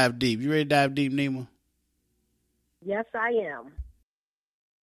 You ready to dive deep, Nima? Yes, I am.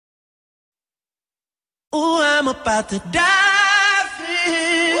 Oh, I'm about to dive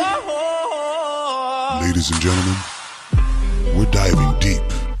in. Ladies and gentlemen, we're diving deep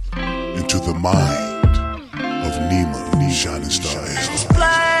into the mind of Nima Shining Star.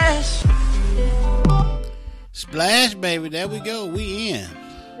 Splash, baby. There we go. We in.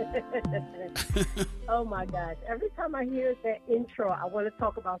 Oh my gosh. Every time I hear that intro, I want to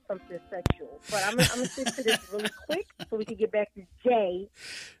talk about something sexual. But I'm going to stick to this really quick so we can get back to Jay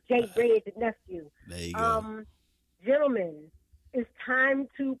Red, the nephew. There you go. Gentlemen, it's time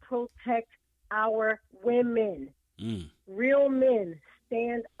to protect our women. Real men,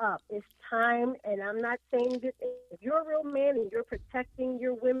 stand up. It's time, and I'm not saying this. If you're a real man and you're protecting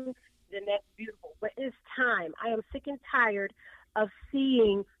your women, then that's beautiful. But it's time. I am sick and tired of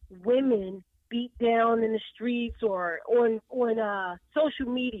seeing women beat down in the streets or on social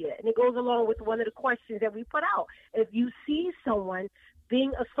media. And it goes along with one of the questions that we put out. If you see someone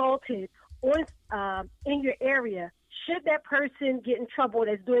being assaulted in your area, should that person get in trouble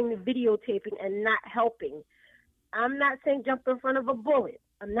that's doing the videotaping and not helping? I'm not saying jump in front of a bullet.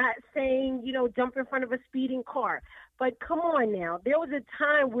 I'm not saying, jump in front of a speeding car. But come on now. There was a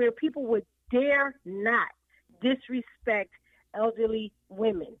time where people would dare not disrespect elderly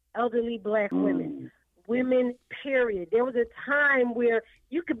women, elderly black women, period. There was a time where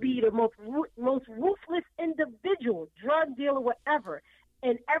you could be the most ruthless individual, drug dealer, whatever,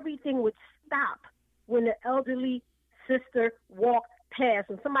 and everything would stop when the elderly sister walked past,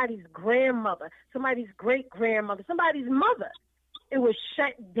 and somebody's grandmother, somebody's great-grandmother, somebody's mother. It was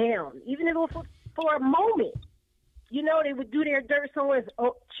shut down, even if it was for a moment. They would do their dirt somewhere.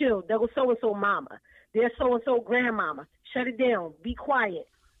 Oh, chill. There was so-and-so mama. There's so-and-so grandmama. Shut it down. Be quiet.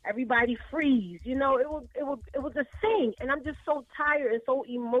 Everybody freeze. It was a thing. And I'm just so tired and so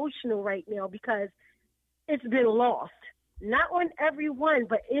emotional right now because it's been lost. Not on everyone,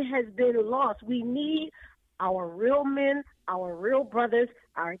 but it has been lost. We need our real men, our real brothers,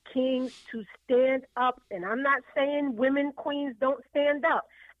 our kings to stand up. And I'm not saying women, queens don't stand up.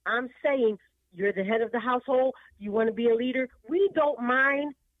 I'm saying you're the head of the household. You want to be a leader. We don't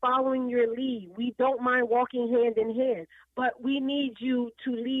mind following your lead. We don't mind walking hand in hand, but we need you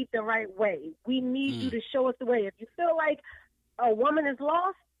to lead the right way. We need you to show us the way. If you feel like a woman is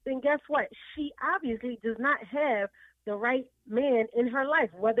lost, then guess what? She obviously does not have the right man in her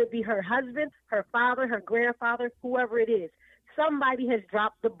life, whether it be her husband, her father, her grandfather, whoever it is. Somebody has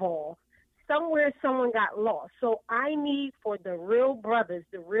dropped the ball. Somewhere someone got lost. So I need for the real brothers,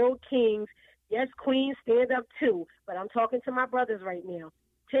 the real kings, yes, queens, stand up too, but I'm talking to my brothers right now.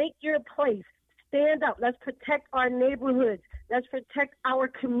 Take your place. Stand up. Let's protect our neighborhoods. Let's protect our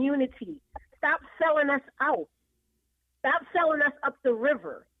community. Stop selling us out. Stop selling us up the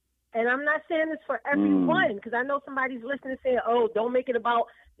river. And I'm not saying this for everyone because I know somebody's listening saying, oh, don't make it about.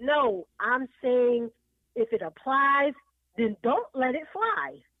 No, I'm saying if it applies, then don't let it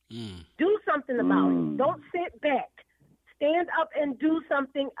fly. Do something about it. Don't sit back. Stand up and do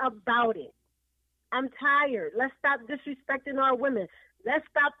something about it. I'm tired. Let's stop disrespecting our women. Let's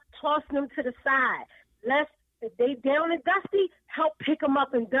stop tossing them to the side. If they down and dusty, help pick them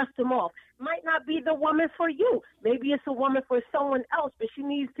up and dust them off. Might not be the woman for you. Maybe it's a woman for someone else, but she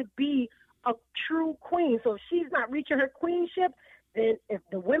needs to be a true queen. So if she's not reaching her queenship, then if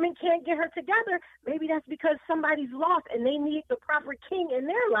the women can't get her together, maybe that's because somebody's lost and they need the proper king in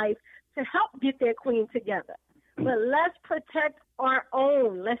their life to help get their queen together. But let's protect our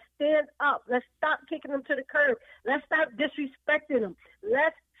own. Let's stand up. Let's stop kicking them to the curb. Let's stop disrespecting them.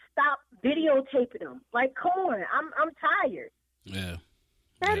 Let's stop videotaping them. Like, come on. I'm tired. Yeah.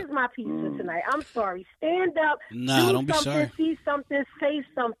 That is my piece for tonight. I'm sorry. Stand up. Nah, don't be sorry. See something. Say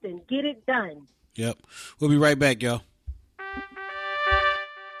something. Get it done. Yep. We'll be right back, y'all.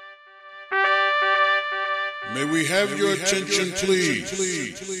 May we have your attention, please?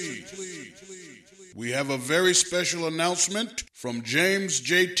 We have a very special announcement from James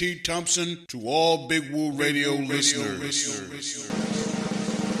J.T. Thompson to all Big Woo Radio listeners.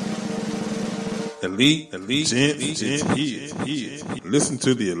 Elite Gents. Listen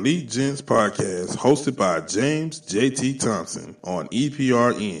to the Elite Gents podcast hosted by James J.T. Thompson on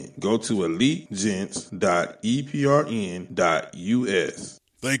EPRN. Go to elitegents.eprn.us.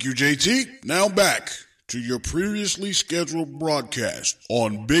 Thank you, JT. Now back to your previously scheduled broadcast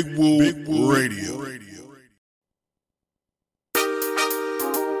on Big Woo Radio.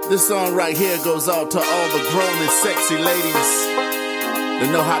 This song right here goes out to all the grown and sexy ladies that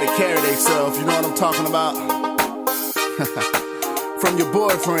know how to carry themselves. You know what I'm talking about? From your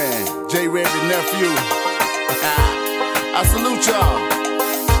boyfriend, J. Red the nephew, I salute y'all.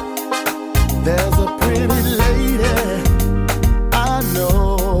 There's a pretty lady I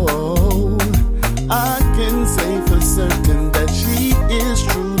know. I can say for certain that she is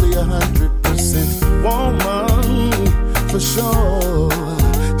truly 100% woman for sure.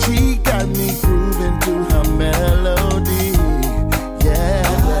 She got me grooving to her melody. Yeah.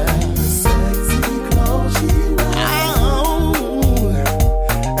 The sexy clothes she wears. Oh,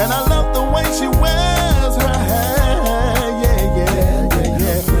 and I love the way she wears her hair. Yeah, yeah, yeah,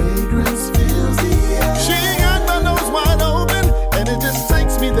 yeah. Fragrance fills the air. She got my nose wide open, and it just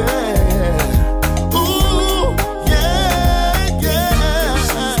takes me there. Ooh, yeah, yeah.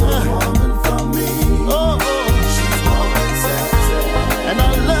 She's the woman for me. Oh, she's woman sexy. And I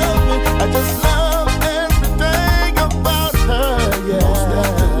love it. I just love everything about her. Yeah. Most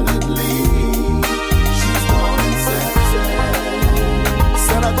definitely, she's woman sexy.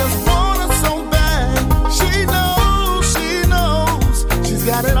 Said I just want her so bad. She knows. She's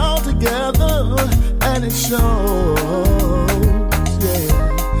got it all together, and it shows.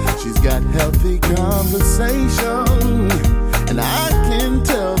 Yeah. She's got healthy conversation, and I can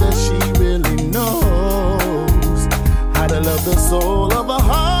tell that she really knows how to love the soul of a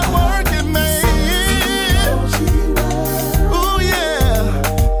hard-working man. Ooh, yeah.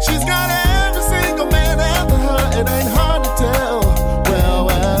 She's got every single man after her. It ain't hard to tell. Well.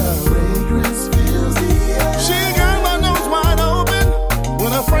 Fragrance fills the air. She got my nose wide open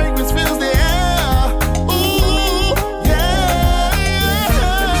when her fragrance fills the air. Ooh, yeah.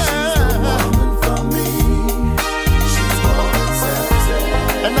 She's the woman for me. She's woman sexy.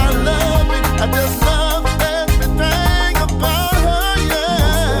 And I love it. I just love everything about her,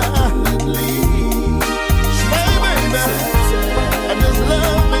 yeah. Hey, baby. I just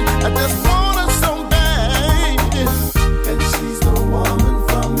love it. I just want her so bad. And she's the woman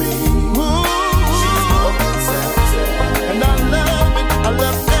for me. She's woman sexy. And I love it. I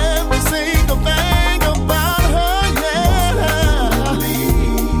love every single thing about her, yeah.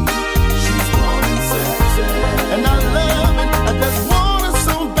 She's woman sexy. And I love it. I just want her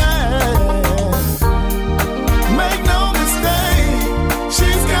so bad. Make no mistake,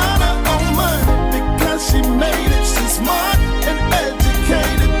 she's got her own money because she made it. She's smart and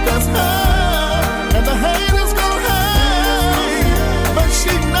educated. That's her. And the haters gon' hate, but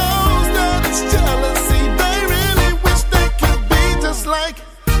she knows that it's jealousy. They really wish they could be just like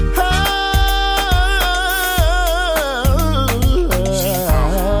her.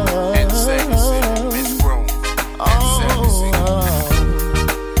 And sexy, Miss Grown. And sexy.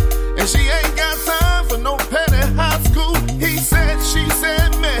 And she ain't got time for no petty high school. He said, she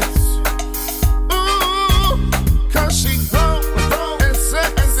said mess. Ooh, 'cause she grown and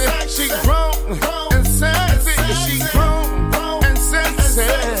sexy. She grown and sexy. She grown and sexy.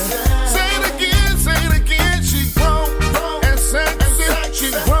 Say it again. She grown and sexy.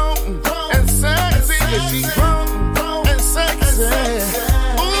 She grown and sexy. She grown and sexy.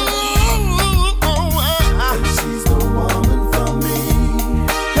 She's the woman for me.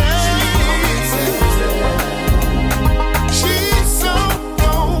 She's so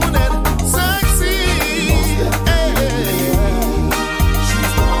grown and sexy.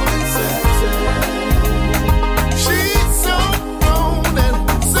 She's woman sexy. She's so grown and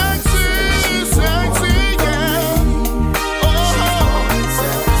sexy, yeah. Oh,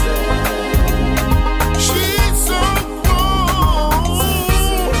 she's so grown.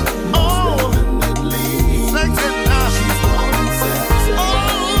 Oh, sexy now. Oh,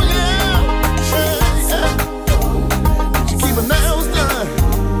 yeah. She keep her nails done.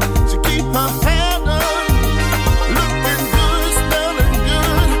 She keep her hair done. Looking good, smelling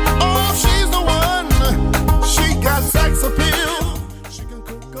good. Oh, she's the one. She got sex appeal. She can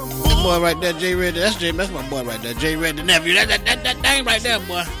cook a food. That boy right there, J Red. That's my boy right there, J Red the nephew. That thing right there,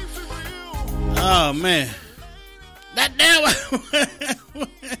 boy. Oh man, that damn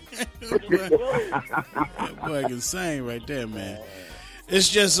that boy can sing right there, man. It's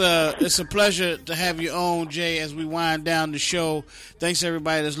just it's a pleasure to have you on, Jay, as we wind down the show. Thanks to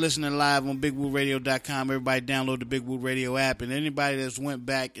everybody that's listening live on BigWooRadio.com. Everybody download the Big Woo Radio app, and anybody that's went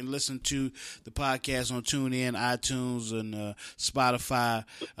back and listened to the podcast on TuneIn, iTunes, and Spotify,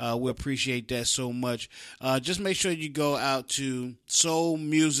 we appreciate that so much. Just make sure you go out to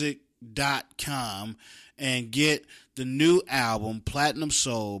soulmusic.com and get the new album, Platinum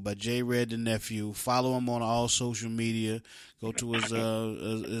Soul, by J Red the Nephew. Follow him on all social media. Go to his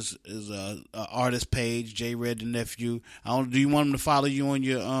artist page, J Red the Nephew. Do you want him to follow you on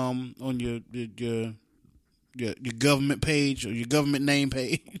your government page or your government name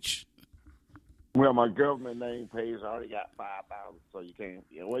page? Well, my government name page already got 5,000, so you can't.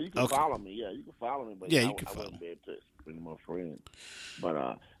 Yeah, well, you can follow me. Yeah, you can follow me, but yeah, I wouldn't be able to any more friends.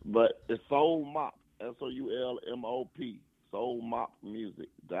 But it's Soul Mop, SOULMOP,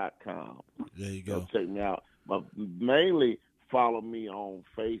 SoulMopMusic.com. There you go. So check me out, but mainly follow me on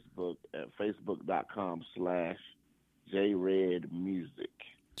Facebook at Facebook.com/JRedMusic.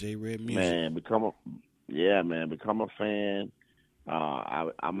 JRedMusic. Man, become a fan.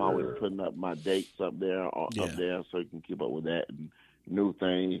 I'm always putting up my dates up there so you can keep up with that and new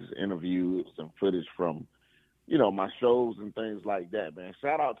things, interviews and footage from, my shows and things like that, man.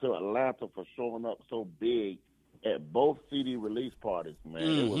 Shout out to Atlanta for showing up so big at both CD release parties, man.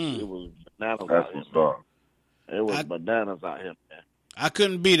 Mm-hmm. It was bananas out here, man. It was bananas out here, man. I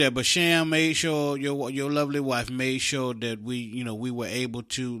couldn't be there, but Sham made sure your lovely wife made sure that we were able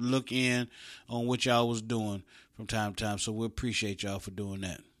to look in on what y'all was doing from time to time. So we appreciate y'all for doing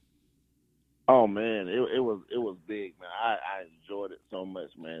that. Oh man, it was big, man. I enjoyed it so much,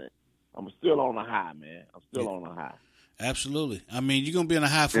 man. I'm still on a high, man. On a high. Absolutely. I mean, you're gonna be on a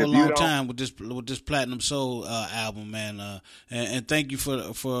high for a long time with this Platinum Soul album, man. And thank you for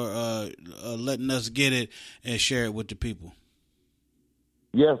letting us get it and share it with the people.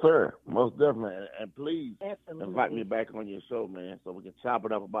 Yes, sir. Most definitely. And please invite me back on your show, man, so we can chop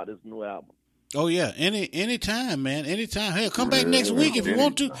it up about this new album. Oh yeah, anytime, man, anytime. Hey, come back next week if you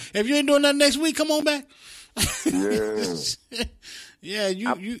want to. If you ain't doing nothing next week, come on back. Yeah. Yeah,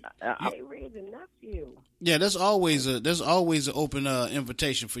 you. Hey, Red the nephew. Yeah, there's always an open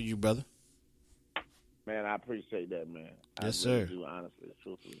invitation for you, brother. Man, I appreciate that, man. Yes, sir. Do, honestly,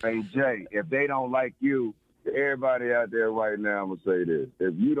 truthfully. Hey, Jay, if they don't like you, everybody out there right now, I'm going to say this.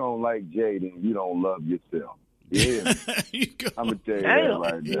 If you don't like Jay, then you don't love yourself. Yeah. I'm going to tell you that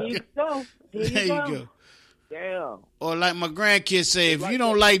right now. There you go. Damn. Or like my grandkids say, if you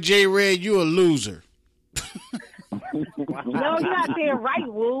don't like J Red, you a loser. No, you're not saying right,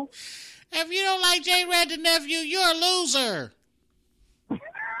 Woo. If you don't like J Red the nephew, you're a loser.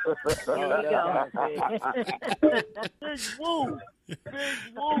 Big Woo.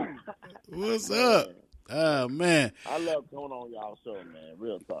 What's up? Oh, man. I love coming on y'all show, man.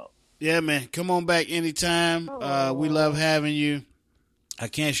 Real talk. Yeah, man. Come on back anytime. We love having you. I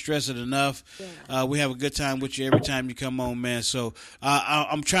can't stress it enough. We have a good time with you every time you come on, man. So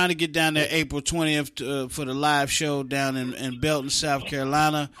I'm trying to get down there April 20th for the live show down in Belton, South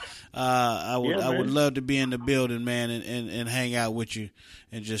Carolina. I would love to be in the building, man, and hang out with you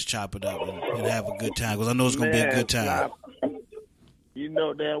and just chop it up and have a good time, because I know it's going to be a good time. You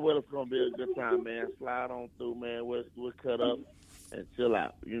know damn well it's going to be a good time, man. Slide on through, man. We'll cut up and chill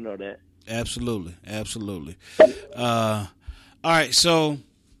out. You know that. Absolutely. All right, so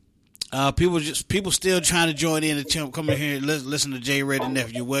people still trying to join in and come in here and listen to J Red and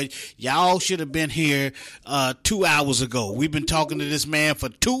Nephew. Well, y'all should have been here 2 hours ago. We've been talking to this man for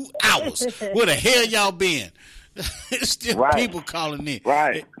 2 hours. Where the hell y'all been? Still people calling in.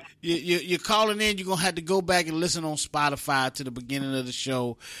 Right. You're calling in. You're going to have to go back and listen on Spotify to the beginning of the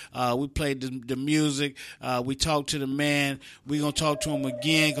show. We played the music. We talked to the man. We're going to talk to him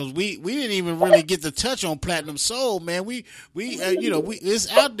again, because we didn't even really get to touch on Platinum Soul, man. We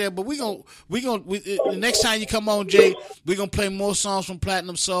it's out there, but the next time you come on, Jay, we're going to play more songs from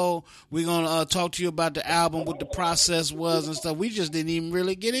Platinum Soul. We're going to talk to you about the album, what the process was and stuff. We just didn't even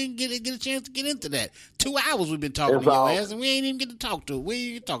really get a chance to get into that. 2 hours we've been talking to your ass, and we ain't even get to talk to it.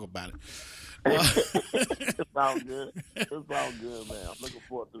 We ain't talk about it. It's all good. It's all good, man. I'm looking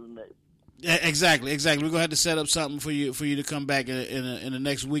forward to the next. Exactly. We're gonna have to set up something for you to come back in the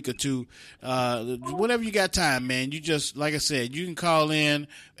next week or two. Whenever you got time, man. You just, like I said, you can call in.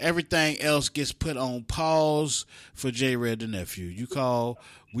 Everything else gets put on pause for J Red the Nephew. You call,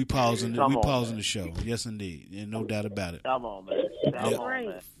 we pausing the show. Yes, indeed, and no doubt about it. Come on, man. Come on,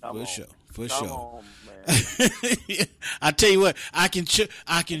 man. For sure. On, I tell you what, I can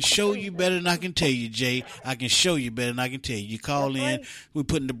show you better than I can tell you, Jay. I can show you better than I can tell you. You call in, we're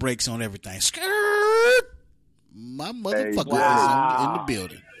putting the brakes on everything. Skirt! My motherfucker is in the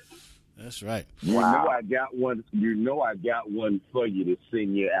building. That's right. You know I got one. You know I got one for you to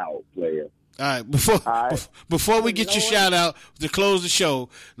sing you out, player. All right, before we get your shout out to close the show,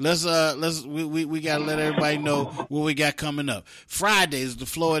 let's we gotta let everybody know what we got coming up. Friday is the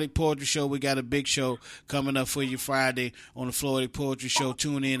Floetic Poetry Show. We got a big show coming up for you Friday on the Floetic Poetry Show.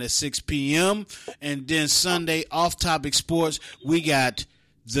 Tune in at 6 p.m. And then Sunday, Off Topic Sports, we got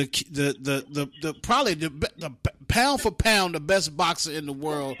the probably the pound for pound the best boxer in the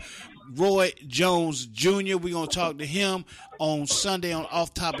world, Roy Jones Jr. We're gonna talk to him on Sunday on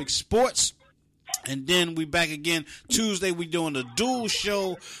Off Topic Sports. And then we back again Tuesday. We doing a dual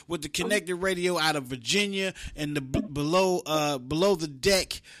show with the Connected Radio out of Virginia and the below the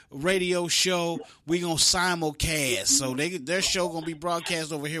deck radio show. We gonna simulcast, so their show gonna be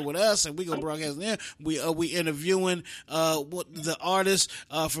broadcast over here with us, and we gonna broadcast there. We interviewing the artist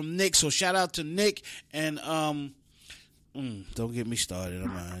from Nick. So shout out to Nick and don't get me started.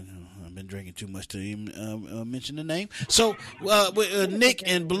 I've been drinking too much to even mention the name. So with Nick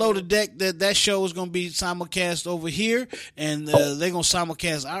and Below the Deck, that show is going to be simulcast over here, and they're going to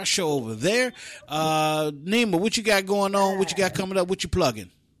simulcast our show over there. Nima, what you got going on? What you got coming up? What you plugging?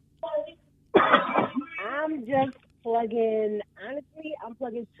 I'm just plugging. Honestly, I'm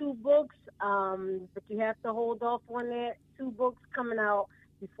plugging 2 books, but you have to hold off on that. 2 books coming out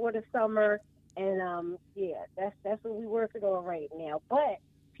before the summer. And that's what we're working on right now. But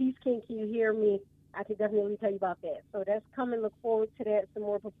Peace King, can you hear me? I can definitely tell you about that. So that's coming. Look forward to that. Some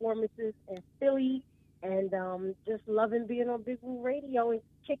more performances in Philly, and just loving being on Big Woo Radio and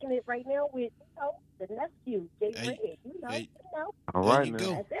kicking it right now with the nephew, Jay Red. You know. All right, there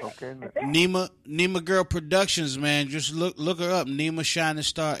you man. go. Okay, man. Nima Girl Productions, man. Just look her up. Nima Shining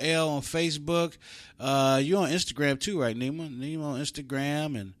Star L on Facebook. You on Instagram too, right, Nima? Nima on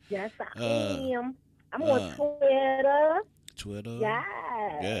Instagram and yes, I am. I'm on Twitter. Yeah.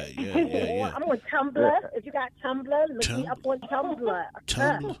 I'm on Tumblr. If you got Tumblr, look me up on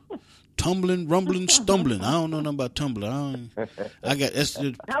Tumblr. Tumbling, rumbling, stumbling. I don't know nothing about Tumblr. I got that's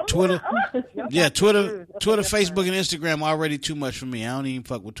Twitter. Yeah, Twitter, Facebook, and Instagram are already too much for me. I don't even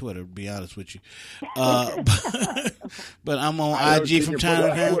fuck with Twitter, to be honest with you. But I'm on IG from time to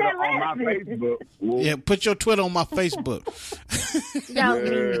time. On my Facebook. Yeah, put your Twitter on my Facebook.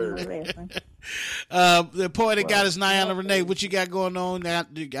 The poetic goddess Niana Renee, what you got going on? I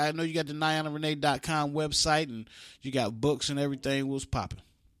know you got the NianaRenee.com website, and you got books and everything. What's popping?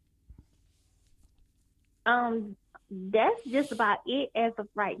 That's just about it as of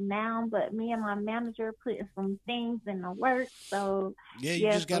right now. But me and my manager putting some things in the works. So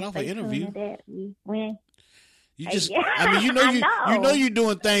you just got off an interview. You just, yeah, I mean, you know you're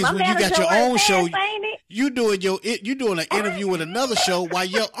doing things when you got your own show. You doing an interview with another show while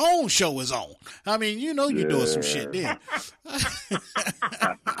your own show is on. I mean, you know you're doing some shit then.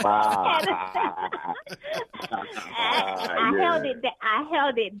 I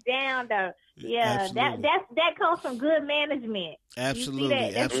held it down though. Yeah, that comes from good management. Absolutely, you see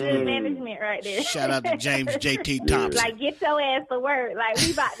that? That's good management right there. Shout out to James JT Thompson. Like, get your ass to work. Like,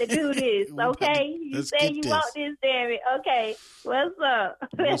 we about to do this, okay? You say you want this, damn it. Okay, what's up?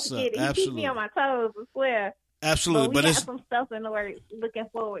 Let's get it. You keep me on my toes, I swear. Absolutely, but we got some stuff in the works. Looking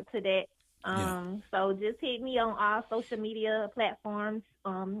forward to that. So just hit me on all social media platforms.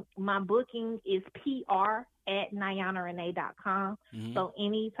 My booking is PR@NianaRenee.com. Mm-hmm. So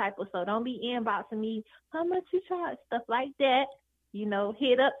any type of, so don't be inboxing me, how much you charge, stuff like that. You know,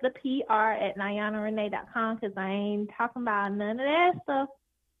 hit up the PR@NianaRenee.com, because I ain't talking about none of that stuff.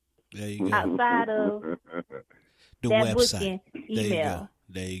 There you go. Outside of the that website. Booking email.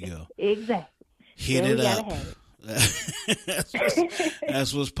 There you go. Exactly. Hit it up.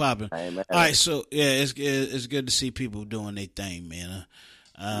 That's what's popping. All right, so it's good to see people doing their thing, man.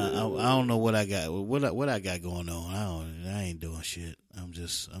 I don't know what I got. What I got going on. I ain't doing shit. I'm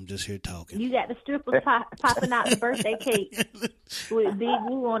just here talking. You got the strippers popping out the birthday cake with Big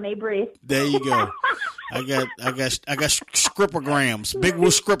Woo on their breast. There you go. I got scriptograms, Big Woo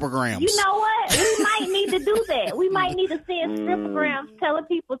scriptograms. You know what? We might need to do that. We might need to send scriptograms telling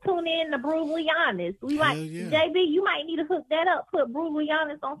people tune in to Brutally Honest. We might, JB, you might need to hook that up. Put Brutally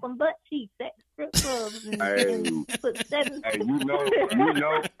Honest on some butt cheeks at strip clubs and put 7. Hey, you know, I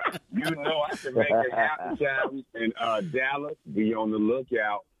can make it happen, child. In Dallas, be on the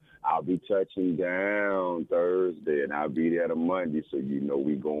lookout. I'll be touching down Thursday, and I'll be there on Monday, so you know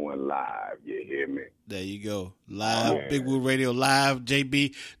we going live. You hear me? There you go. Live, Big Woo Radio Live.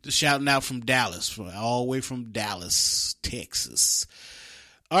 JB shouting out from Dallas, all the way from Dallas, Texas.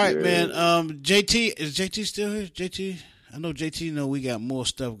 All right, man. JT, is JT still here? JT? I know JT know we got more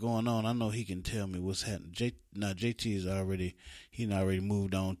stuff going on. I know he can tell me what's happening. JT is already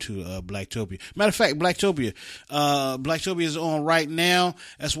moved on to Blacktopia. Matter of fact, Blacktopia is on right now.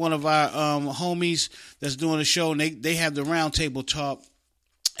 That's one of our homies that's doing the show, and they have the roundtable talk,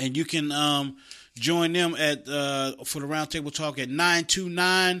 and you can join them at for the roundtable talk at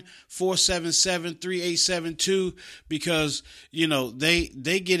 929-477-3872, because you know they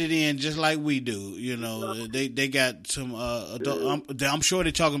get it in just like we do. You know, they got some I'm sure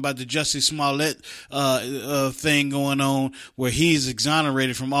they're talking about the Jussie Smollett thing going on where he's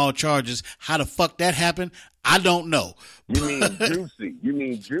exonerated from all charges. How the fuck that happened, I don't know. You mean Juicy. You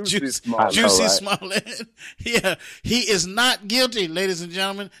mean Juicy Smollett. Juicy Smollett. Yeah, he is not guilty, ladies and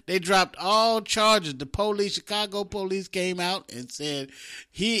gentlemen. They dropped all charges. The police, Chicago police came out and said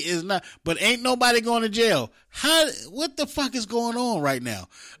he is not. But ain't nobody going to jail. What the fuck is going on right now?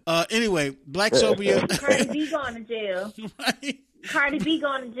 Anyway, Black Sobia. Cardi B going to jail. Right? Cardi B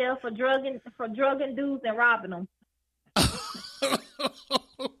going to jail for drugging dudes and robbing them.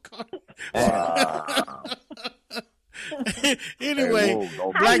 Anyway,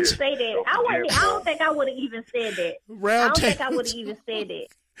 how you say that? I don't think I would have even said that.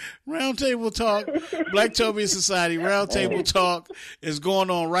 Roundtable Talk, Blacktopia Society, Roundtable Talk is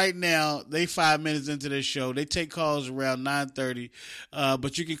going on right now. They 5 minutes into this show. They take calls around 9:30,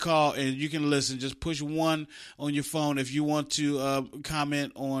 but you can call and you can listen. Just push 1 on your phone if you want to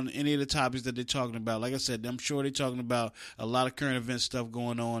comment on any of the topics that they're talking about. Like I said, I'm sure they're talking about a lot of current event stuff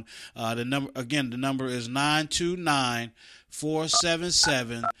going on. The number is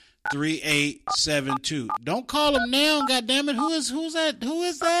 929-477-3872. Don't call them now, goddammit. Who's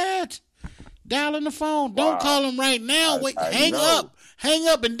that? Dialing the phone. Don't call them right now. Wait, hang up,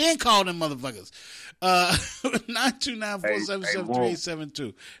 and then call them motherfuckers.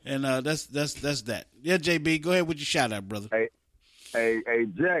 929-477-3872. And that's that. Yeah, JB, go ahead with your shout out, brother. Hey,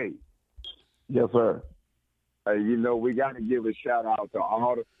 Jay. Yes, sir. Hey, we got to give a shout out to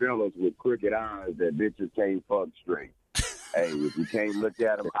all the fellas with crooked eyes that bitches can't fuck straight. Hey, if you can't look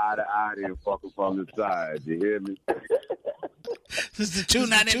at them eye to eye, then fuck them from the side. You hear me? This is the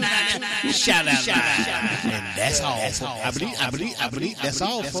 $2.99 shout out. And that's all. I believe that's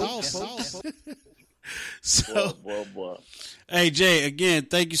all, folks. So, boy. Hey, Jay, again,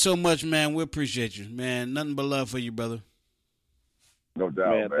 thank you so much, man. We appreciate you, man. Nothing but love for you, brother. No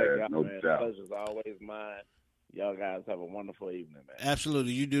doubt, man. No doubt. The pleasure's always mine. Y'all guys have a wonderful evening, man.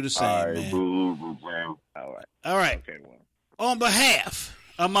 Absolutely. You do the same, man. All right. Okay, well. On behalf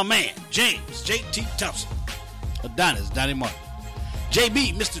of my man, James J.T. Thompson, Adonis, Donnie Martin,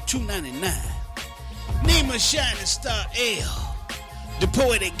 JB, Mr. 299, Nima Shining Star L, the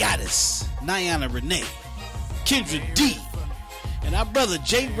Poetic Goddess, Nyana Renee, Kendra D, and our brother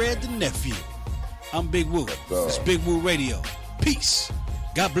J. Red the Nephew. I'm Big Woo. It's Big Woo Radio. Peace.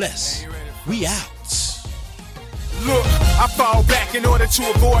 God bless. We out. Look, I fall back in order to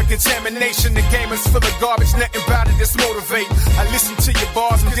avoid contamination. The game is full of garbage, nothing about it is motivate. I listen to your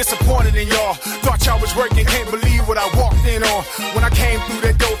bars, I'm disappointed in y'all. Thought y'all was working, can't believe what I walked in on. When I came through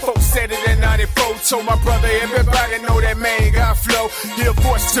that door, folks said it in 94. Told my brother, everybody know that man got flow. He a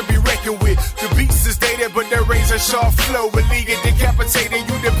force to be reckoned with. The beats is dated, but that razor sharp flow. Believe it, decapitated,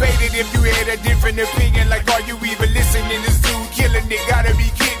 you debated if you had a different opinion. Like, are you even listening? This dude killing it, gotta be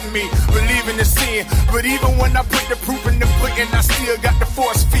kidding me. Believing the sin, but even when I put the proof in the pudding, I still got the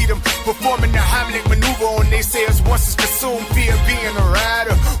force feed them. Performing the Heimlich maneuver on they says once it's consumed, fear being a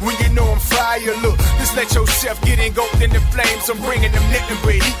rider. When you know I'm fire, look, just let your chef get engulfed in the flames. I'm bringing them nothing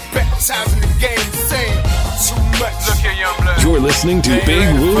but heat, baptizing the game, saying too much. Look here, young blood. You're listening to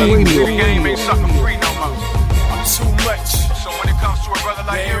Big Woo Radio. The game ain't something free no more. I'm too much. So when it comes to a brother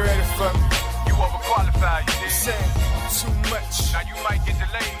like you, ready for me. You overqualified, you did. Saying too much. Now you might get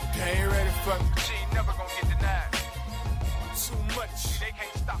delayed. They ain't ready for me. She ain't never gonna get denied. Too much. They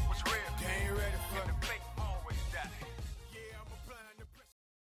can't stop what's real. They ain't ready for the plate always die. Yeah, I'm applying the pressure.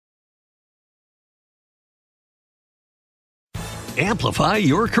 Amplify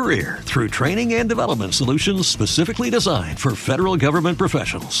your career through training and development solutions specifically designed for federal government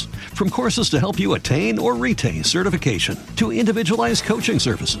professionals. From courses to help you attain or retain certification, to individualized coaching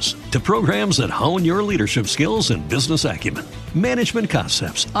services, to programs that hone your leadership skills and business acumen, Management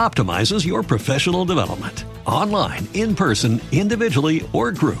Concepts optimizes your professional development. Online, in person, individually,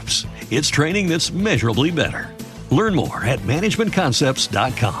 or groups, it's training that's measurably better. Learn more at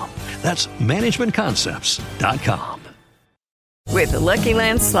managementconcepts.com. That's managementconcepts.com. With the Lucky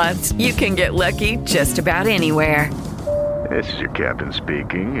Land Slots, you can get lucky just about anywhere. This is your captain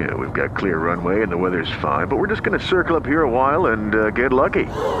speaking. We've got clear runway and the weather's fine, but we're just going to circle up here a while and get lucky.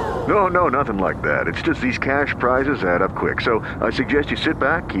 No, nothing like that. It's just these cash prizes add up quick. So I suggest you sit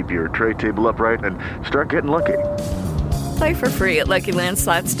back, keep your tray table upright, and start getting lucky. Play for free at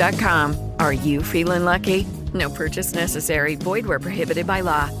LuckyLandSlots.com. Are you feeling lucky? No purchase necessary. Void where prohibited by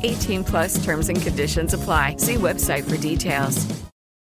law. 18+ terms and conditions apply. See website for details.